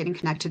people are getting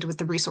connected with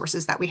the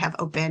resources that we have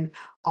open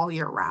all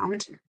year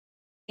round.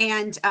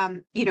 And,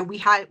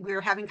 we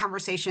were having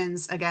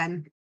conversations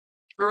again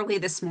early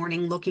this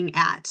morning looking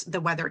at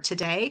the weather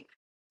today.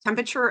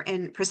 Temperature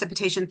and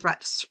precipitation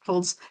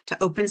thresholds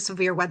to open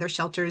severe weather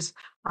shelters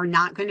are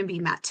not going to be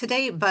met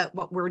today, but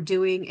what we're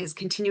doing is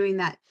continuing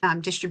that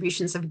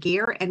distributions of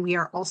gear, and we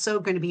are also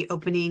going to be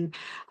opening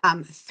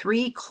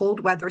 3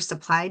 cold weather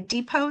supply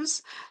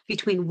depots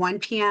between 1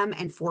 p.m.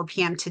 and 4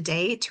 p.m.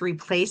 today to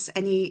replace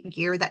any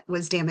gear that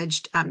was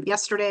damaged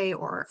yesterday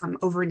or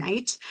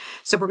overnight.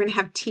 So we're going to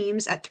have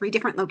teams at 3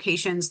 different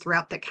locations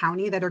throughout the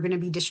county that are going to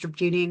be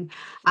distributing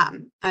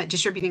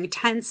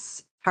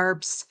tents,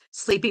 tarps,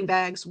 sleeping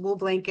bags, wool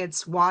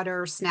blankets,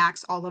 water,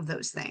 snacks, all of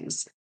those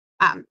things.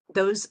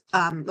 Those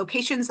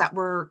locations that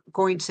we're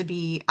going to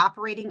be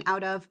operating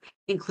out of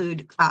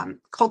include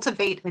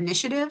Cultivate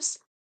Initiatives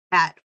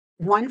at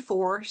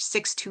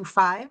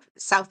 14625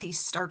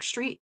 Southeast Stark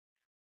Street.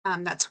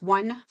 That's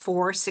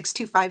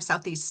 14625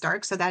 Southeast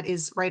Stark. So that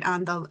is right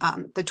on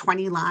the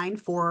 20 line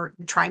for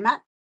TriMet.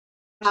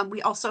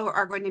 We also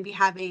are going to be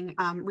having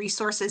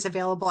resources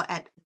available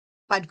at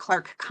Bud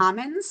Clark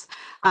Commons.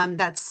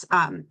 That's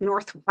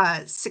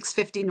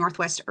 650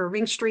 Northwest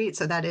Irving Street.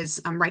 So that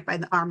is right by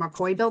our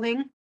McCoy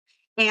building.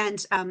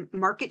 And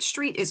Market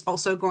Street is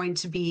also going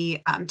to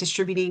be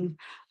distributing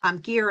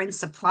gear and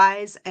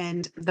supplies.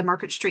 And the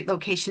Market Street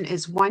location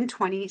is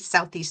 120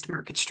 Southeast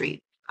Market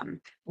Street.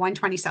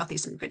 120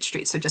 Southeast Market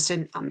Street. So just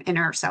in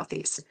inner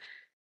Southeast.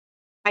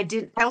 I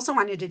also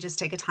wanted to just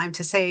take a time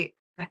to say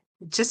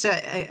just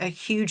a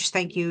huge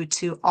thank you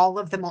to all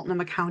of the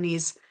Multnomah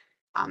County's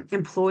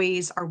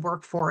employees, our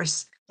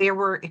workforce. There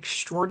were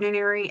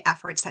extraordinary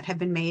efforts that have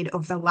been made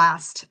over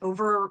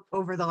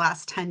the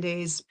last 10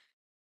 days.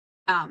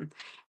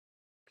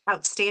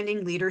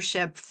 Outstanding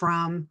leadership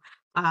from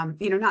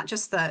not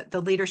just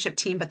the leadership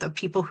team, but the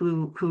people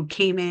who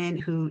came in,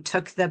 who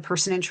took the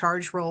person in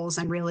charge roles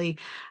and really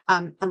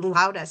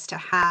allowed us to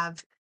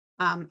have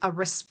a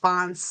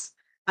response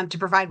to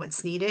provide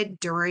what's needed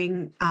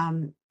during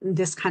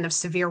this kind of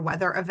severe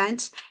weather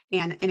event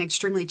and an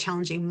extremely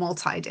challenging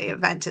multi-day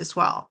event as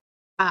well.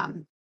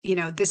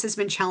 This has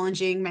been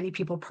challenging many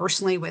people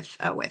personally with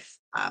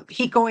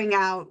heat going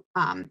out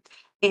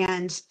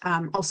and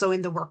also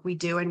in the work we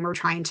do. And we're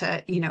trying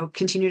to,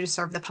 continue to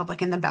serve the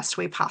public in the best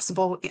way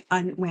possible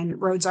when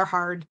roads are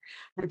hard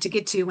to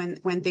get to,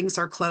 when things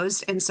are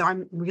closed. And so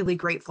I'm really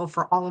grateful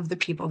for all of the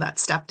people that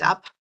stepped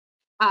up.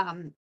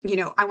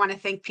 I want to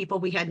thank people.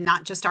 We had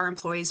not just our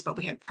employees, but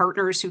we had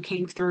partners who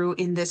came through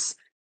in this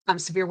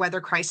severe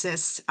weather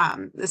crisis,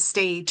 the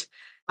state,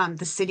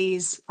 the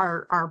cities,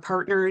 our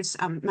partners,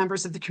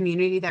 members of the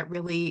community that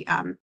really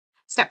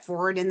stepped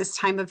forward in this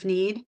time of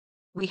need.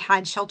 We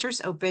had shelters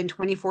open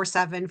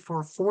 24/7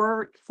 for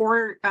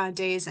four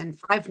days and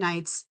 5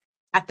 nights.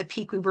 At the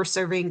peak, we were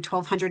serving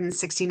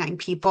 1,269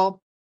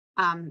 people.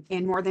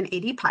 And more than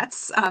 80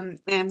 pets.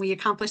 And we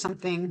accomplished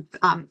something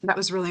that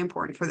was really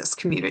important for this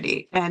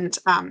community. And,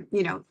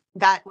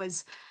 that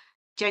was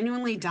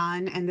genuinely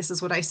done. And this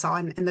is what I saw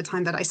in the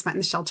time that I spent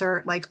in the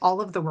shelter. Like,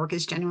 all of the work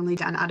is genuinely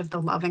done out of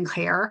the love and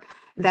care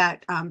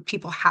that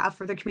people have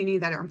for the community,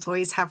 that our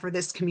employees have for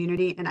this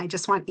community. And I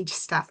just want each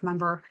staff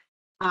member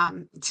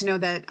to know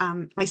that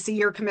I see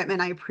your commitment.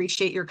 I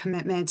appreciate your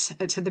commitment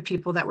to the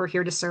people that we're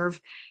here to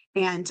serve.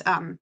 And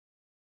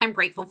I'm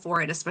grateful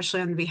for it,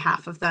 especially on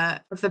behalf of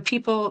the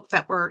people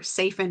that were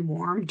safe and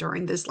warm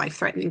during these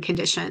life-threatening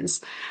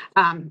conditions.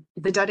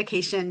 The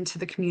dedication to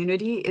the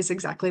community is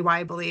exactly why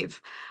I believe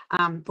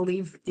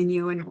in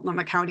you in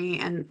Multnomah County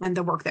and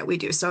the work that we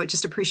do. So I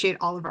just appreciate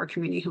all of our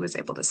community who was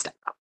able to step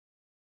up.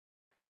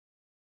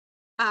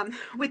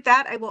 With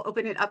that, I will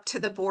open it up to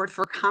the board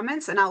for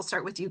comments, and I'll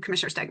start with you,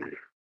 Commissioner Stegman.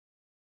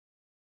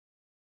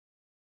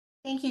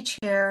 Thank you,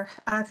 Chair.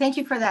 Thank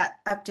you for that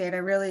update. I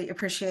really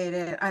appreciate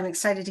it. I'm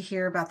excited to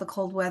hear about the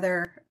cold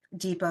weather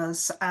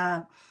depots.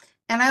 And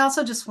I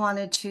also just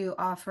wanted to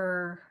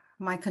offer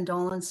my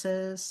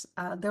condolences.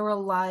 There were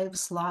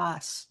lives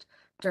lost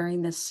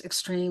during this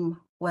extreme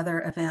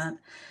weather event.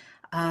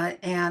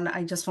 And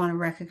I just want to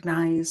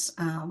recognize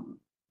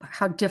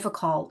how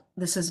difficult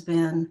this has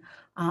been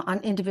on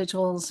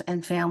individuals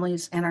and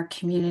families and our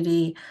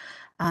community.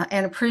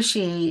 And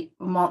appreciate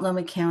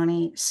Multnomah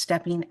County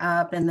stepping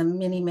up and the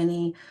many,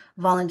 many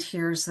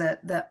volunteers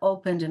that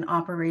opened and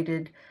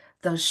operated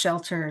those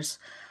shelters.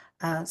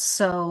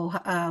 So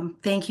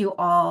thank you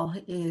all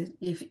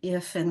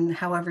if and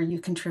however you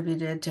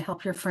contributed to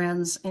help your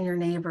friends and your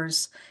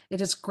neighbors.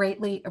 It is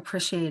greatly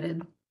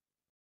appreciated.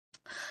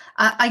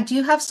 I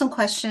do have some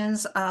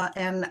questions,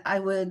 and I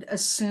would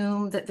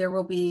assume that there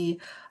will be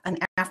an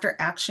after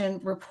action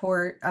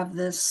report of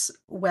this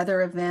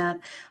weather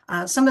event.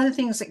 Some of the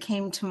things that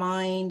came to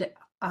mind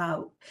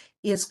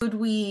is, could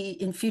we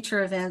in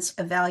future events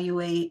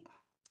evaluate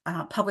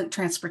public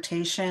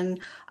transportation?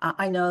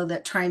 I know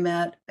that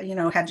TriMet,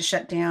 had to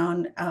shut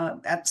down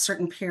at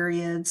certain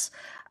periods.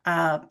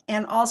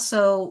 And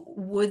also,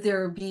 would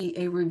there be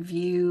a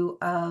review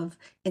of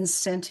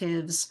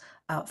incentives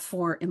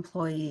for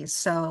employees?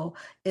 So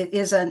it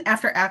is an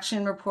after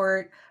action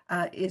report.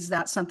 Is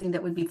that something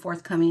that would be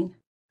forthcoming?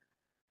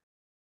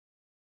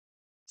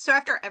 So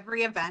after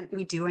every event,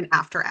 we do an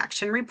after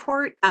action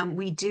report.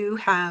 We do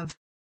have,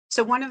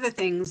 so one of the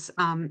things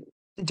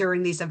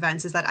during these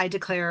events is that I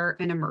declare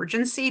an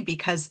emergency,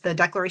 because the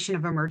declaration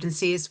of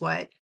emergency is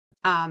what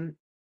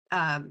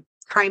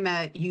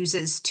CRIMA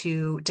uses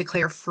to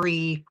declare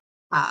free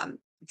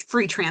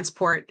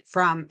transport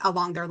from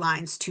along their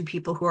lines to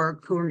people who are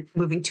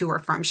moving to or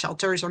from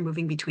shelters or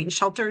moving between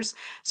shelters.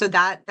 So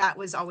that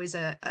was always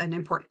an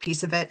important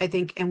piece of it, I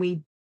think. And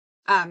we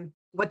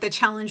what the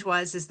challenge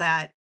was is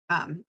that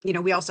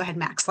we also had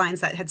MAX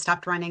lines that had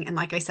stopped running. And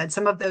like I said,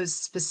 some of those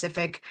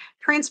specific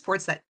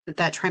transports that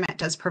TriMet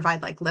does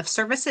provide, like Lyft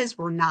services,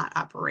 were not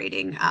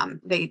operating.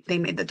 They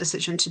made the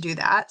decision to do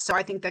that. So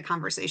I think the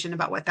conversation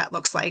about what that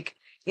looks like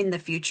in the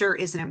future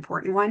is an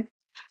important one.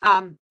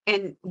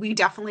 And we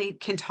definitely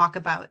can talk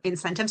about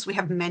incentives. We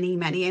have many,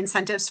 many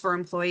incentives for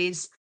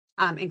employees,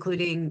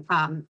 including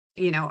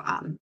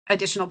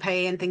additional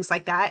pay and things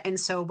like that. And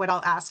so what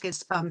I'll ask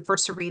is for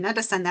Serena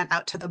to send that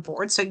out to the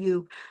board,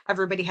 so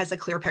everybody has a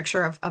clear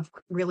picture of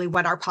really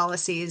what our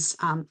policies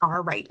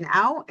are right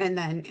now. And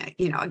then,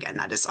 again,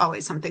 that is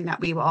always something that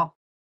we will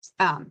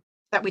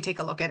that we take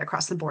a look at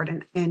across the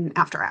board and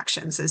after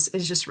actions is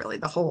just really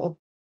the whole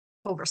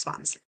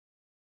response.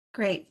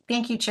 Great.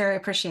 Thank you, Chair. I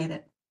appreciate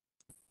it.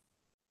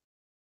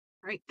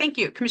 All right. Thank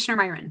you, Commissioner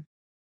Myron.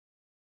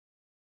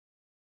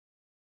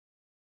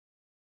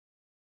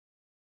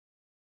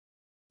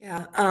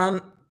 Yeah,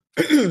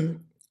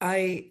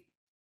 I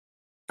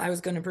was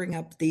going to bring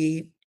up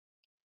the,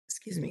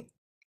 excuse me,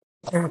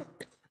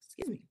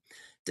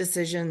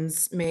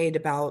 decisions made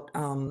about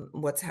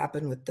what's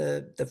happened with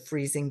the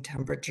freezing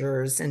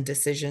temperatures, and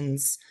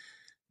decisions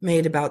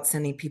made about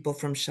sending people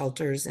from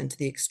shelters into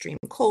the extreme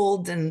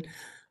cold. And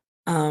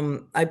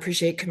I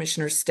appreciate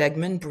Commissioner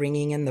Stegman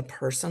bringing in the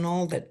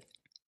personal, that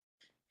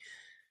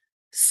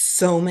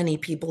so many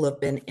people have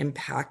been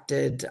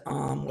impacted,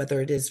 whether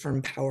it is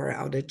from power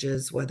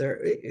outages,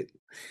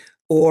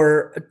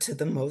 or to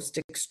the most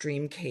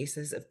extreme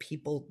cases of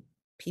people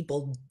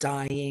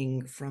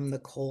dying from the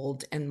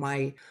cold. And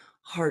my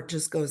heart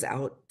just goes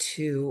out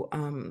to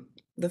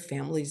the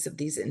families of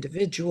these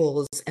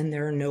individuals. And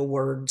there are no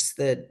words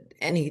that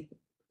any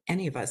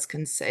of us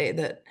can say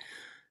that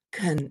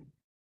can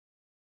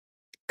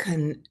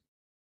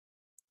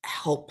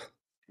help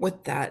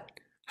with that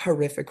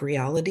horrific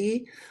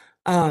reality.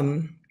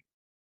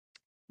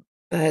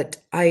 But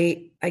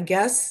I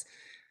guess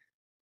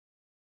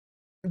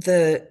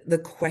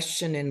the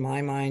question in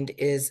my mind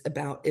is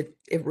about it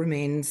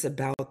remains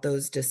about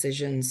those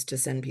decisions to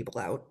send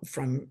people out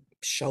from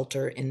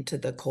shelter into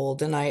the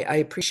cold. And I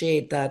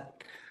appreciate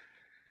that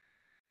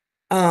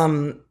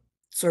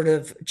sort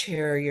of,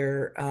 Chair,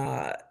 you're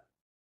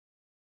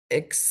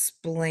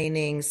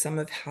explaining some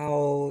of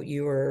how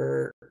you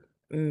were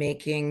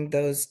making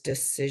those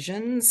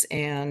decisions,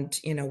 and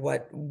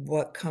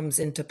what comes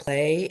into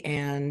play.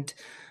 And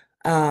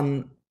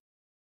and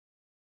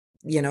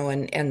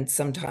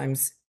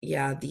sometimes,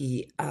 yeah,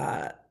 the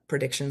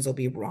predictions will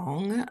be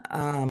wrong.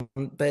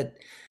 But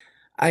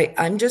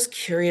I'm just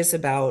curious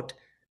about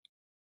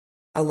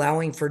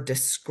allowing for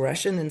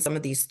discretion in some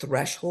of these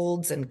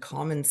thresholds and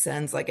common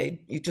sense.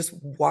 Like you just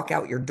walk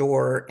out your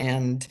door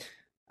and,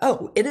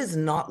 oh, it is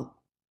not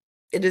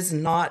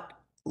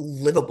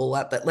livable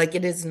at that. Like,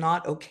 it is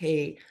not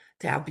okay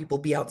to have people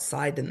be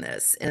outside in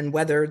this, and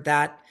whether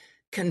that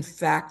can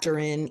factor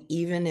in,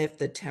 even if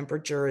the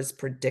temperature is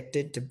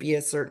predicted to be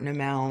a certain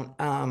amount,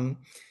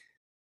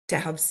 to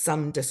have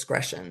some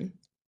discretion.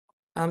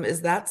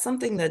 Is that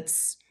something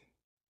that's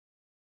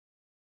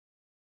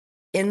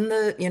in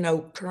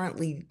the,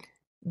 currently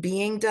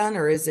being done,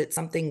 or is it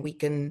something we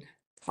can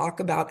talk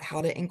about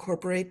how to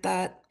incorporate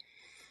that?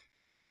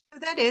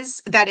 That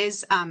is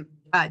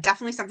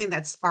definitely something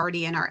that's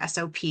already in our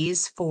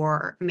SOPs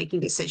for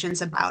making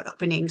decisions about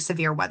opening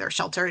severe weather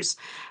shelters.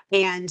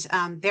 And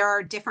there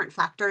are different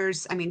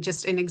factors. I mean,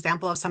 just an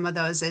example of some of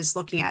those is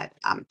looking at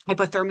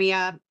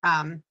hypothermia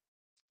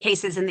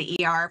cases in the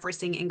ER. If we're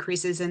seeing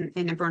increases in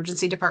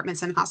emergency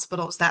departments and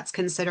hospitals, that's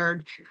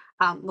considered.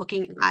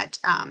 Looking at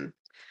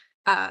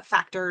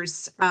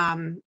factors,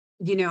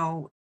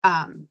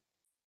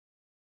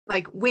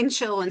 like wind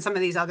chill and some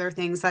of these other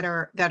things that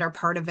are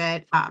part of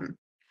it.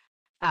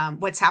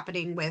 What's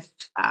happening with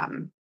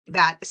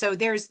that. So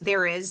there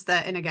is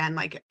and again,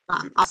 like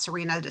ask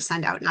Serena to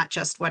send out not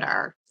just what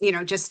our,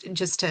 just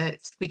to,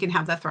 we can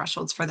have the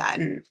thresholds for that.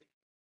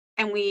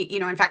 And we,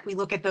 in fact, we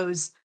look at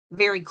those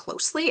very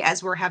closely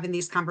as we're having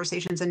these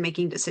conversations and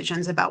making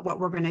decisions about what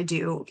we're going to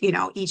do,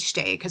 each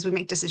day, because we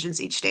make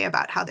decisions each day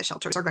about how the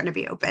shelters are going to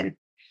be open.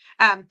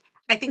 I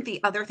think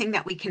the other thing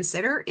that we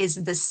consider is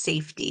the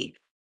safety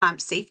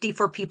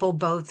for people,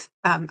 both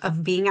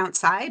of being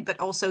outside, but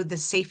also the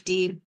safe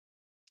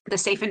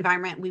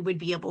environment we would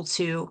be able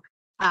to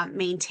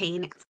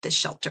maintain the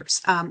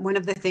shelters. One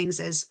of the things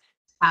is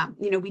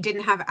we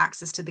didn't have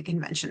access to the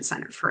convention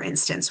center, for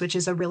instance, which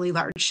is a really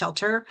large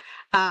shelter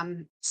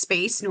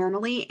space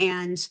normally.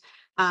 And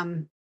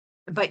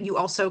but you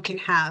also can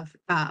have,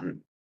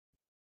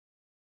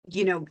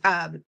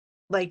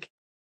 like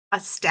a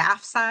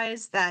staff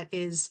size that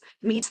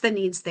meets the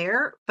needs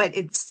there, but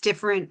it's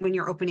different when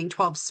you're opening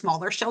 12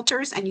 smaller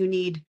shelters and you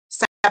need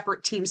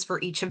separate teams for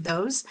each of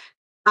those.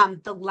 I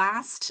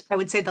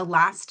would say the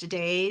last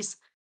days,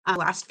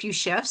 last few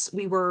shifts,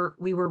 we were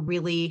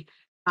really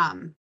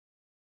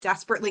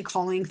desperately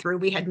calling through.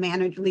 We had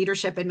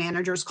leadership and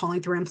managers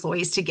calling through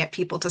employees to get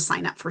people to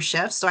sign up for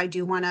shifts. So I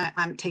do want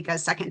to take a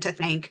second to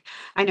thank,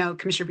 I know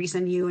Commissioner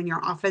Beeson, you and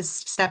your office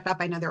stepped up.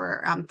 I know there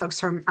were folks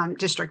from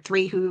District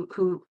 3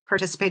 who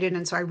participated.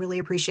 And so I really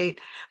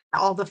appreciate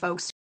all the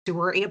folks who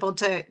were able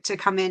to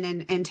come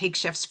in and take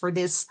shifts for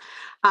this.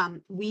 But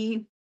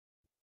we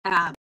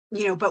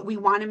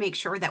want to make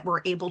sure that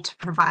we're able to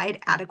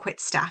provide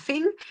adequate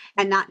staffing,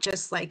 and not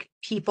just like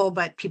people,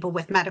 but people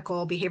with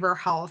medical, behavioral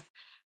health,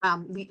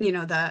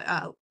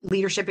 the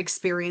leadership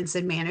experience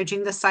in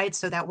managing the site,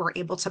 so that we're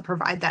able to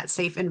provide that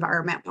safe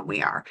environment when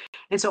we are.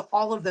 And so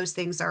all of those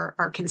things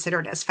are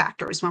considered as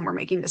factors when we're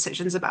making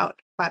decisions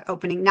about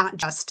opening, not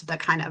just the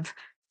kind of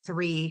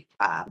 3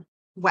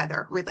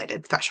 weather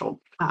related threshold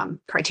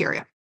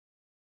criteria.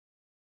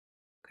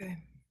 Okay.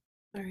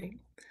 All right.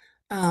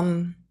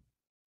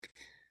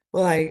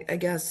 Well, I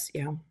guess,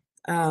 yeah.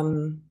 I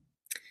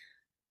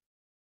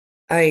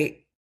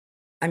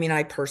mean,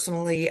 I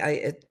personally,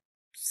 it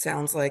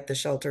sounds like the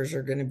shelters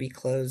are going to be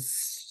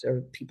closed,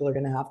 or people are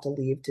going to have to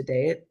leave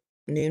today at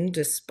noon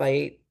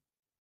despite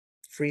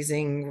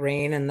freezing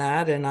rain and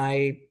that. And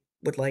I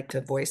would like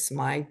to voice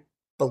my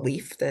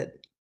belief that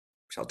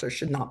shelters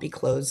should not be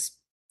closed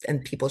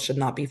and people should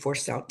not be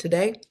forced out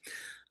today.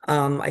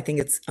 I think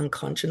it's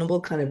unconscionable,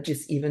 kind of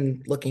just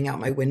even looking out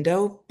my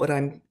window, what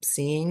I'm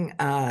seeing.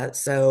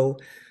 So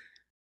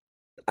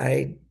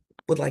I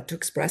would like to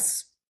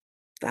express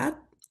that.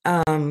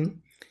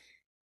 And,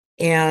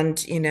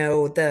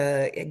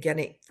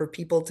 for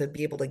people to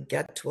be able to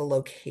get to a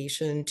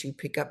location to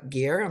pick up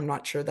gear, I'm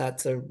not sure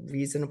that's a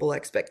reasonable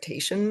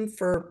expectation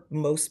for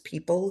most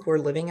people who are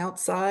living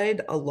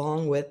outside,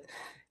 along with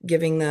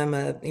giving them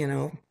a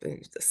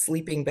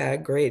sleeping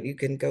bag. Great, you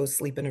can go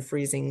sleep in a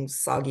freezing,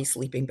 soggy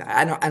sleeping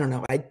bag. I don't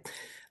know.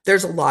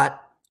 There's a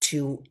lot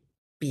to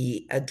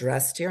be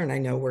addressed here, and I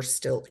know we're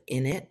still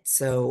in it.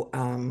 So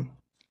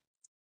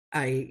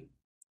I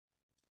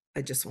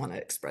just want to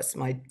express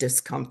my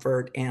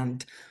discomfort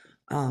and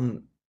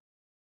how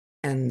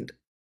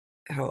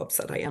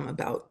upset I am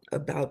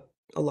about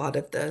a lot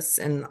of this.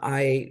 And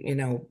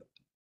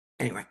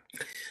anyway,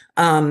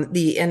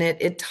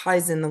 it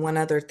ties in the one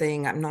other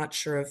thing. I'm not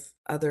sure if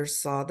others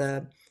saw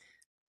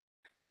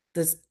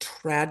this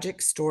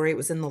tragic story. It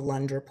was in the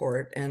Lund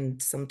Report,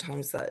 and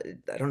sometimes I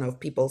don't know if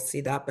people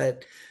see that,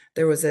 but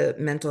there was a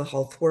mental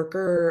health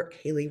worker,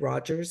 Haley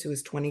Rogers, who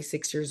was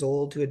 26 years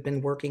old, who had been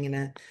working in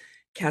a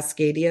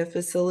Cascadia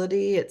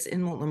facility. It's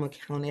in Multnomah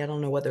County. I don't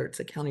know whether it's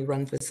a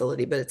county-run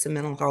facility, but it's a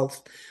mental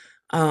health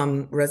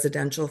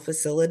residential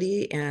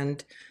facility.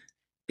 And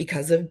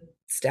because of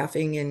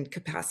staffing and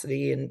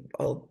capacity and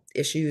all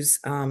issues,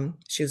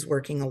 she was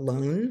working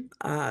alone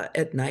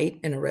at night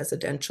in a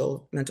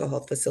residential mental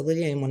health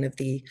facility, and one of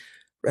the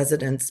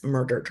residents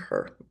murdered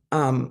her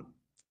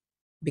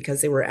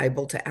because they were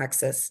able to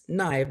access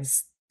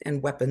knives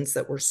and weapons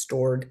that were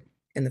stored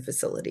in the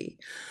facility.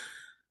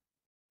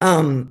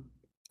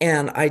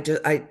 And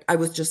I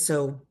was just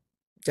so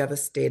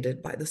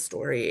devastated by the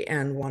story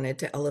and wanted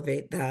to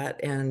elevate that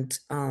and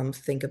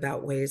think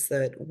about ways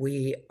that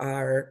we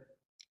are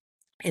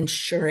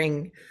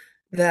ensuring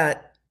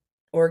that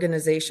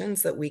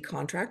organizations that we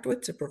contract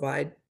with to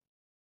provide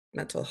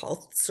mental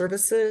health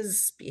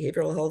services,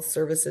 behavioral health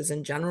services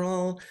in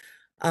general,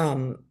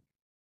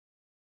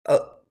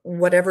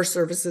 whatever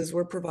services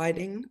we're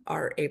providing,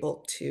 are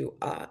able to,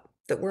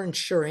 that we're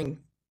ensuring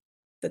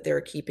that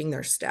they're keeping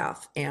their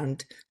staff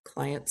and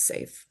clients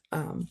safe.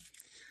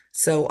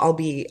 So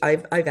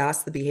I've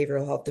asked the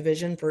Behavioral Health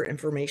Division for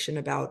information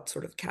about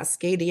sort of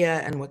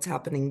Cascadia and what's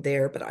happening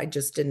there, but I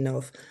just didn't know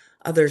if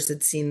others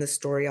had seen the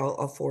story.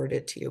 I'll forward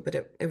it to you, but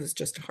it was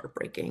just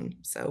heartbreaking.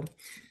 So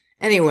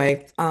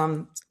anyway,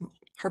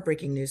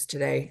 heartbreaking news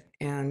today,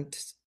 and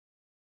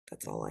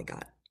that's all I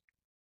got.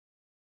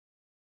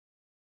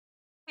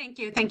 Thank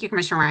you,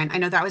 Commissioner Ryan. I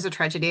know that was a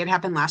tragedy. It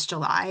happened last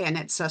July, and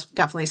it's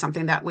definitely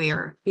something that we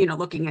are,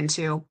 looking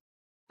into.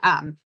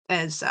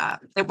 As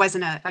it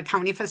wasn't a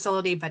county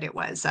facility, but it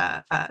was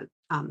some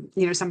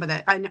of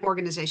an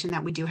organization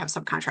that we do have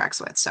subcontracts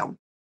with. So,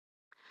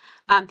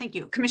 thank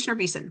you, Commissioner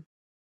Beeson.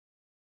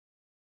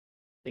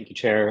 Thank you,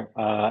 Chair.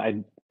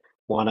 I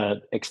want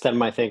to extend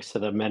my thanks to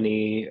the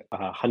many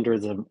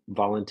hundreds of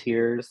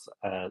volunteers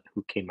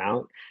who came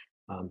out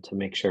to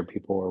make sure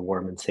people were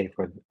warm and safe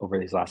over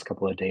these last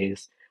couple of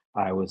days.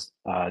 I was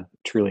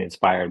truly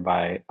inspired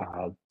by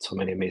so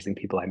many amazing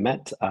people I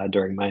met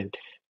during my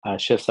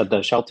shifts at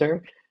the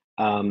shelter.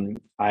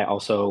 I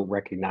also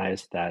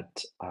recognize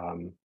that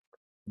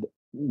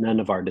none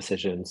of our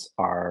decisions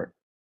are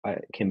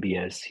can be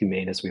as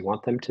humane as we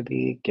want them to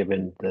be,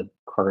 given the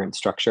current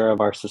structure of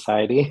our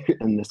society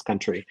in this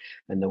country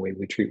and the way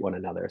we treat one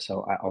another.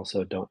 So I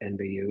also don't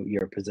envy you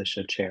your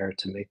position, Chair,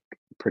 to make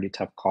pretty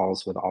tough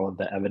calls with all of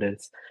the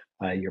evidence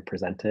you're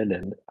presented,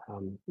 and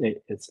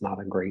it's not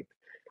a great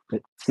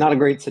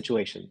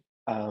situation.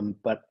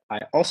 But I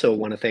also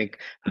want to thank,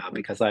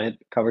 because I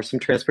cover some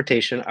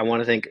transportation, I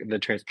want to thank the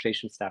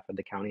transportation staff of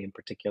the county in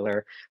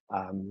particular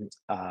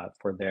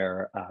for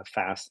their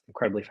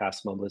incredibly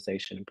fast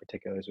mobilization, in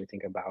particular as we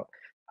think about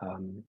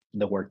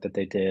the work that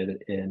they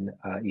did in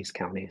East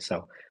County.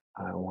 So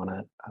I want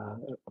to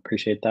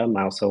appreciate them.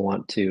 I also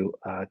want to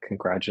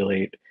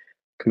congratulate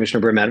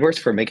Commissioner Brim Edwards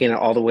for making it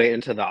all the way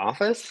into the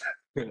office.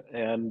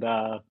 And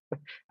I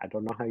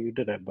don't know how you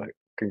did it, but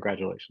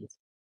congratulations.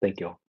 Thank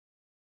you all.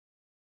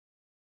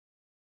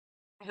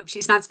 I hope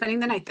she's not spending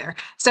the night there.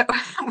 So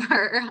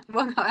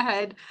we'll go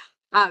ahead.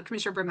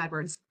 Commissioner Brim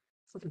Edwards.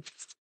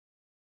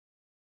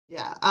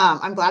 Yeah,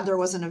 I'm glad there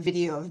wasn't a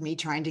video of me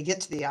trying to get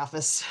to the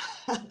office.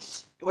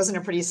 It wasn't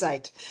a pretty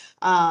sight.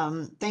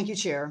 Thank you,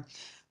 Chair.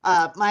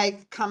 My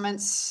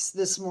comments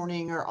this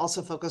morning are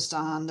also focused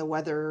on the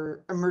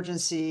weather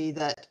emergency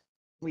that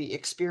we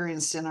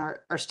experienced and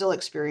are still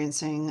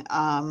experiencing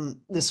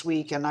this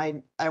week. And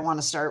I want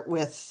to start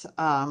with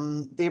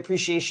the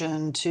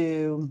appreciation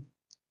to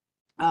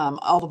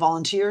all the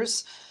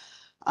volunteers,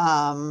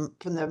 from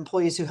the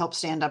employees who helped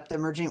stand up the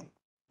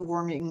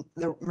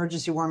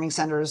emergency warming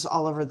centers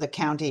all over the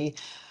county.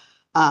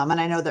 And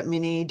I know that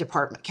many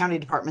county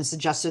departments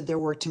adjusted their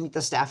work to meet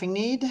the staffing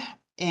need,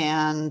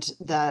 and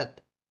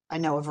that I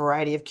know a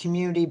variety of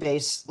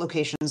community-based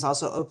locations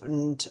also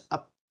opened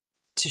up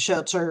to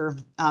shelter,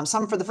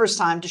 some for the first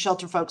time, to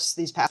shelter folks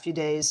these past few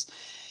days.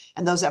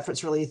 And those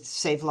efforts really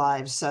saved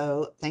lives.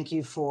 So thank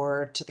you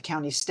to the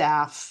county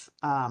staff,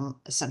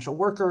 essential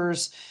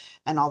workers,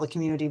 and all the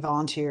community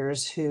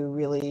volunteers who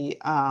really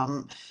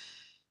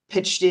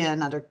pitched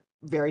in under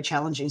very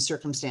challenging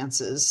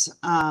circumstances.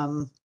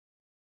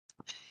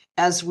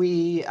 As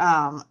we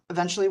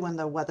eventually, when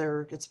the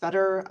weather gets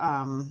better,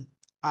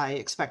 I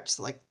expect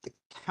the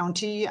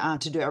county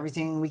to do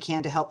everything we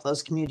can to help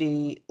those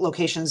community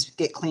locations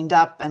get cleaned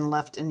up and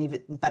left in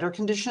even better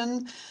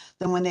condition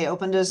than when they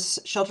opened as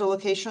shelter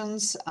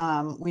locations.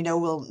 We know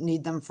we'll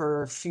need them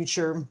for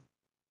future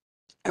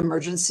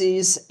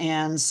emergencies,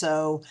 and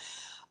so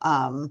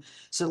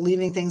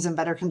leaving things in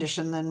better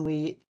condition than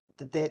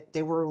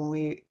they were when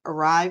we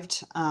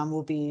arrived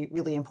will be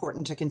really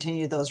important to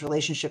continue those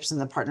relationships and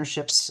the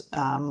partnerships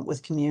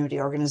with community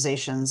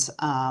organizations.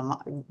 I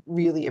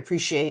really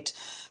appreciate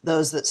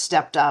those that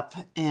stepped up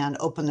and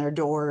opened their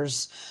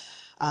doors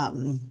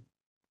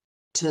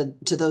to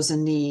those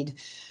in need.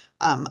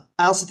 I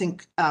also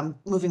think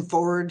moving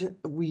forward,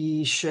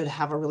 we should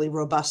have a really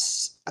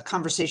robust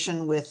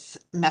conversation with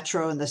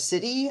Metro and the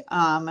city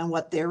and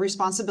what their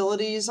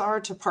responsibilities are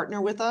to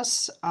partner with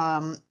us.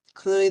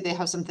 Clearly, they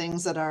have some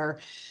things that are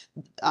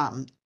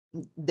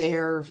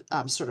their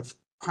sort of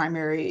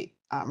primary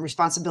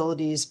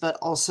responsibilities, but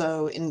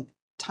also in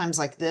times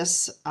like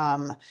this,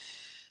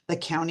 the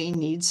county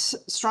needs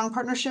strong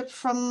partnership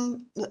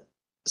from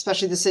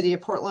especially the city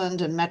of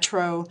Portland and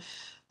Metro,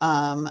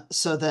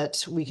 so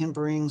that we can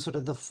bring sort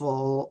of the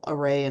full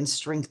array and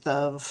strength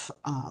of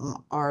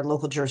our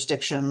local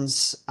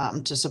jurisdictions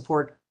to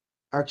support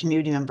our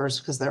community members,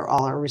 because they're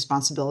all our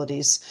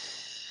responsibilities.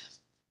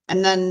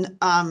 And then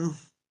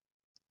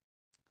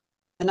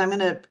and I'm going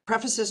to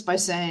preface this by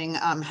saying,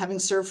 having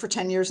served for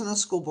 10 years on the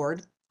school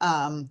board,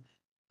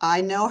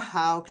 I know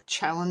how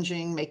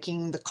challenging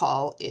making the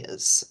call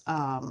is.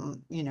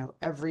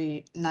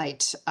 Every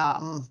night,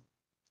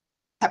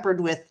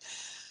 peppered with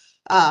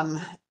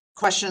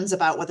questions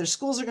about whether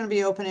schools are going to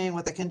be opening,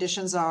 what the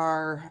conditions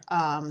are.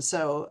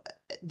 So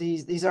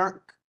these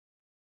aren't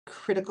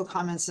critical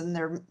comments, and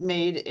they're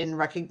made in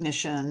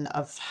recognition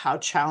of how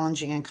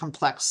challenging and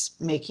complex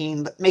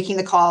making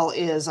the call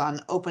is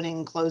on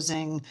opening,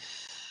 closing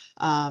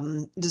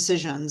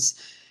decisions.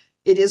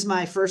 It is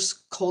my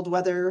first cold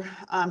weather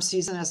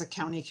season as a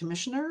county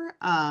commissioner.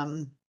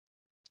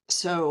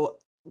 So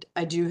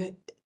I do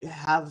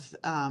have,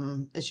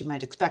 as you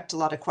might expect, a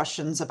lot of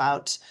questions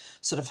about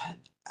sort of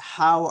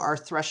how our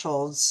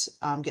thresholds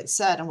get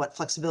set and what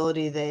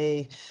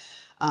flexibility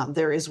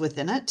there is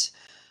within it.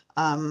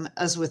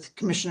 As with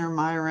Commissioner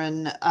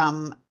Myron,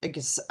 I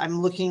guess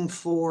I'm looking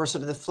for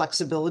sort of the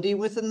flexibility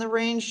within the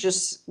range,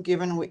 just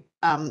given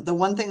the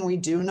one thing we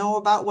do know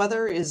about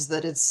weather is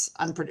that it's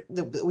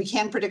we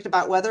can predict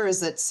about weather is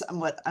that it's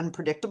somewhat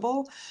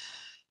unpredictable.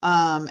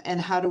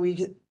 And how do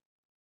we,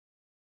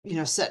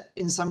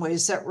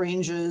 set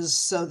ranges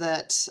so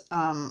that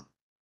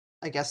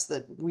I guess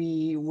that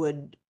we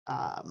would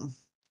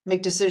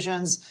make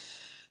decisions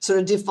sort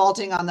of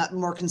defaulting on that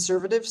more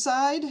conservative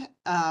side,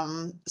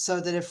 so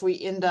that if we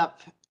end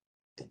up,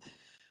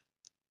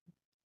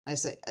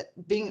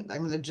 I'm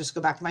going to just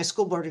go back to my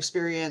school board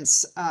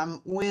experience,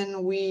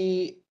 when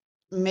we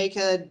make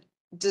a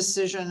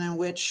decision in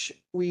which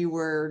we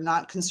were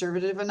not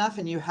conservative enough,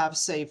 and you have,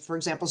 say, for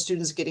example,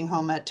 students getting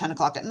home at 10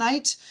 o'clock at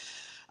night,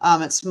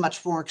 It's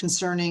much more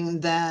concerning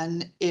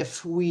than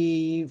if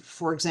we,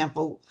 for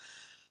example,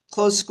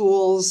 close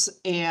schools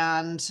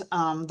and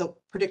the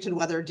predicted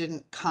weather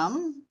didn't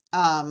come,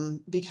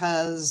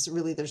 because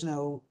really there's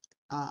no,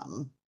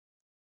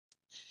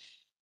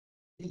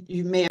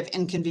 you may have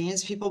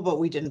inconvenienced people, but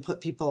we didn't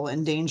put people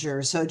in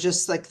danger. So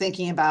just like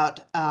thinking about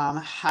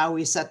how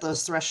we set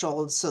those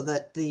thresholds so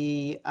that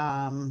they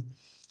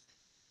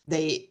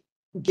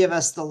give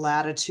us the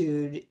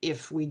latitude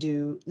if we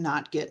do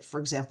not get, for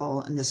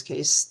example, in this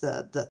case,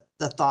 the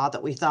thaw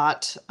that we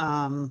thought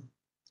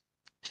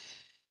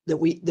that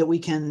we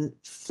can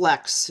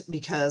flex,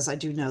 because I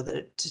do know that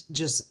it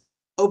just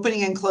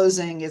opening and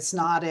closing, it's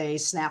not a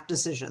snap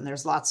decision.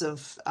 There's lots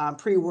of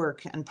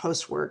pre-work and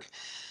post-work.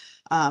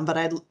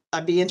 But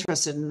I'd be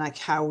interested in like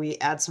how we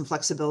add some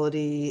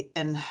flexibility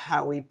and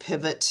how we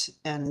pivot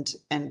and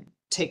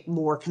take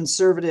more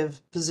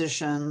conservative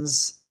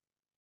positions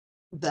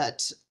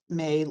that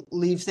may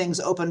leave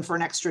things open for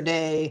an extra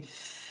day,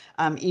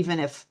 even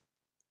if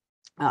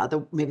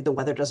maybe the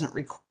weather doesn't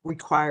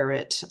require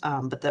it,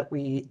 but that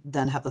we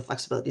then have the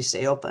flexibility to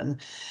stay open.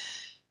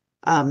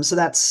 So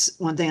that's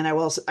one thing. And I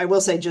will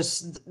say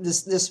just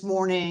this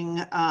morning,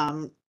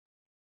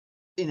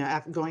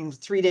 after going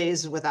 3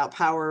 days without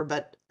power,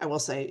 but I will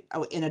say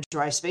in a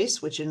dry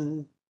space, which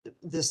in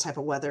this type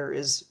of weather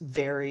is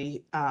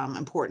very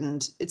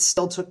important. It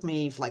still took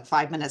me like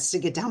 5 minutes to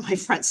get down my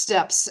front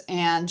steps,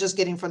 and just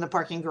getting from the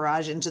parking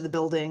garage into the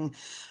building.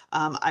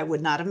 I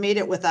would not have made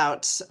it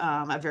without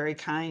a very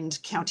kind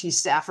county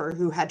staffer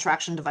who had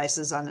traction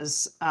devices on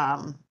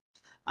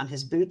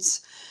his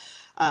boots.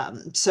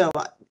 So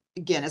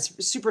again,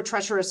 it's super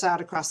treacherous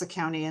out across the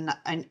county, and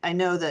I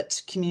know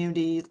that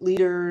community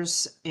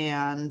leaders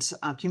and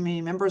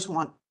community members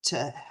want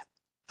to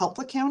help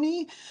the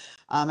county.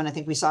 And I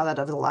think we saw that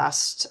over the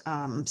last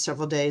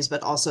several days,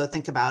 but also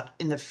think about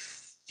in the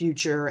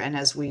future and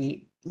as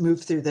we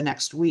move through the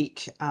next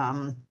week,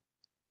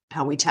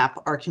 how we tap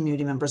our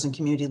community members and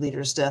community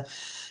leaders to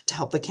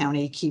help the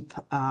county keep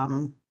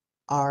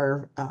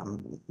our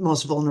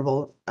most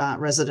vulnerable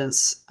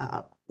residents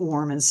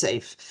warm and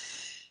safe.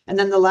 And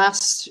then the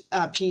last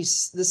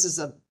piece, this is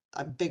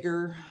a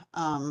bigger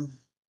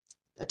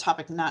a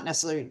topic not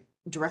necessarily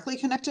directly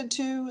connected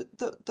to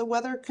the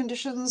weather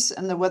conditions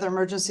and the weather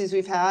emergencies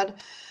we've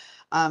had.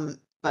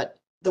 But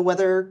the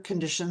weather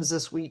conditions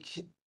this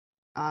week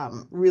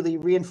really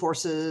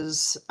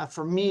reinforces,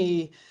 for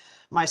me,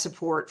 my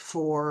support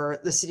for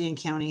the city and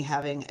county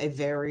having a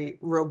very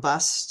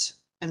robust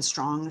and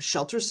strong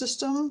shelter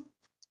system.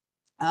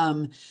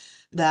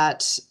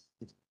 That,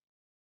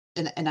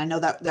 and I know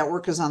that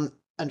work is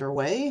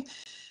underway,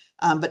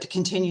 but to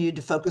continue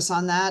to focus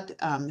on that,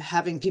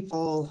 having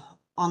people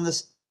on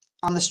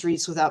the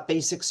streets without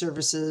basic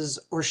services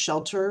or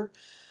shelter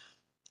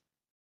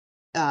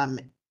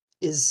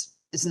is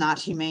not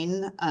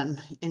humane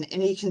in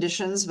any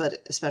conditions,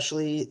 but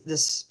especially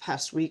this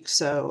past week.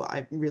 So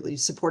I'm really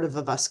supportive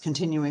of us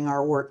continuing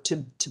our work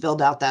to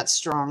build out that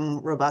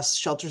strong, robust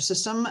shelter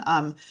system,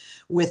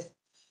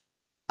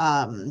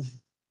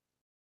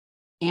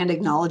 and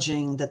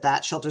acknowledging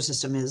that shelter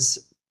system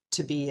is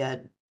to be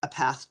a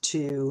path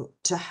to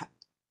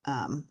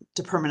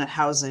permanent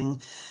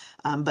housing,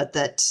 but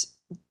that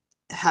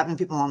having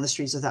people on the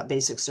streets without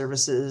basic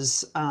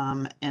services,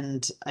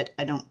 and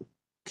I don't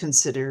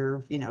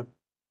consider,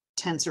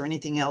 tents or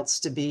anything else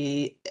to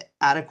be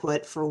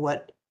adequate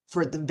for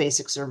the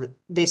basic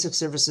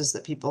services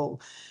that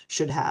people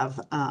should have.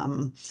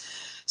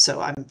 So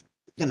I'm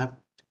gonna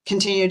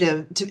continue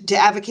to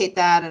advocate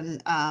that,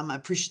 and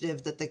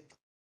appreciative that the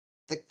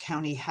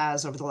county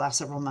has over the last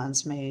several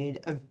months made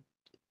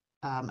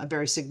a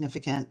very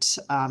significant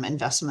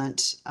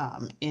investment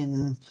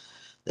in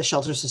the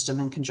shelter system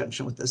in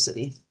conjunction with the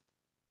city.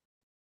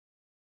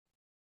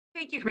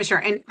 Thank you,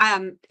 Commissioner. And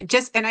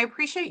and I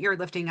appreciate your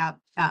lifting up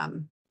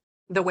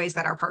the ways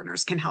that our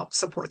partners can help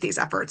support these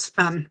efforts,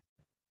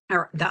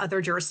 or the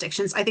other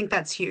jurisdictions. I think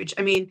that's huge.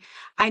 I mean,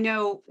 I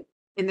know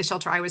in the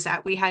shelter I was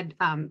at, we had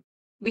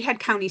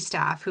county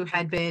staff who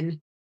had been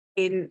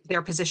in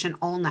their position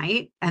all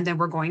night, and then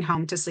were going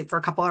home to sleep for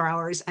a couple of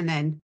hours, and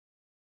then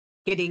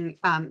getting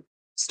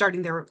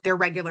starting their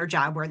regular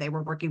job where they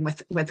were working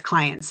with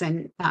clients,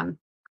 and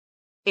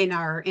in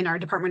our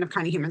Department of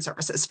County Human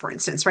Services, for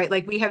instance, right?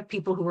 Like we have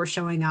people who are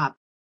showing up.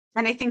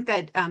 And I think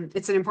that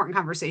it's an important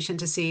conversation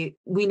to see.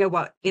 We know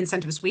what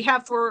incentives we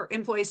have for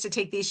employees to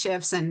take these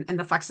shifts, and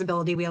the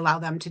flexibility we allow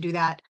them to do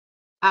that,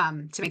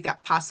 to make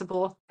that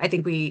possible. I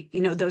think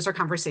those are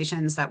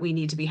conversations that we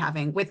need to be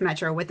having with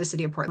Metro, with the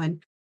city of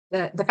Portland.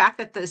 The fact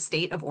that the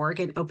state of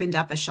Oregon opened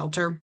up a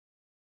shelter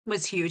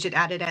was huge. It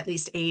added at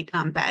least 80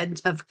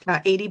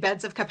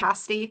 beds of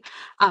capacity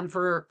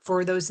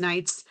for those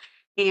nights.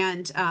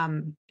 And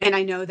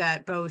I know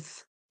that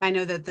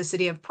the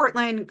city of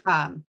Portland,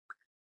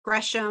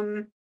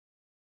 Gresham,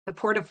 the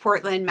Port of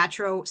Portland,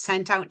 Metro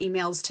sent out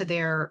emails to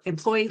their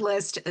employee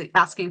list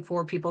asking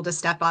for people to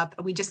step up.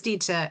 We just need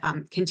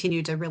to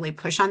continue to really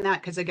push on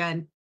that, because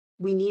again,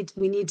 we need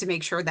to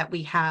make sure that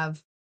we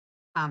have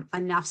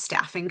enough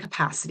staffing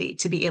capacity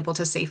to be able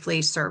to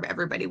safely serve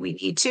everybody we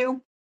need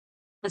to.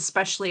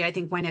 Especially, I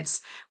think when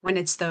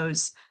it's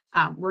those,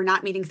 we're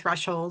not meeting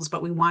thresholds,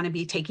 but we want to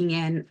be taking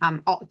in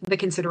all the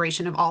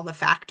consideration of all the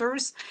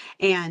factors.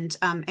 And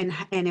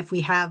if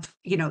we have,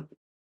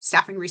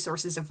 staffing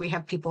resources, if we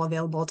have people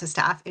available to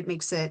staff, it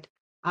makes it,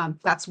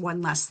 that's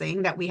one less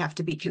thing that we have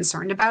to be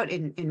concerned about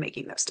in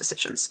making those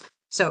decisions.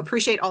 So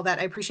appreciate all that.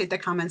 I appreciate the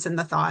comments and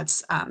the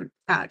thoughts.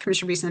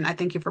 Commissioner Beeson, I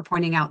thank you for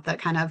pointing out the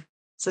kind of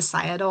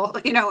societal,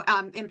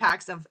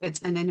 impacts of it's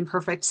an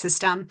imperfect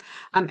system.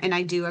 And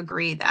I do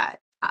agree that,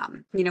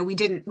 we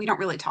don't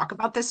really talk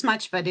about this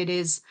much, but it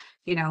is,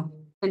 in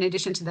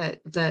addition to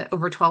the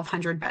over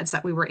 1,200 beds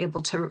that we were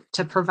able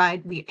to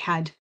provide, we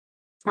had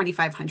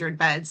 2,500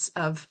 beds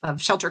of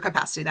shelter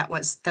capacity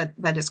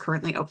that is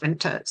currently open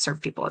to serve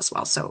people as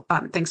well. So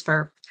thanks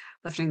for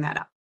lifting that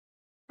up.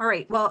 All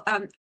right. Well,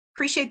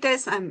 appreciate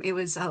this. It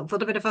was a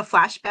little bit of a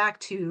flashback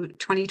to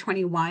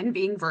 2021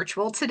 being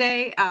virtual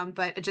today,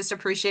 but I just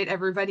appreciate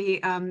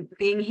everybody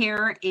being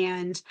here,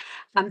 and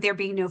there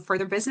being no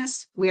further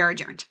business, we are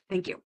adjourned.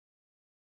 Thank you.